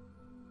lightly.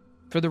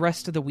 For the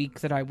rest of the week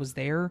that I was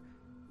there,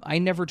 I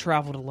never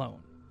traveled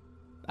alone.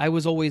 I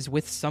was always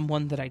with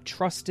someone that I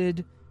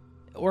trusted,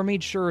 or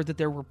made sure that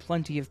there were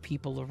plenty of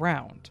people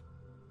around.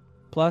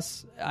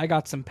 Plus, I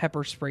got some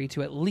pepper spray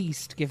to at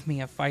least give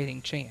me a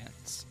fighting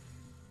chance.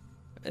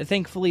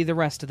 Thankfully, the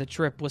rest of the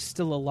trip was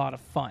still a lot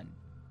of fun,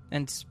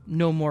 and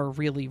no more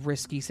really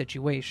risky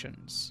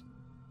situations.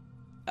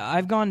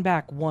 I've gone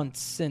back once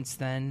since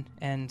then,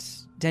 and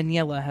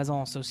Daniela has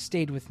also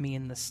stayed with me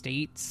in the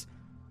States,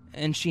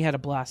 and she had a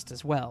blast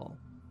as well.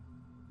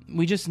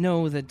 We just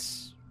know that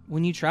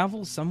when you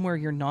travel somewhere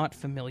you're not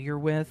familiar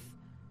with,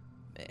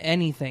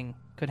 anything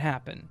could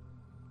happen.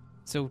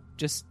 So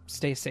just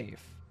stay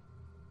safe.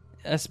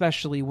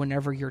 Especially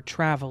whenever you're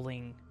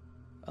traveling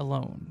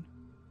alone.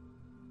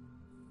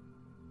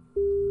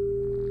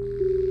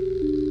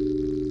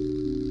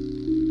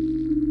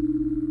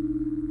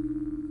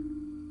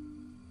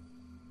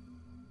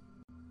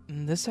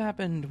 This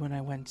happened when I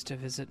went to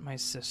visit my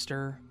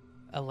sister,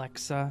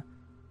 Alexa,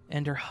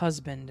 and her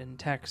husband in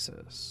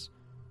Texas.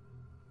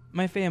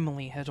 My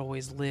family had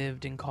always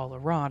lived in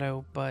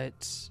Colorado,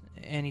 but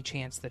any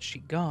chance that she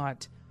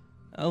got,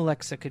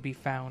 Alexa could be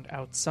found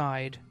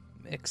outside,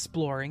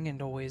 exploring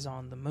and always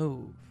on the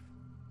move.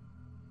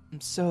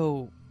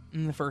 So,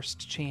 the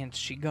first chance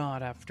she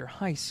got after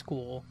high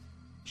school,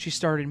 she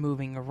started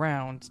moving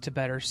around to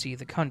better see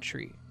the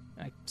country,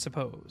 I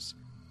suppose.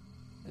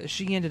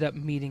 She ended up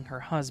meeting her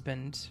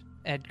husband,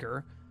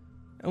 Edgar,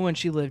 when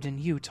she lived in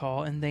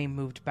Utah, and they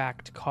moved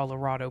back to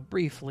Colorado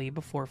briefly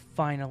before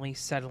finally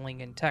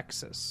settling in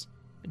Texas,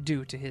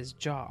 due to his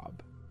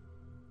job.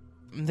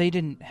 They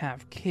didn't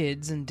have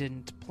kids and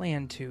didn't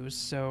plan to,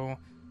 so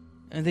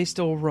they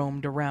still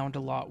roamed around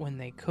a lot when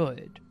they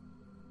could.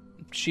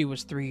 She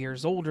was 3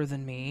 years older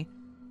than me,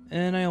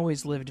 and I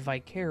always lived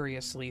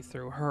vicariously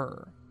through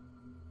her.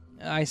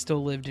 I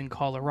still lived in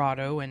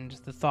Colorado, and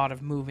the thought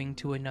of moving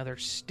to another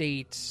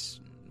state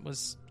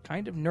was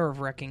kind of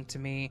nerve-wracking to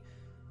me,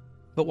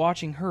 but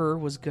watching her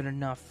was good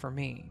enough for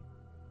me,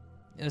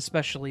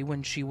 especially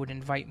when she would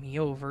invite me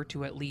over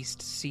to at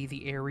least see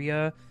the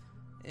area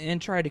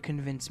and try to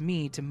convince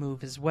me to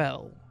move as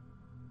well.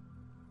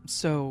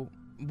 So,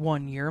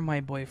 one year, my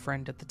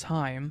boyfriend at the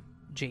time,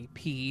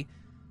 JP,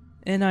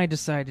 and I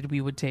decided we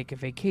would take a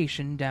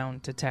vacation down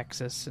to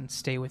Texas and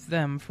stay with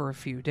them for a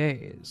few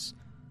days.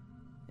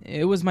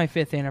 It was my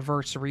 5th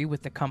anniversary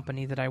with the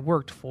company that I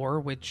worked for,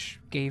 which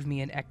gave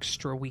me an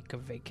extra week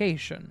of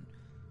vacation.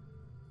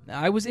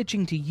 I was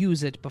itching to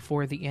use it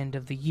before the end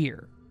of the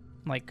year,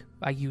 like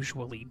I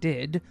usually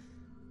did,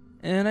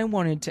 and I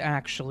wanted to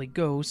actually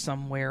go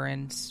somewhere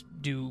and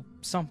do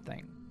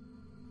something.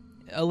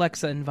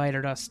 Alexa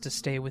invited us to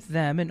stay with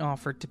them and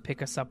offered to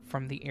pick us up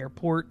from the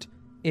airport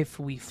if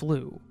we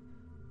flew,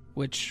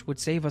 which would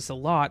save us a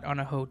lot on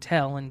a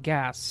hotel and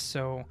gas,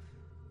 so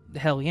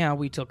hell yeah,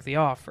 we took the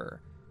offer.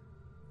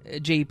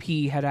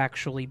 JP had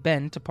actually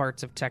been to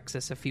parts of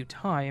Texas a few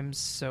times,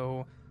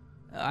 so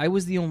I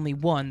was the only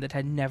one that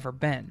had never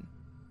been.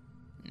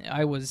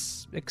 I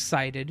was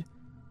excited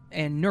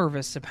and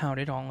nervous about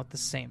it all at the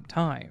same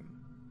time.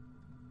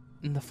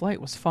 The flight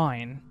was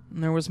fine,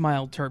 There was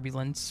mild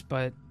turbulence,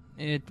 but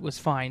it was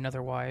fine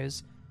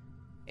otherwise.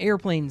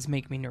 Airplanes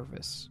make me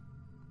nervous.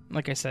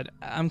 Like I said,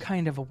 I'm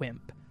kind of a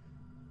wimp.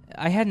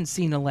 I hadn't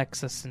seen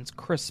Alexa since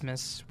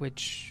Christmas,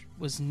 which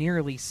was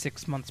nearly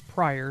 6 months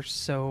prior,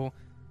 so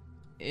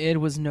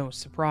it was no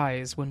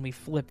surprise when we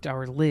flipped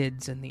our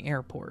lids in the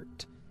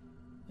airport.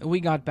 We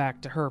got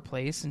back to her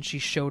place and she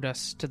showed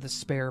us to the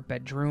spare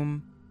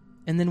bedroom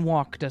and then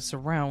walked us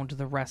around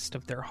the rest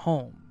of their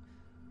home.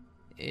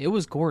 It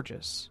was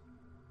gorgeous.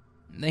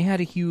 They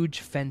had a huge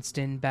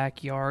fenced-in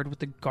backyard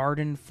with a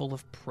garden full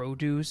of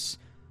produce,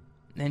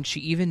 and she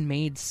even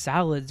made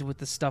salads with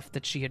the stuff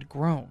that she had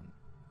grown.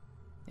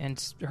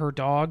 And her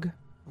dog,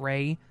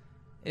 Ray,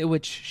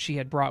 which she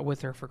had brought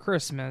with her for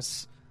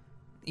Christmas,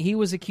 he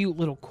was a cute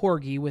little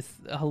corgi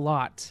with a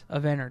lot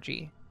of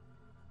energy.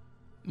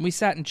 We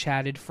sat and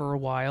chatted for a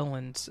while,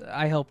 and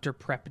I helped her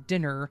prep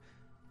dinner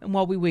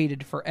while we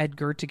waited for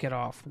Edgar to get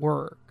off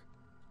work.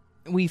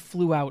 We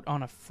flew out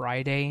on a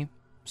Friday,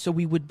 so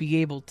we would be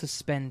able to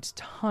spend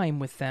time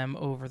with them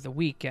over the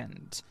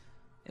weekend,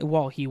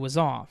 while he was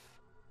off.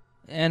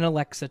 And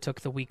Alexa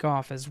took the week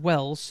off as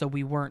well, so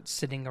we weren't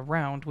sitting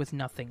around with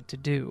nothing to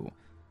do.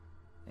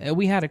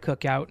 We had a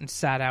cookout and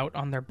sat out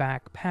on their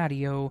back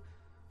patio,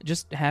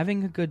 just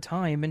having a good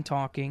time and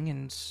talking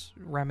and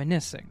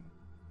reminiscing.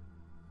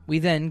 We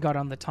then got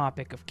on the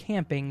topic of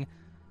camping,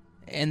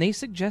 and they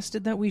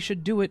suggested that we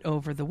should do it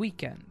over the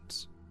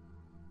weekend.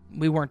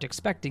 We weren't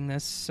expecting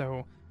this,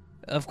 so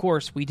of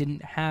course we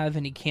didn't have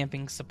any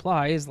camping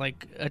supplies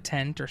like a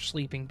tent or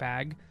sleeping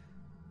bag.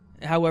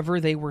 However,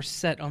 they were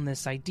set on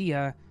this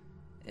idea,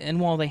 and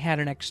while they had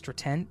an extra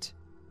tent,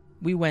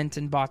 we went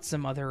and bought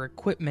some other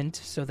equipment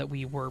so that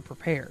we were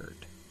prepared.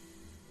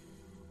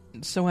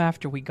 So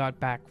after we got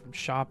back from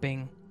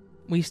shopping,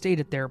 we stayed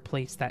at their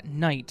place that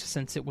night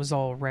since it was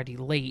already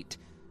late,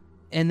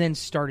 and then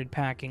started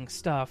packing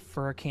stuff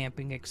for a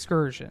camping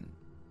excursion.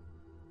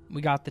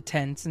 We got the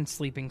tents and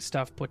sleeping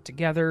stuff put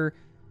together,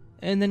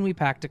 and then we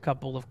packed a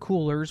couple of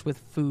coolers with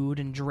food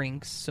and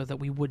drinks so that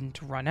we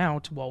wouldn't run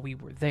out while we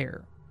were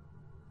there.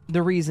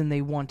 The reason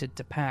they wanted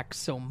to pack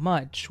so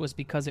much was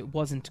because it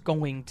wasn't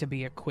going to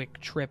be a quick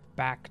trip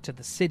back to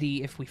the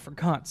city if we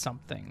forgot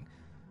something.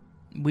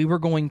 We were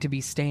going to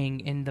be staying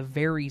in the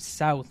very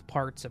south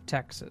parts of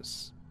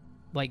Texas,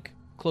 like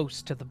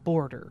close to the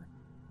border.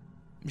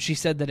 She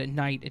said that at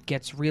night it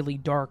gets really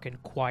dark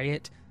and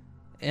quiet,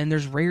 and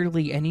there's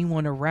rarely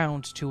anyone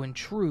around to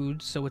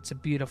intrude, so it's a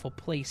beautiful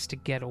place to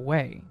get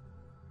away.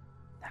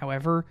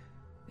 However,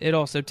 it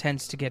also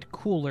tends to get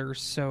cooler,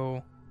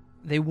 so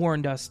they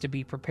warned us to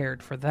be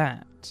prepared for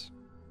that.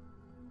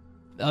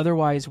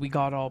 Otherwise, we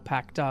got all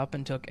packed up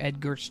and took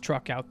Edgar's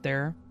truck out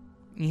there.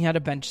 He had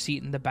a bench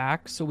seat in the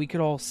back, so we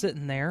could all sit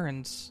in there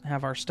and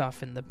have our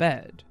stuff in the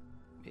bed.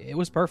 It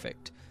was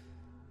perfect.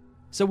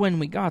 So when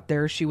we got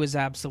there, she was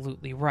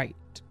absolutely right.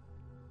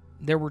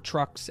 There were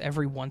trucks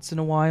every once in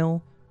a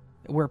while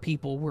where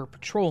people were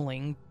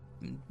patrolling.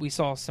 We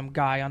saw some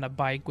guy on a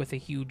bike with a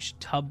huge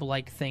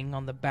tub-like thing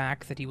on the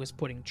back that he was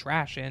putting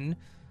trash in.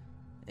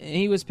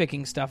 He was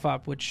picking stuff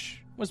up,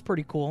 which was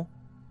pretty cool.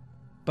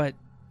 But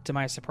to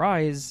my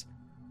surprise,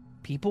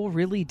 people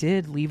really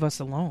did leave us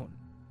alone.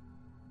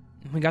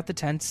 We got the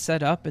tents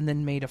set up and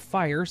then made a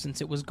fire since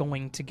it was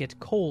going to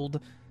get cold,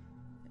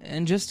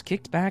 and just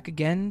kicked back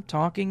again,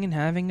 talking and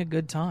having a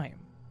good time.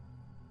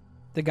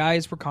 The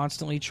guys were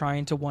constantly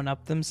trying to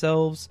one-up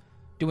themselves,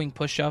 doing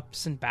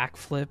push-ups and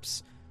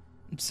backflips,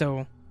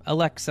 so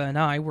Alexa and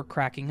I were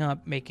cracking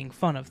up, making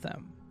fun of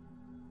them.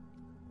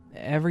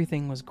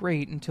 Everything was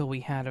great until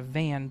we had a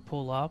van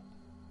pull up,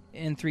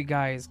 and 3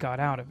 guys got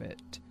out of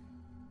it.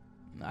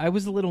 I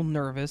was a little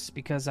nervous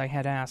because I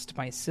had asked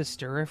my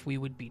sister if we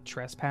would be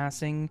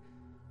trespassing,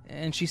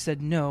 and she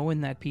said no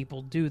and that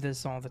people do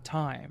this all the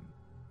time.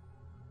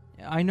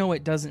 I know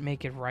it doesn't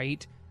make it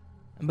right,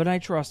 but I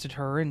trusted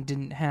her and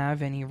didn't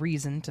have any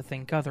reason to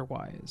think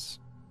otherwise.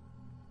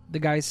 The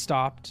guys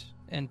stopped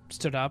and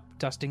stood up,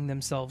 dusting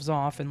themselves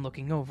off and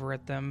looking over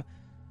at them.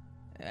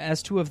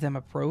 As 2 of them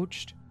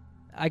approached,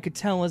 I could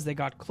tell as they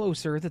got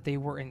closer that they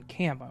were in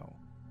camo,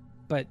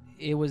 but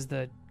it was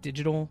the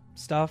digital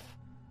stuff,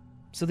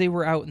 so they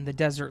were out in the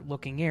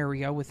desert-looking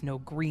area with no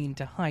green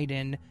to hide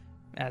in,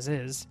 as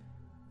is,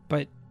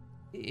 but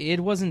it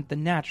wasn't the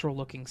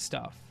natural-looking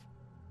stuff.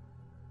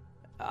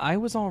 I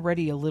was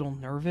already a little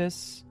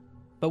nervous,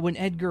 but when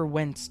Edgar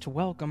went to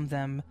welcome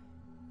them,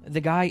 the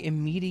guy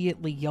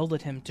immediately yelled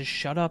at him to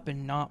shut up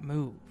and not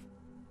move.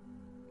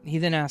 He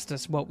then asked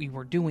us what we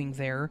were doing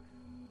there,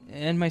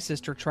 and my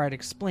sister tried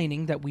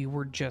explaining that we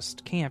were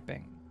just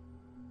camping.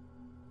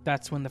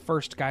 That's when the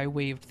first guy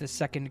waved the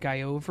second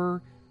guy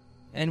over,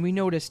 and we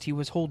noticed he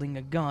was holding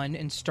a gun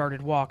and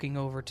started walking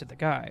over to the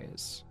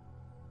guys.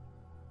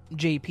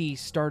 JP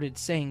started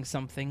saying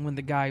something when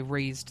the guy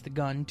raised the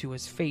gun to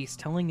his face,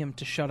 telling him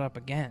to shut up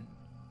again.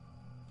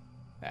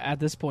 At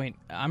this point,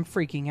 I'm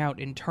freaking out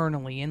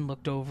internally and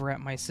looked over at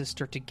my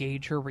sister to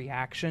gauge her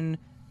reaction,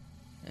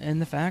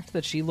 and the fact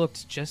that she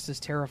looked just as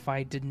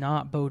terrified did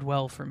not bode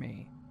well for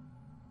me.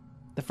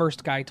 The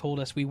first guy told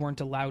us we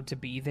weren't allowed to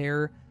be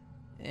there,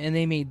 and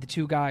they made the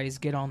two guys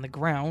get on the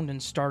ground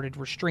and started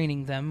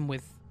restraining them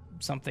with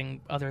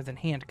something other than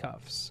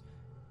handcuffs.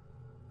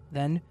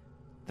 Then,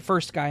 the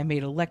first guy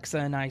made Alexa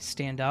and I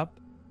stand up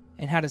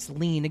and had us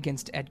lean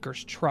against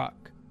Edgar's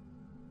truck.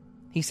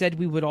 He said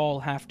we would all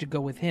have to go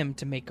with him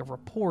to make a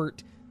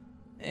report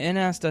and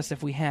asked us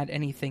if we had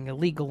anything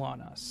illegal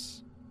on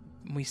us.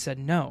 We said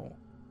no.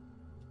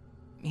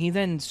 He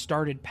then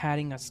started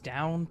patting us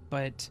down,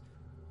 but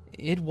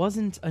it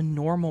wasn't a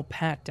normal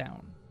pat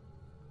down.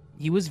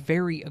 He was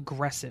very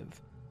aggressive,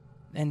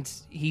 and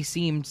he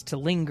seemed to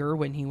linger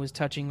when he was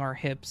touching our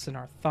hips and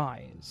our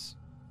thighs.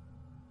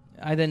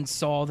 I then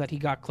saw that he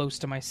got close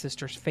to my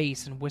sister's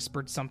face and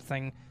whispered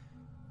something.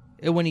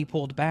 When he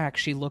pulled back,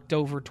 she looked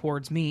over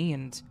towards me,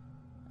 and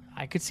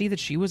I could see that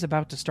she was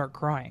about to start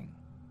crying.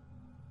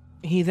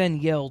 He then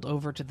yelled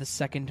over to the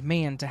second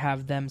man to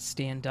have them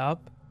stand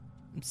up,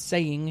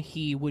 saying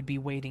he would be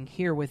waiting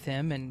here with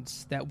him and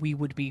that we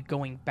would be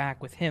going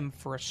back with him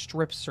for a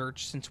strip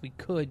search since we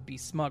could be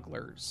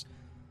smugglers.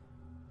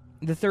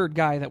 The third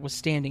guy that was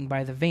standing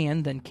by the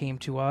van then came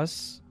to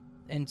us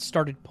and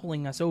started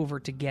pulling us over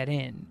to get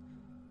in.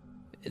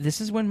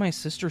 This is when my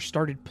sister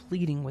started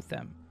pleading with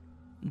them,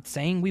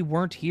 saying we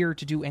weren't here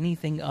to do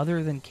anything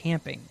other than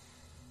camping,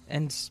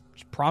 and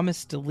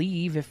promised to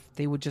leave if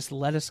they would just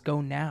let us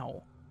go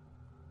now.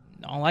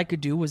 All I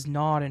could do was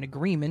nod in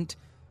agreement,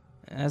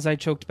 as I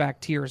choked back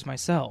tears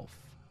myself.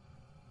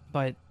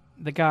 But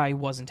the guy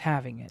wasn't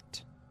having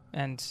it,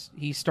 and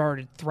he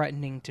started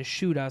threatening to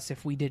shoot us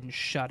if we didn't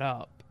shut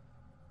up.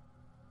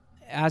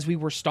 As we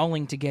were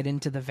stalling to get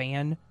into the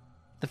van,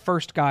 the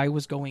first guy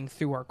was going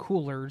through our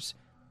coolers,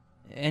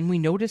 and we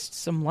noticed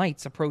some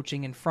lights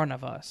approaching in front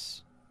of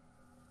us.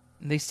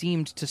 They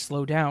seemed to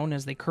slow down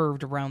as they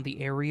curved around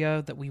the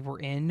area that we were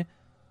in,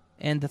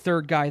 and the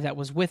third guy that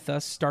was with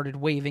us started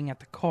waving at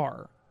the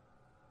car.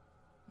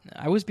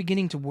 I was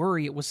beginning to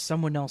worry it was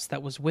someone else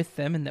that was with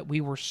them and that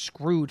we were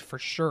screwed for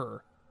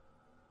sure.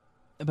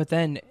 But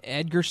then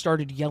Edgar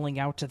started yelling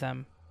out to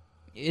them.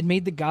 It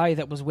made the guy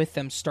that was with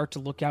them start to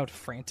look out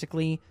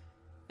frantically,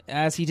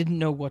 as he didn't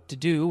know what to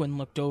do and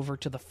looked over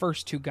to the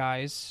first two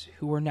guys,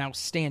 who were now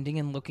standing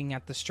and looking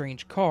at the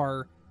strange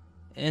car,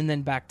 and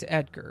then back to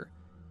Edgar.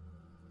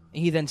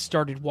 He then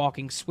started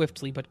walking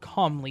swiftly but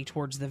calmly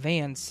towards the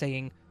van,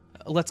 saying,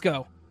 "Let's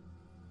go."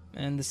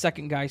 And the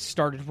second guy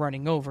started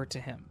running over to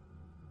him.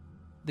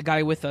 The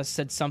guy with us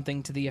said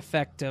something to the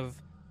effect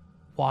of,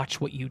 "Watch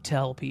what you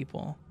tell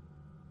people,"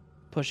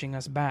 pushing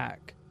us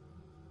back.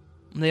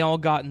 They all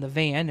got in the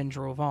van and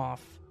drove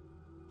off.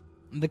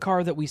 The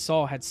car that we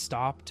saw had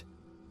stopped,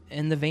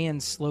 and the van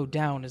slowed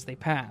down as they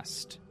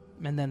passed,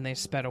 and then they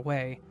sped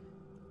away.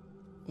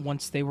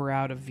 Once they were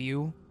out of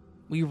view,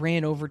 we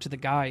ran over to the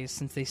guys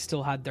since they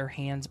still had their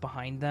hands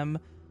behind them,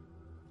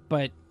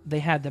 but they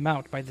had them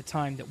out by the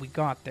time that we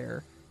got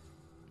there.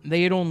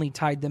 They had only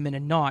tied them in a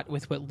knot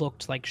with what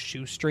looked like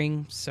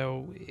shoestring,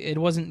 so it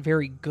wasn't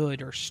very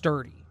good or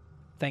sturdy,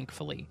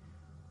 thankfully.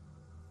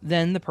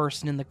 Then the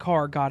person in the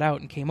car got out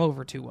and came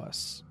over to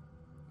us.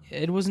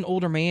 It was an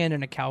older man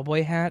in a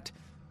cowboy hat,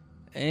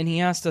 and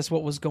he asked us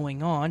what was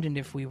going on and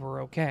if we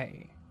were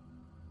okay.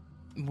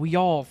 We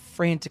all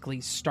frantically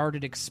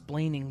started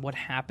explaining what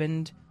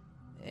happened,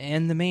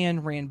 and the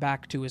man ran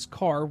back to his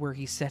car where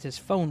he said his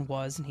phone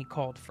was and he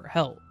called for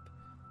help.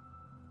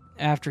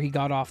 After he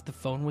got off the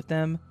phone with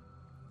them,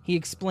 he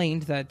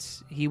explained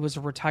that he was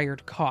a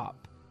retired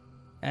cop,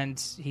 and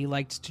he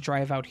liked to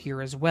drive out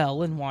here as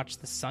well and watch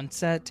the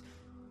sunset,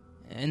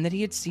 and that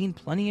he had seen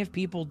plenty of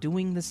people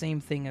doing the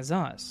same thing as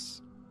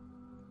us.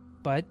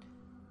 But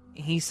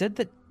he said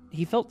that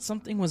he felt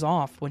something was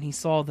off when he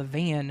saw the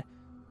van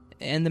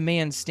and the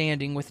man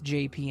standing with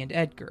JP and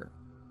Edgar,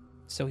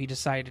 so he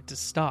decided to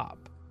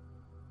stop.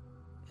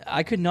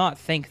 I could not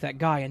thank that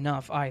guy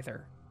enough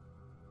either.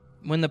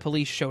 When the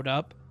police showed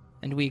up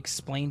and we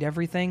explained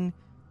everything,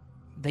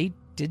 they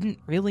didn't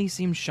really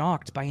seem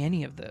shocked by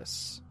any of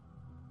this.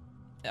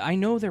 I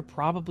know they're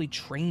probably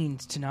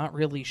trained to not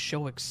really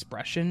show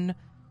expression,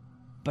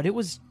 but it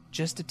was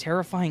just a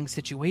terrifying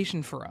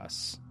situation for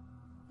us.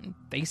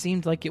 They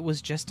seemed like it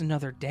was just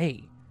another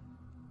day.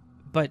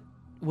 But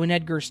when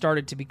Edgar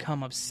started to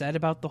become upset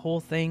about the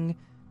whole thing,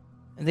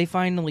 they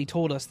finally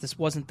told us this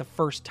wasn't the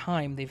first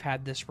time they've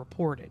had this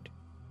reported.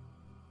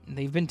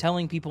 They've been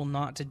telling people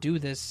not to do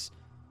this,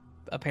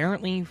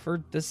 apparently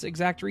for this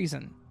exact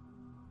reason.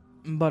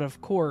 But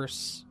of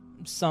course,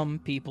 some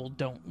people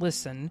don't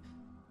listen,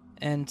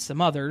 and some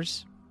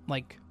others,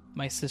 like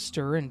my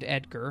sister and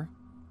Edgar,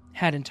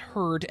 hadn't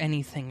heard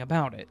anything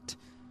about it.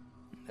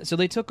 So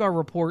they took our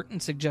report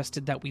and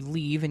suggested that we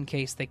leave in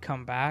case they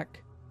come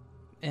back,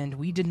 and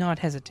we did not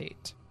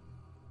hesitate.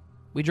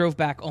 We drove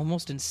back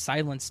almost in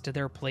silence to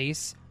their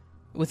place,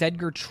 with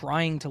Edgar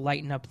trying to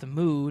lighten up the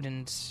mood,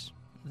 and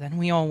then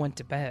we all went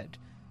to bed.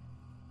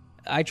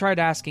 I tried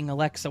asking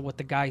Alexa what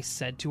the guy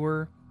said to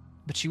her,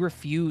 but she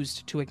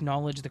refused to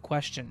acknowledge the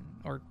question,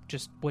 or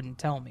just wouldn't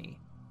tell me.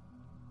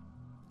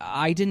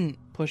 I didn't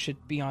push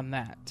it beyond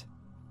that,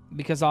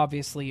 because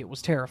obviously it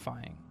was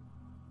terrifying.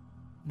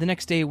 The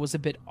next day was a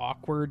bit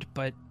awkward,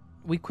 but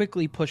we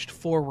quickly pushed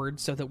forward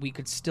so that we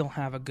could still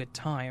have a good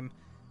time.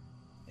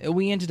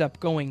 We ended up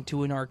going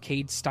to an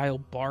arcade-style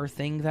bar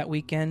thing that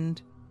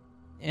weekend,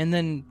 and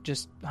then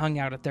just hung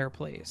out at their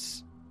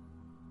place.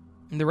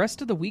 The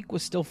rest of the week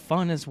was still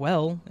fun as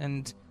well,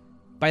 and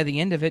by the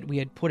end of it, we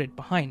had put it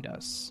behind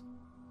us.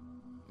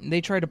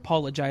 They tried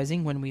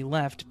apologizing when we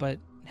left, but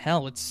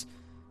hell, it's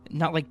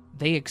not like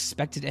they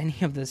expected any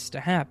of this to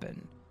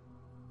happen.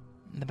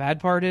 The bad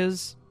part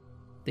is,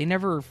 they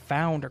never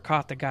found or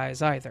caught the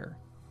guys either.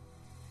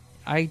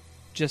 I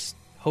just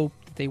hope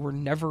that they were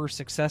never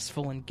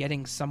successful in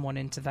getting someone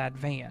into that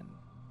van.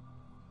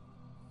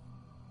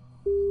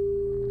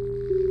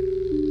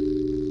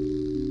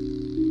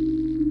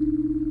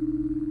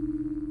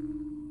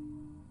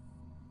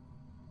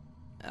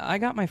 I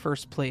got my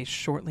first place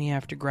shortly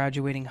after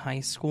graduating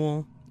high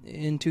school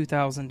in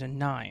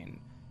 2009.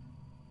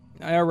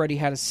 I already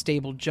had a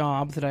stable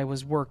job that I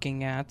was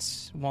working at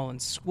while in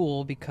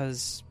school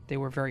because they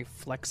were very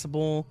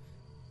flexible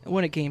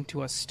when it came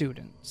to us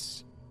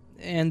students,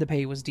 and the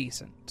pay was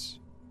decent.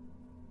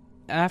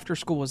 After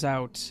school was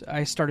out,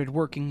 I started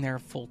working there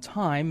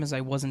full-time as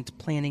I wasn't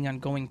planning on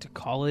going to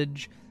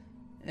college,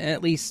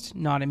 at least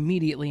not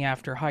immediately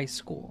after high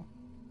school.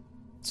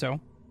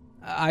 So,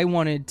 I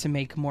wanted to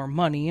make more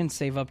money and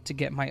save up to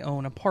get my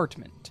own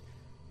apartment.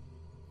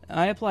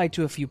 I applied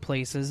to a few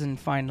places and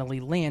finally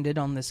landed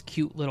on this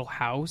cute little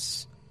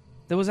house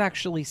that was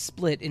actually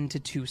split into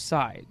two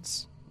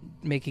sides,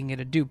 making it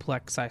a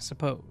duplex, I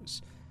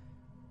suppose.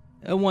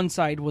 One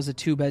side was a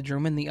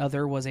 2-bedroom and the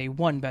other was a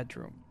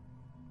 1-bedroom.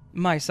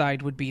 My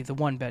side would be the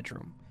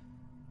 1-bedroom.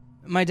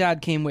 My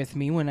dad came with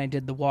me when I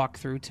did the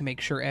walkthrough to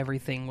make sure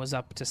everything was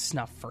up to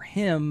snuff for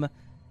him,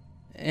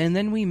 and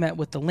then we met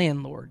with the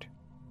landlord,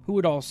 who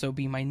would also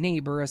be my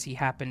neighbor as he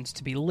happened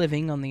to be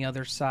living on the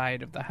other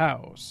side of the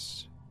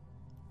house.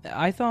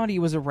 I thought he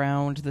was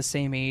around the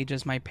same age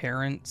as my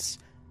parents.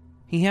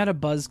 He had a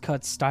buzz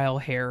cut style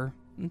hair,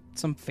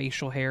 some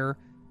facial hair,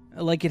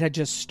 like it had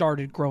just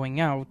started growing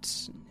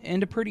out,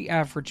 and a pretty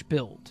average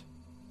build.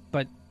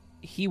 But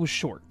he was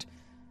short.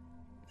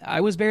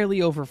 I was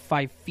barely over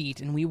 5 feet,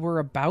 and we were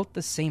about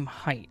the same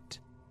height.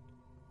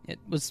 It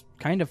was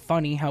kind of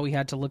funny how he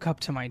had to look up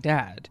to my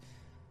dad.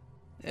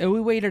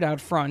 We waited out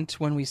front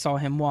when we saw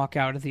him walk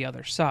out of the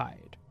other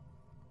side.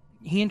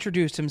 He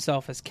introduced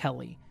himself as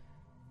Kelly,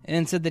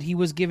 and said that he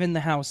was given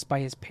the house by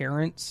his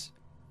parents,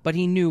 but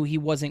he knew he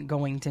wasn't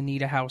going to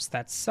need a house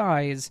that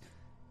size,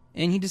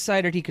 and he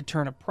decided he could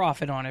turn a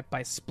profit on it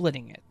by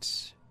splitting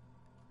it.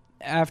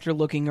 After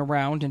looking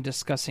around and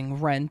discussing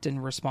rent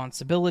and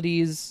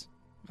responsibilities,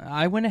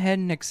 I went ahead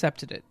and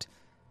accepted it.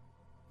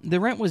 The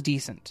rent was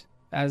decent,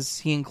 as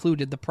he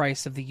included the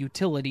price of the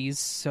utilities,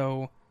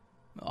 so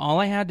all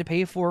I had to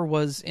pay for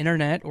was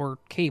internet or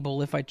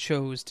cable if I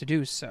chose to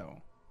do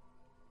so.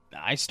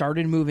 I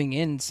started moving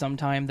in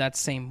sometime that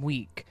same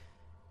week.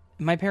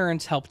 My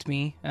parents helped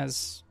me,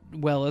 as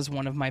well as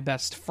one of my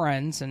best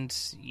friends, and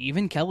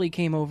even Kelly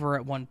came over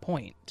at one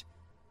point.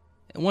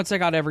 Once I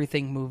got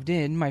everything moved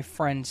in, my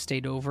friend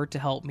stayed over to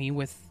help me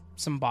with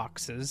some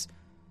boxes,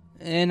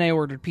 and I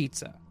ordered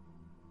pizza.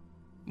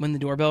 When the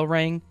doorbell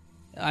rang,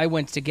 I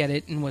went to get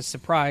it and was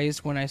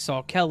surprised when I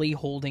saw Kelly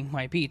holding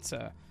my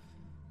pizza.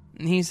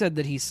 He said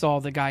that he saw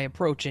the guy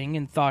approaching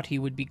and thought he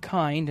would be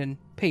kind and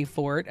pay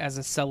for it as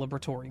a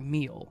celebratory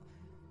meal.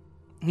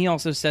 He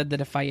also said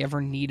that if I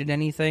ever needed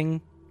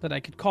anything, that I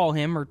could call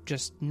him or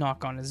just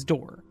knock on his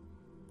door,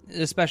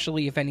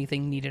 especially if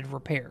anything needed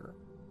repair.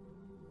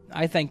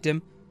 I thanked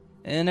him,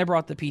 and I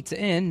brought the pizza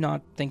in,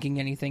 not thinking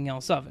anything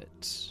else of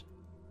it.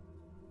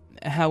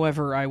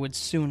 However, I would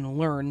soon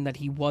learn that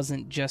he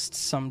wasn't just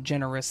some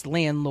generous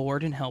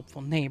landlord and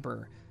helpful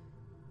neighbor.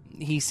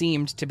 He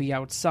seemed to be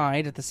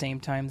outside at the same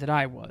time that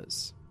I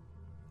was.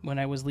 When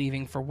I was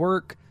leaving for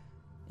work,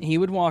 he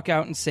would walk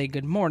out and say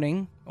good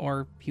morning,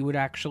 or he would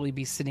actually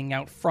be sitting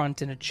out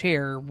front in a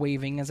chair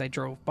waving as I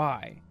drove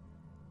by.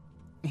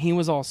 He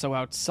was also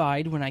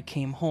outside when I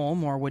came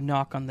home or would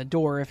knock on the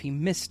door if he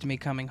missed me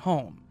coming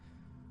home.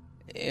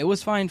 It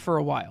was fine for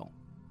a while,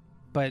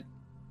 but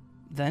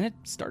then it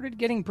started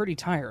getting pretty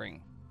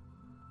tiring.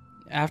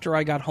 After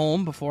I got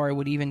home, before I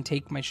would even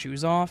take my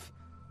shoes off,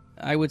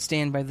 I would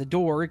stand by the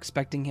door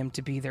expecting him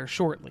to be there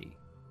shortly.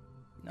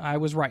 I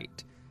was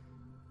right.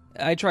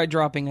 I tried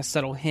dropping a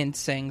subtle hint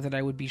saying that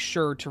I would be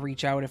sure to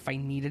reach out if I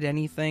needed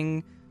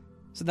anything,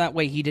 so that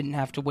way he didn't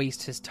have to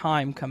waste his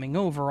time coming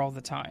over all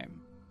the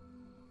time.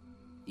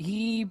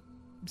 He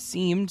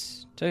seemed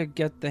to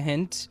get the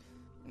hint,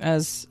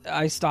 as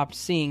I stopped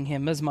seeing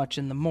him as much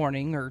in the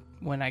morning or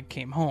when I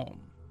came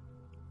home.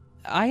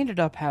 I ended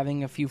up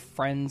having a few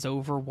friends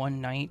over one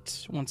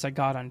night once I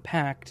got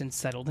unpacked and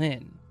settled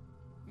in.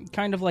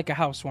 Kind of like a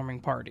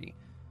housewarming party.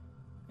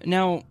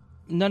 Now,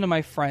 none of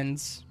my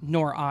friends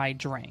nor I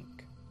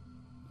drank.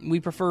 We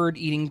preferred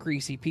eating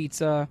greasy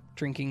pizza,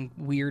 drinking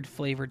weird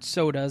flavored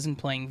sodas, and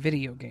playing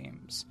video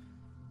games.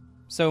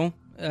 So,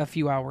 a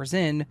few hours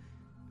in,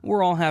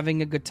 we're all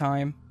having a good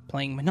time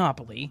playing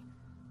Monopoly,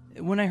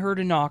 when I heard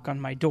a knock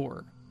on my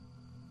door.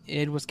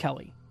 It was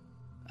Kelly.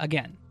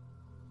 Again.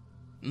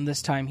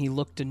 This time he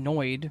looked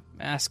annoyed,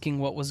 asking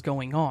what was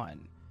going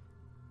on.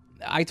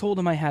 I told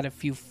him I had a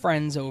few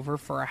friends over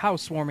for a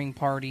housewarming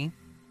party,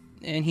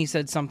 and he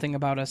said something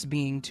about us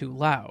being too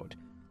loud.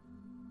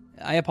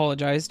 I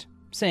apologized,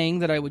 saying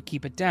that I would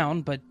keep it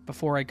down, but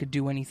before I could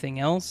do anything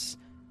else,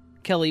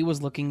 Kelly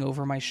was looking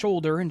over my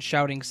shoulder and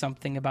shouting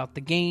something about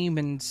the game,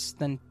 and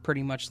then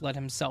pretty much let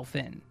himself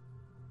in.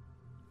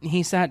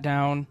 He sat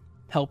down,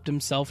 helped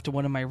himself to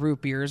one of my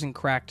root beers, and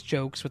cracked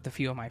jokes with a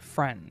few of my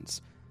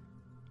friends.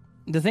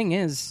 The thing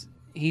is,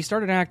 he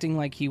started acting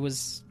like he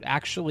was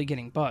actually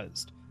getting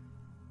buzzed.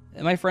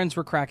 My friends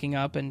were cracking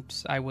up, and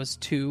I was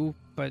too,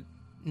 but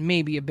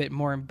maybe a bit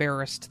more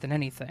embarrassed than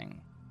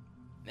anything.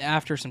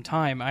 After some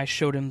time, I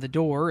showed him the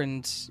door,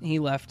 and he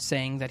left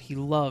saying that he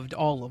loved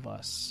all of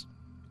us.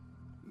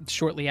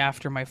 Shortly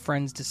after my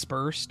friends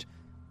dispersed,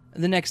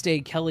 the next day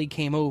Kelly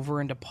came over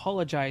and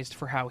apologized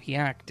for how he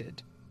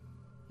acted.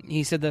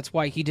 He said that's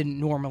why he didn't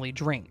normally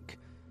drink.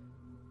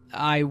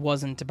 I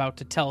wasn't about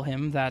to tell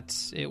him that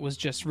it was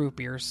just root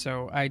beer,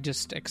 so I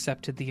just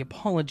accepted the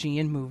apology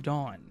and moved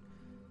on.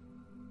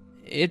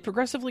 It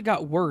progressively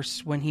got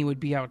worse when he would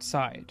be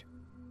outside,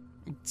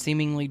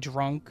 seemingly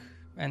drunk,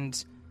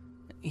 and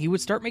he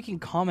would start making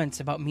comments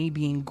about me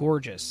being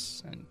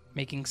gorgeous and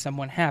making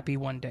someone happy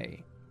one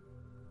day.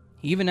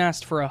 He even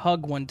asked for a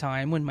hug one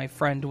time when my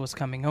friend was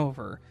coming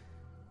over.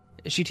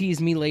 She teased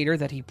me later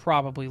that he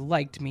probably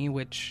liked me,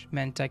 which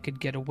meant I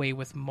could get away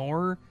with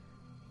more.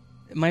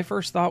 My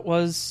first thought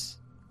was,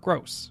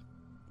 gross,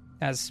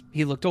 as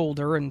he looked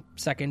older, and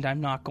second, I'm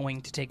not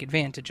going to take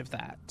advantage of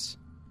that.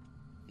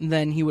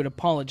 Then he would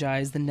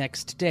apologize the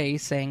next day,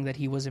 saying that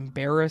he was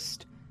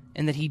embarrassed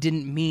and that he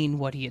didn't mean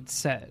what he had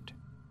said.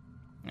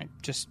 I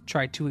just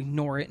tried to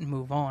ignore it and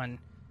move on.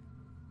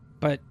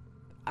 But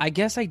I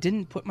guess I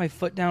didn't put my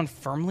foot down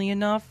firmly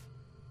enough,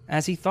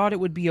 as he thought it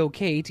would be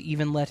okay to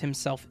even let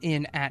himself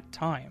in at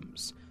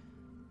times.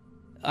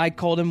 I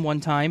called him one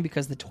time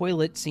because the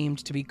toilet seemed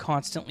to be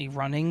constantly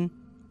running,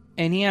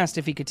 and he asked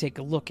if he could take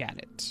a look at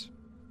it.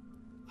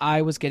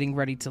 I was getting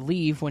ready to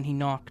leave when he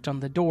knocked on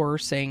the door,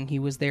 saying he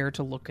was there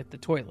to look at the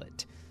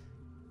toilet.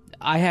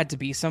 I had to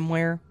be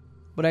somewhere,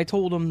 but I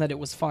told him that it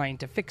was fine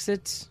to fix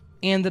it,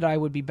 and that I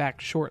would be back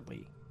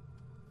shortly.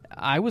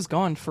 I was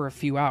gone for a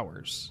few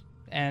hours,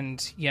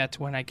 and yet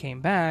when I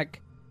came back,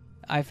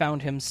 I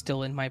found him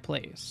still in my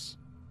place.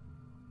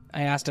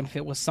 I asked him if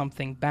it was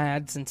something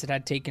bad since it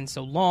had taken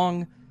so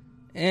long,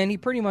 and he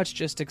pretty much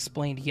just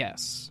explained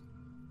yes.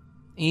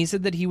 He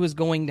said that he was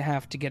going to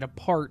have to get a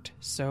part,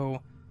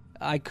 so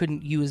I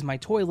couldn't use my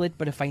toilet,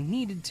 but if I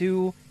needed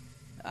to,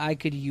 I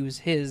could use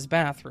his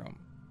bathroom.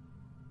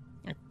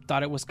 I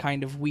thought it was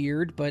kind of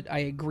weird, but I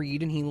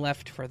agreed and he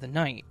left for the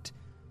night.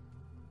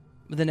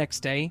 The next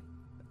day,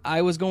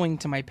 I was going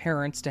to my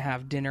parents to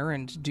have dinner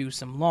and do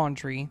some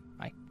laundry.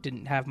 I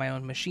didn't have my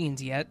own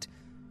machines yet.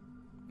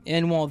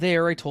 And while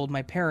there, I told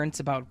my parents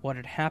about what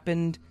had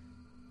happened,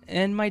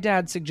 and my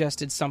dad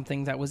suggested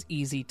something that was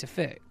easy to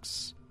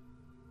fix.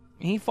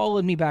 He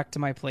followed me back to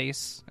my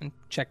place and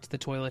checked the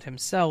toilet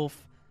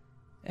himself,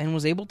 and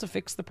was able to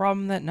fix the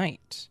problem that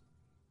night.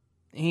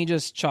 He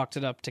just chalked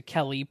it up to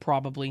Kelly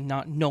probably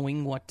not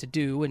knowing what to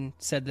do and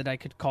said that I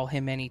could call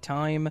him any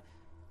time,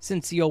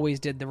 since he always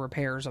did the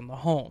repairs on the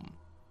home.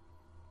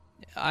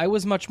 I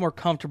was much more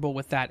comfortable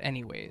with that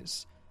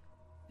anyways.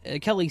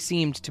 Kelly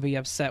seemed to be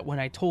upset when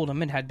I told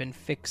him it had been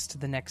fixed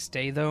the next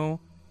day, though.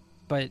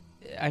 But,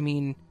 I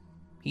mean,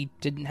 he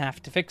didn't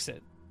have to fix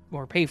it,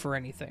 or pay for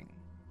anything.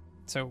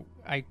 So,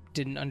 I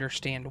didn't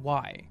understand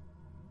why.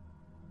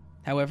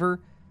 However,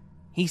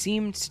 he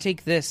seemed to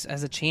take this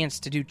as a chance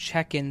to do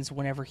check-ins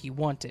whenever he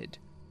wanted.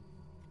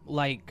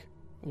 Like,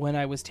 when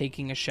I was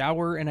taking a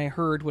shower and I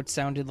heard what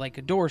sounded like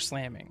a door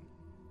slamming.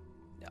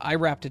 I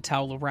wrapped a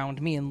towel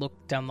around me and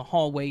looked down the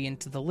hallway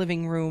into the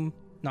living room,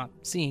 not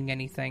seeing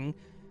anything,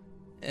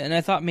 and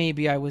I thought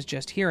maybe I was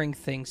just hearing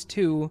things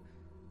too,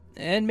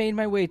 and made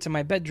my way to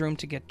my bedroom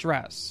to get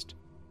dressed.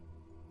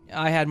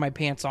 I had my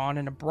pants on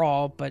and a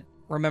bra, but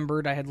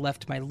remembered I had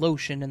left my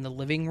lotion in the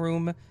living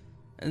room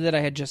that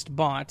I had just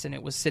bought, and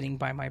it was sitting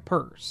by my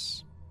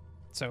purse.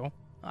 So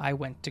I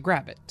went to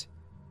grab it.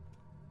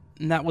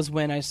 And that was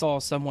when I saw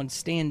someone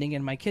standing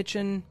in my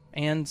kitchen,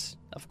 and,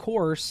 of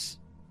course,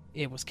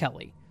 it was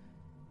Kelly.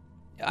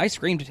 I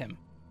screamed at him,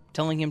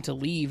 telling him to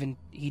leave, and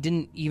he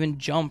didn't even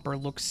jump or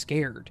look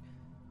scared.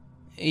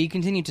 He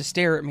continued to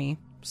stare at me,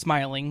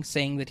 smiling,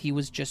 saying that he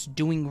was just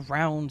doing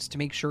rounds to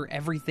make sure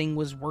everything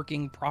was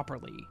working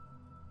properly.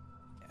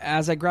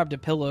 As I grabbed a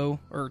pillow,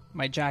 or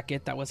my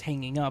jacket that was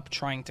hanging up,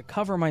 trying to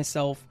cover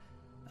myself,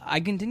 I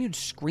continued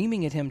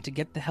screaming at him to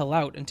get the hell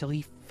out until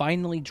he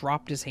finally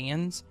dropped his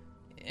hands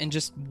and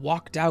just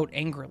walked out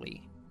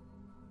angrily.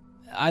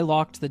 I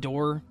locked the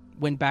door,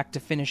 went back to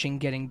finishing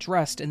getting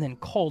dressed, and then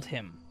called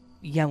him,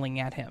 yelling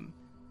at him.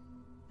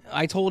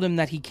 I told him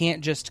that he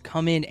can't just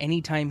come in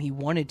anytime he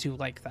wanted to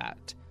like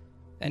that,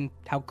 and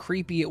how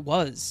creepy it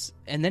was,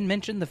 and then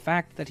mentioned the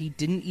fact that he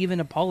didn't even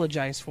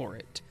apologize for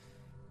it.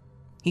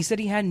 He said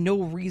he had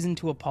no reason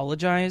to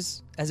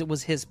apologize, as it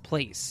was his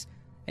place,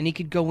 and he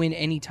could go in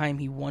anytime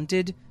he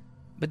wanted,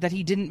 but that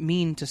he didn't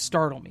mean to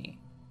startle me.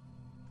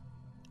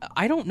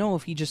 I don't know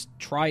if he just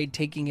tried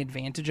taking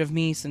advantage of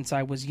me since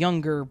I was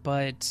younger,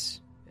 but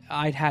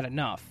I'd had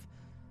enough.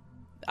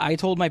 I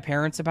told my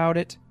parents about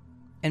it,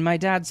 and my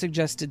dad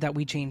suggested that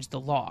we change the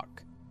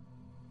lock.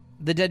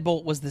 The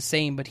deadbolt was the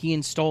same, but he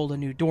installed a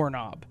new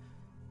doorknob.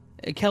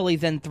 Kelly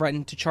then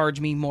threatened to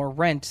charge me more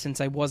rent since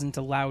I wasn't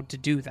allowed to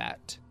do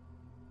that.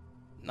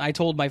 I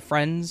told my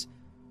friends,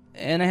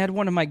 and I had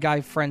one of my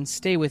guy friends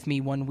stay with me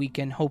one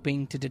weekend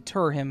hoping to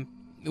deter him,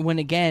 when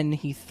again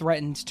he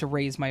threatened to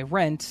raise my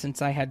rent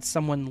since I had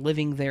someone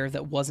living there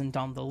that wasn't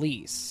on the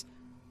lease.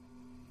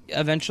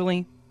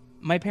 Eventually,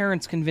 my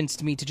parents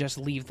convinced me to just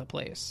leave the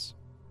place.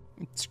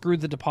 Screw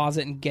the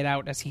deposit and get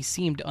out as he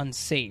seemed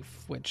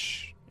unsafe,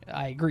 which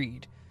I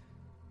agreed.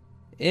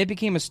 It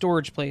became a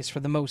storage place for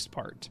the most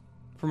part,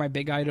 for my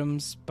big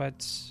items,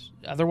 but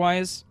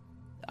otherwise,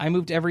 I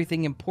moved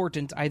everything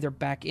important either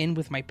back in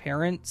with my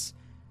parents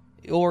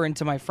or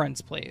into my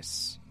friend's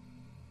place.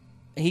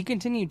 He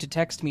continued to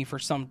text me for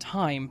some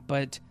time,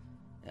 but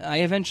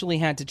I eventually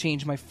had to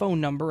change my phone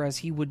number as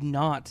he would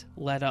not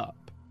let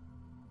up.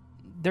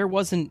 There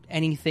wasn't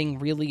anything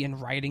really in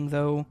writing,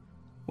 though,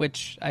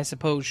 which I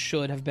suppose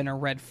should have been a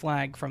red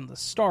flag from the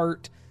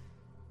start,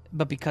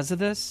 but because of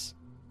this,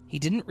 he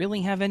didn't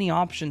really have any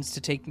options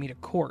to take me to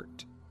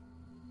court.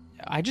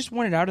 I just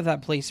wanted out of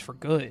that place for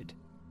good.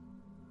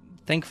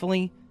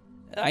 Thankfully,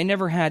 I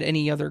never had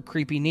any other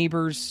creepy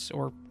neighbors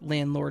or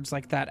landlords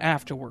like that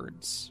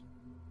afterwards,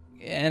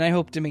 and I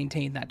hope to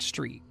maintain that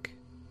streak.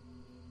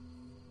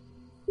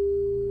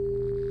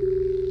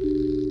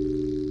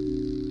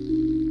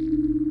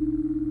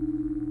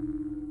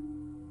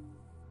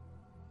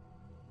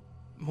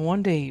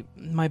 One day,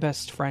 my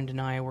best friend and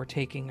I were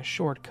taking a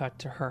shortcut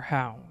to her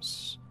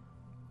house.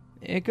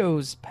 It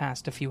goes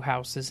past a few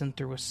houses and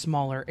through a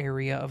smaller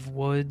area of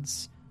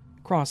woods,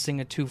 crossing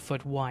a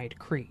 2-foot wide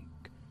creek.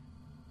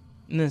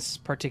 This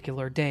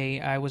particular day,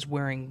 I was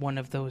wearing one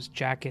of those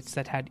jackets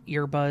that had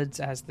earbuds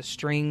as the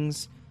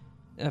strings,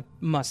 a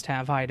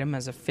must-have item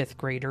as a 5th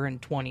grader in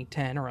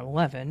 2010 or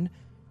 11.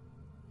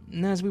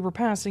 As we were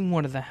passing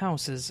one of the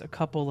houses, a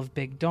couple of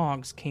big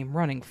dogs came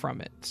running from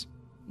it,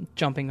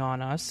 jumping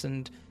on us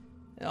and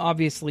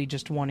obviously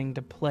just wanting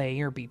to play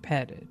or be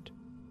petted.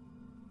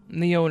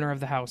 The owner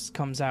of the house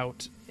comes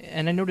out,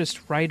 and I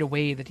noticed right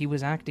away that he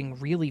was acting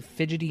really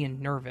fidgety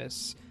and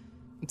nervous,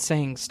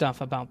 saying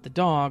stuff about the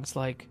dogs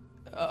like,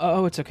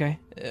 "Oh, it's okay.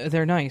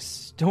 They're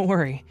nice. Don't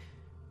worry."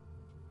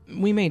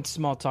 We made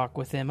small talk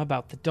with him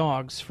about the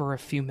dogs for a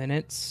few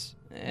minutes,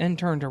 and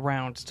turned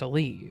around to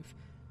leave.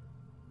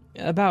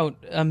 About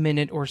a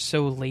minute or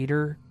so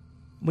later,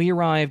 we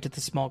arrived at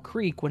the small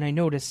creek when I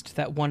noticed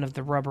that one of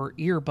the rubber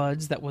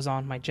earbuds that was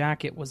on my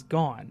jacket was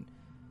gone,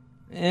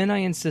 and I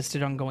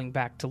insisted on going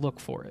back to look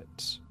for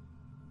it.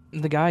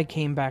 The guy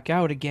came back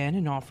out again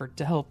and offered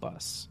to help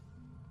us.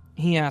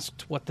 He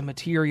asked what the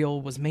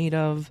material was made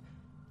of,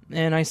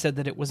 and I said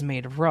that it was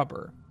made of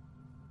rubber.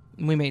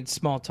 We made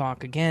small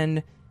talk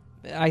again,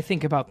 I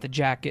think about the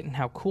jacket and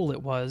how cool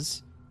it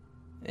was.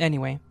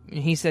 Anyway,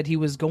 he said he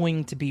was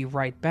going to be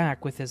right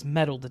back with his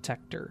metal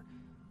detector.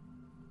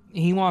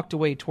 He walked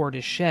away toward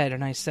his shed,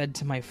 and I said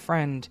to my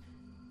friend,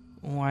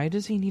 "Why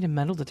does he need a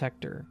metal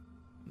detector?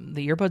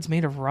 The earbud's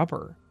made of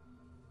rubber."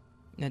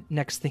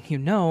 Next thing you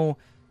know,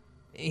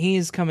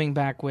 he's coming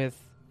back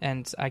with,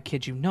 and I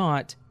kid you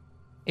not,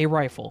 a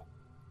rifle.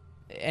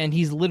 And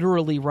he's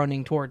literally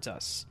running towards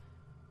us.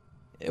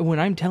 When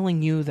I'm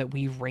telling you that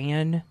we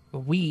ran.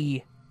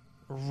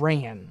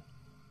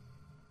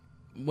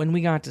 When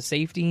we got to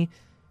safety,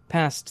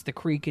 past the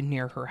creek and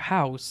near her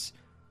house,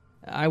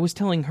 I was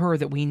telling her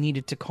that we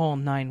needed to call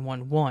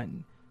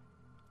 911.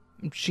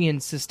 She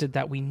insisted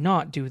that we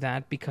not do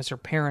that because her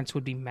parents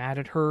would be mad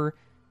at her,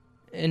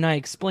 and I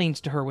explained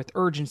to her with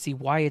urgency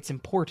why it's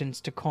important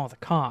to call the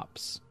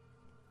cops.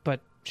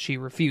 But she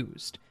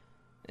refused,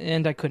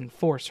 and I couldn't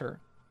force her.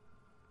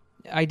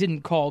 I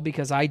didn't call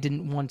because I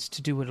didn't want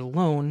to do it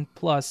alone,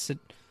 plus it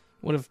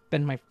would have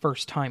been my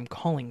first time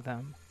calling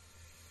them.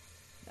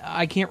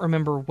 I can't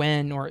remember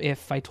when or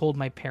if I told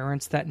my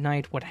parents that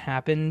night what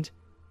happened,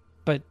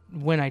 but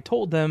when I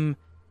told them,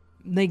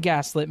 they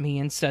gaslit me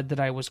and said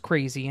that I was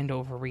crazy and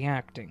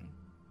overreacting.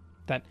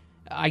 That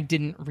I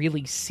didn't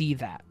really see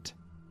that.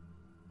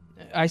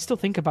 I still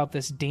think about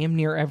this damn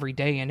near every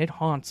day, and it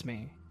haunts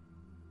me.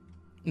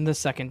 The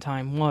second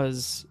time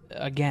was,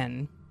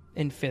 again,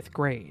 in 5th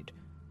grade,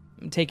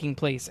 taking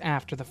place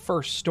after the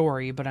first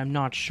story, but I'm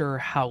not sure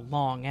how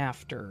long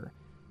after.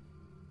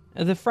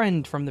 The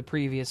friend from the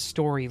previous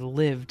story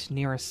lived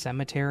near a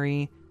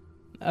cemetery,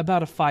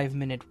 about a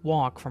 5-minute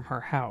walk from her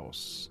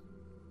house.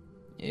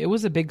 It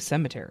was a big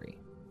cemetery,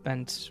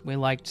 and we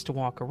liked to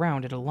walk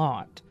around it a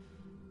lot.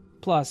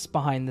 Plus,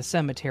 behind the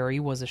cemetery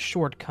was a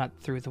shortcut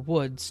through the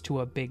woods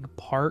to a big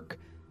park,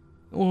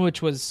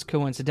 which was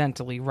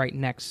coincidentally right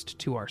next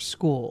to our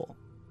school.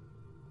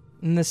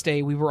 This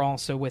day, we were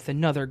also with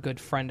another good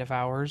friend of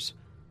ours.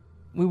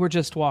 We were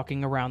just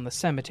walking around the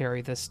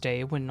cemetery this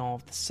day when all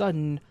of a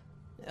sudden,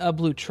 A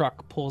blue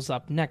truck pulls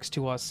up next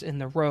to us in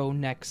the row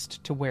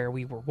next to where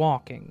we were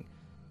walking,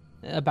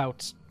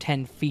 about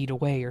 10 feet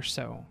away or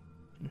so.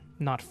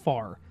 Not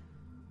far.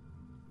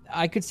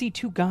 I could see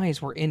two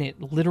guys were in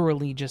it,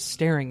 literally just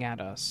staring at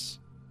us.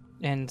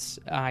 And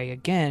I,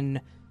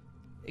 again,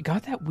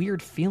 got that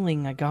weird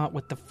feeling I got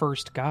with the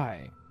first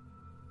guy.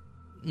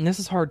 And this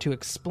is hard to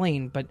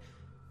explain, but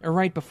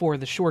right before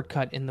the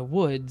shortcut in the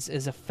woods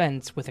is a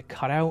fence with a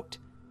cutout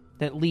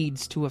that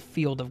leads to a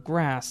field of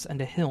grass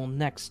and a hill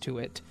next to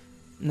it,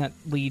 and that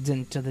leads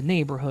into the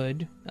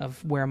neighborhood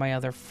of where my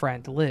other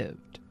friend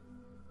lived.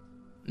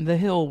 The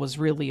hill was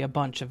really a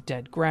bunch of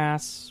dead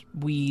grass,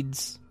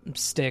 weeds,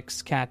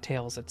 sticks,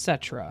 cattails,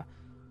 etc.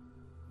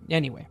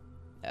 Anyway,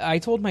 I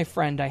told my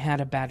friend I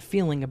had a bad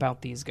feeling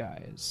about these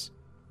guys,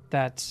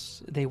 that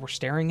they were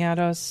staring at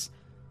us,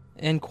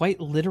 and quite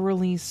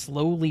literally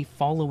slowly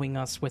following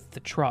us with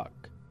the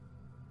truck.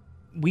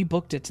 We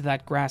booked it to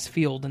that grass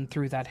field and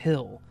through that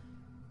hill.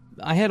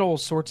 I had all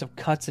sorts of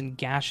cuts and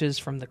gashes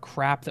from the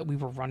crap that we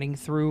were running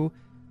through,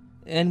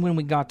 and when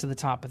we got to the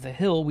top of the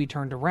hill, we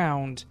turned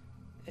around,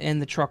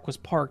 and the truck was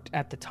parked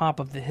at the top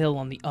of the hill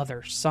on the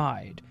other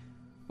side,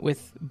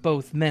 with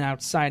both men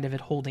outside of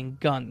it holding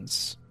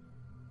guns.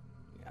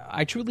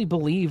 I truly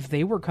believe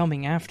they were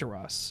coming after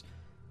us,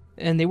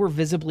 and they were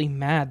visibly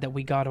mad that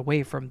we got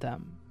away from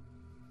them.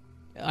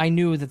 I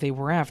knew that they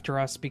were after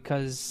us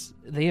because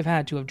they have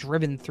had to have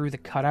driven through the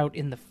cutout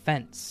in the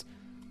fence,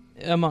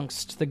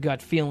 amongst the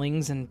gut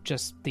feelings and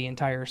just the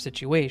entire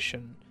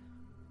situation.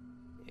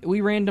 We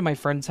ran to my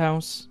friend's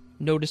house,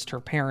 noticed her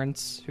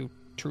parents, who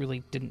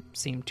truly didn't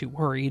seem too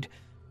worried,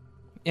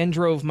 and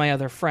drove my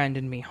other friend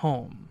and me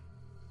home.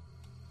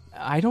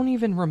 I don't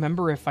even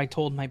remember if I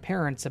told my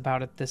parents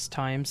about it this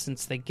time,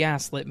 since they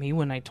gaslit me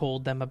when I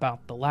told them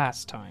about the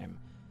last time.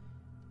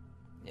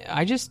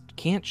 I just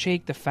can't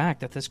shake the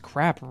fact that this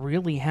crap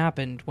really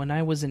happened when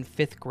I was in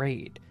 5th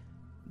grade,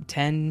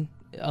 10,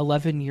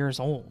 11 years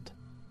old.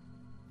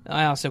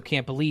 I also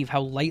can't believe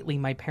how lightly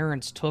my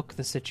parents took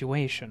the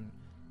situation.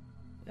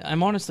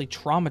 I'm honestly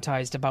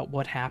traumatized about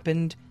what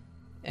happened,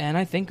 and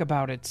I think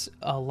about it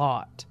a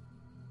lot.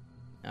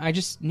 I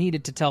just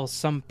needed to tell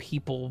some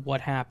people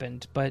what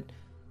happened, but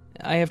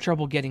I have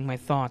trouble getting my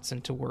thoughts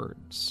into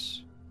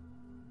words.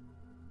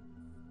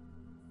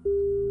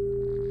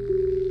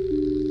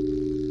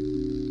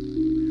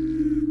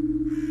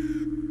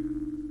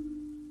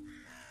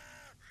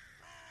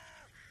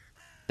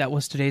 That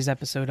was today's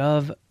episode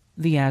of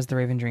the As the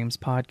Raven Dreams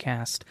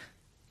podcast.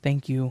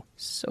 Thank you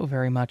so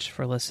very much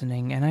for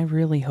listening, and I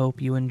really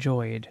hope you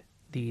enjoyed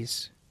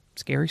these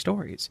scary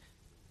stories.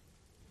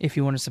 If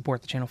you want to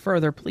support the channel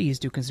further, please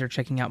do consider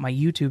checking out my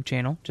YouTube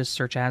channel. Just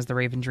search As the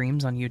Raven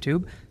Dreams on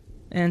YouTube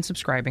and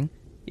subscribing.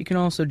 You can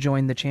also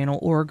join the channel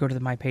or go to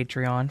my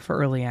Patreon for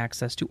early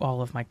access to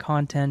all of my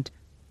content.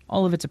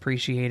 All of it's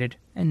appreciated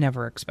and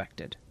never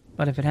expected.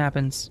 But if it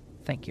happens,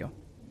 thank you.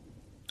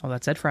 All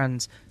that said,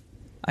 friends,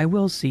 I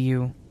will see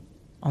you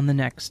on the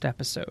next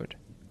episode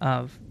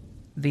of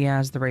the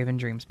As the Raven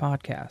Dreams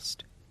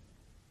podcast.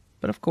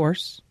 But of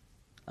course,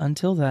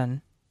 until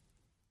then,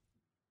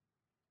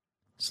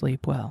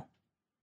 sleep well.